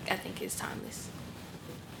 Like, I think it's timeless.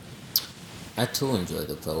 I too enjoy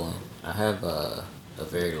the poem. I have a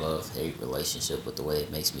very love-hate relationship with the way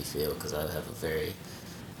it makes me feel, because I have a very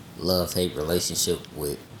love-hate relationship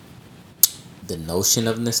with the notion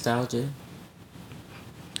of nostalgia.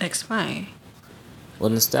 Explain. Well,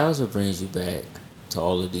 nostalgia brings you back to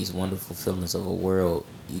all of these wonderful feelings of a world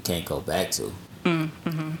you can't go back to.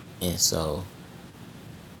 Mm-hmm. And so,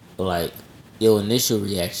 like, your initial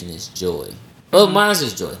reaction is joy. Well, mine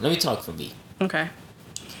is joy. Let me talk for me. Okay.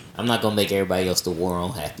 I'm not going to make everybody else the war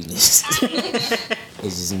on happiness.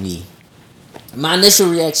 It's just me. My initial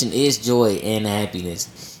reaction is joy and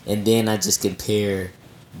happiness. And then I just compare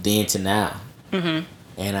then to now. Mm-hmm.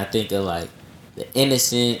 And I think of, like, the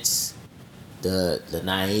innocence, the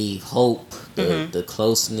naive hope, the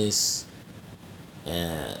closeness,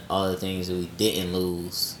 and all the things that we didn't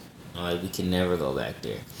lose. Like, we can never go back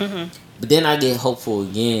there. Mm-hmm. But then I get hopeful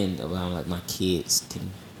again about, like, my kids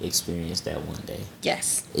can experience that one day.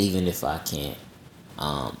 Yes. Even if I can't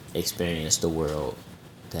experience the world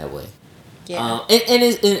that way. Yeah. And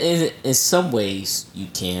in some ways you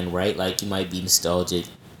can, right? Like, you might be nostalgic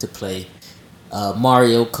to play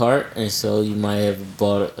Mario Kart, and so you might have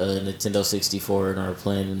bought a Nintendo 64 and are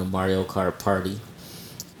playing in a Mario Kart party.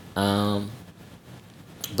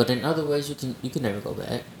 But in other ways you can never go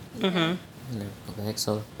back. Mm-hmm. You can never go back.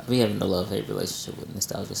 So I be having a love-hate relationship with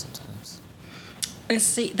nostalgia sometimes. And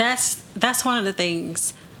see, that's one of the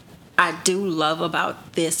things I do love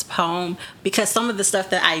about this poem, because some of the stuff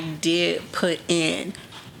that I did put in,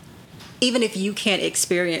 even if you can't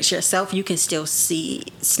experience yourself, you can still see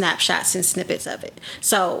snapshots and snippets of it.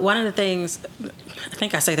 So one of the things, I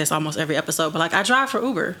think I say this almost every episode, but like, I drive for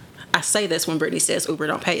Uber. I say this when Brittany says Uber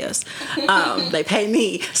don't pay us. They pay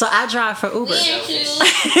me. So I drive for Uber. We ain't you.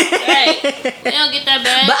 Right. We don't get that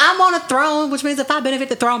bad. But I'm on a throne, which means if I benefit,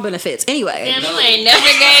 the throne benefits. Anyway. Damn, you ain't never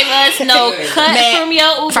gave us no cut Man, from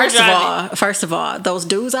your Uber driving. First of all, those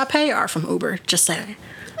dues I pay are from Uber. Just saying.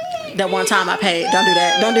 That one time I paid. Don't do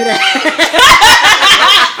that. Don't do that.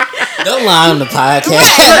 Don't lie on the podcast.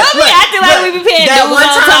 Don't be acting like we be paying That dues one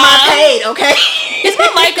all time I time. paid, okay? Is my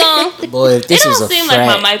mic on? Boy, if this It was don't a seem frat,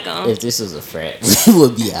 like my mic on. if this was a frat, we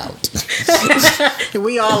would be out.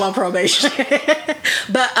 We all on probation.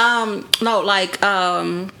 But no, like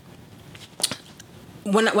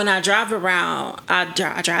when I drive around, I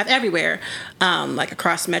drive everywhere, like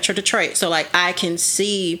across Metro Detroit. So like I can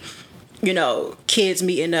see, kids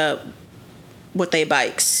meeting up with their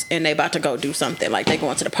bikes and they about to go do something, like they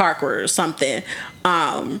going to the park or something.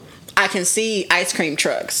 I can see ice cream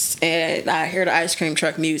trucks and I hear the ice cream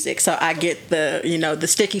truck music. So I get the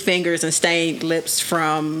sticky fingers and stained lips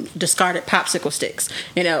from discarded popsicle sticks.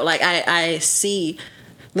 Like I see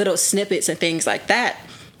little snippets and things like that.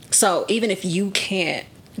 So even if you can't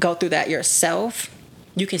go through that yourself,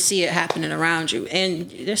 you can see it happening around you.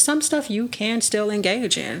 And there's some stuff you can still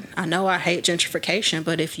engage in. I know I hate gentrification,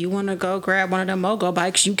 but if you want to go grab one of them Mogo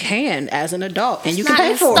bikes, you can as an adult. And you can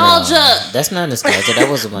pay for it. Nostalgia. That's not nostalgia. That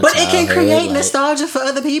wasn't my But it can childhood. create Like, nostalgia for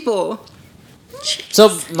other people.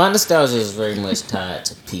 so my nostalgia is very much tied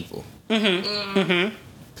to people. Mm-hmm. Mm-hmm.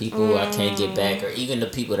 People I can't get back, or even the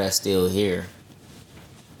people that's still here.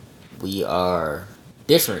 We are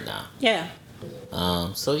different now. Yeah.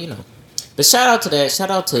 So but shout out to that. Shout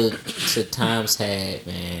out to times had,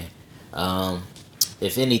 man.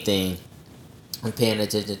 If anything, I'm paying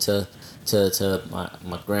attention to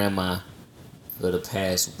my grandma for the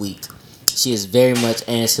past week. She has very much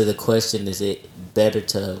answered the question: is it better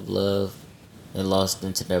to have loved and lost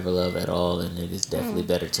than to never love at all? And it is definitely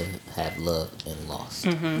better to have loved and lost.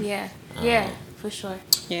 Mm-hmm. Yeah, for sure.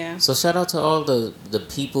 Yeah. So shout out to all the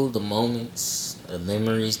people, the moments, the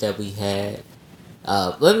memories that we had.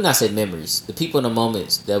 Let me not say memories. The people and the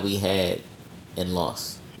moments that we had and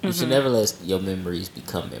lost. You should never let your memories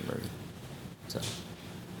become memory. So.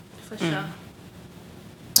 For sure.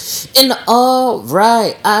 And all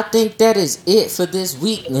right, I think that is it for this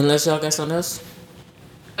week. Unless y'all got something else.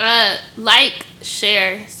 Like,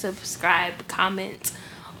 share, subscribe, comment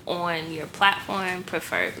on your platform,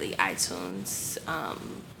 preferably iTunes.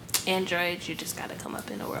 Android, you just gotta come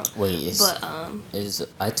up in the world. Wait, is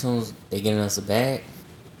iTunes, they getting us a bag?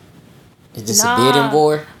 Is this Nah, a bidding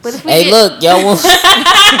war? but if we Hey, get- look, y'all want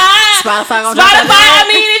Spotify gonna drop Spotify, that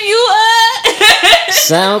I mean, if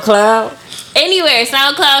you SoundCloud? anywhere,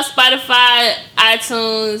 SoundCloud, Spotify,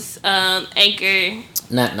 iTunes, Anchor.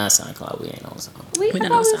 Not SoundCloud. We ain't on SoundCloud. We I not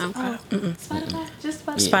thought on we was- SoundCloud. Spotify, just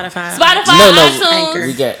Spotify. Yeah. Spotify. Spotify, No, iTunes. Anchor.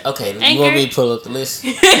 We got okay. You Anchor. want me to pull up the list?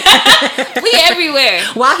 We everywhere.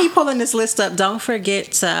 While he pulling this list up, don't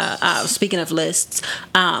forget to, speaking of lists,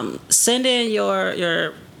 send in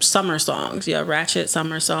your summer songs, your ratchet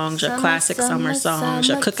summer songs, your Summer, classic summer songs,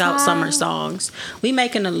 your cookout summer songs. We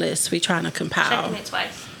making a list. We trying to compile. Checking it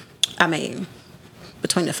twice. I mean,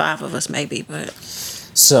 between the 5 of us, maybe, but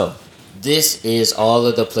So, this is all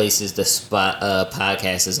of the places the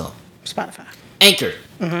podcast is on. Spotify. Anchor.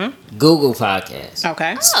 Google Podcasts.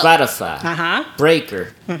 Okay. Spotify.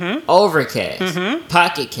 Breaker. Overcast.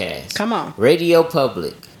 Pocket Cast. Come on. Radio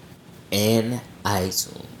Public. And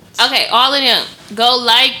iTunes. Okay, all of them. Go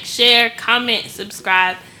like, share, comment,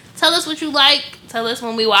 subscribe. Tell us what you like. Tell us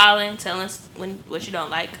when we wildin'. Tell us what you don't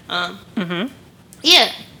like.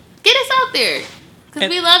 Yeah. Get us out there. Because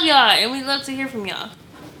we love y'all and we love to hear from y'all.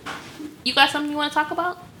 You got something you want to talk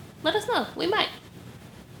about? Let us know. We might.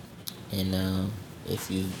 And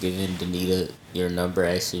if you've given Danita your number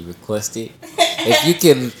as she requested, if you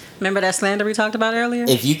can... Remember that slander we talked about earlier?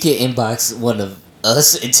 If you can inbox one of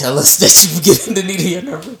us and tell us that you've given Danita your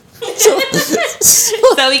number.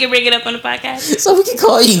 So we can bring it up on the podcast? So we can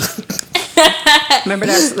call you. Remember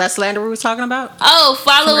that slander we was talking about? Oh,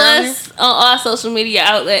 follow us on all social media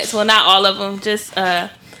outlets. Well, not all of them. Just we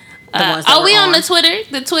on the Twitter,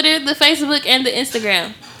 the Facebook, and the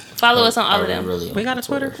Instagram. Follow us on all of them. Really we got a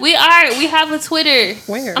Twitter? We have a Twitter.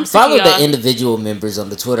 Where? I'm sick follow of y'all. the individual members on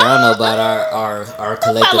the Twitter. I don't know about our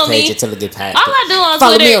collective page until it get packed. All I do on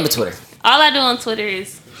follow Twitter. me on the Twitter. All I do on Twitter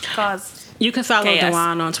is cause. You can follow chaos.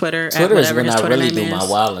 Dewan on Twitter. Twitter is at when his I Twitter really name do my is.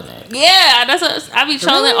 wilding at. Yeah, that's what I be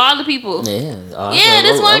trolling all the people. Yeah.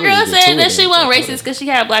 This one girl said that she wasn't wasn't racist because she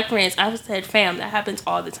had black friends. I said, fam, that happens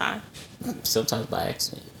all the time. Sometimes by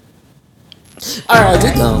accident. All right,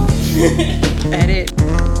 we gone. Edit.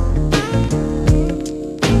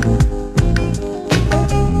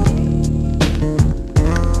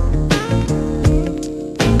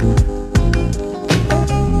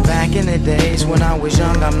 Back in the days when I was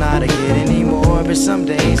young, I'm not a kid anymore. But some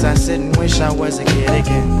days I sit and wish I was a kid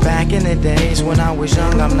again. Back in the days when I was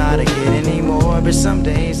young, I'm not a kid anymore. But some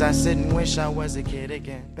days I sit and wish I was a kid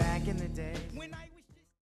again. Back in the days.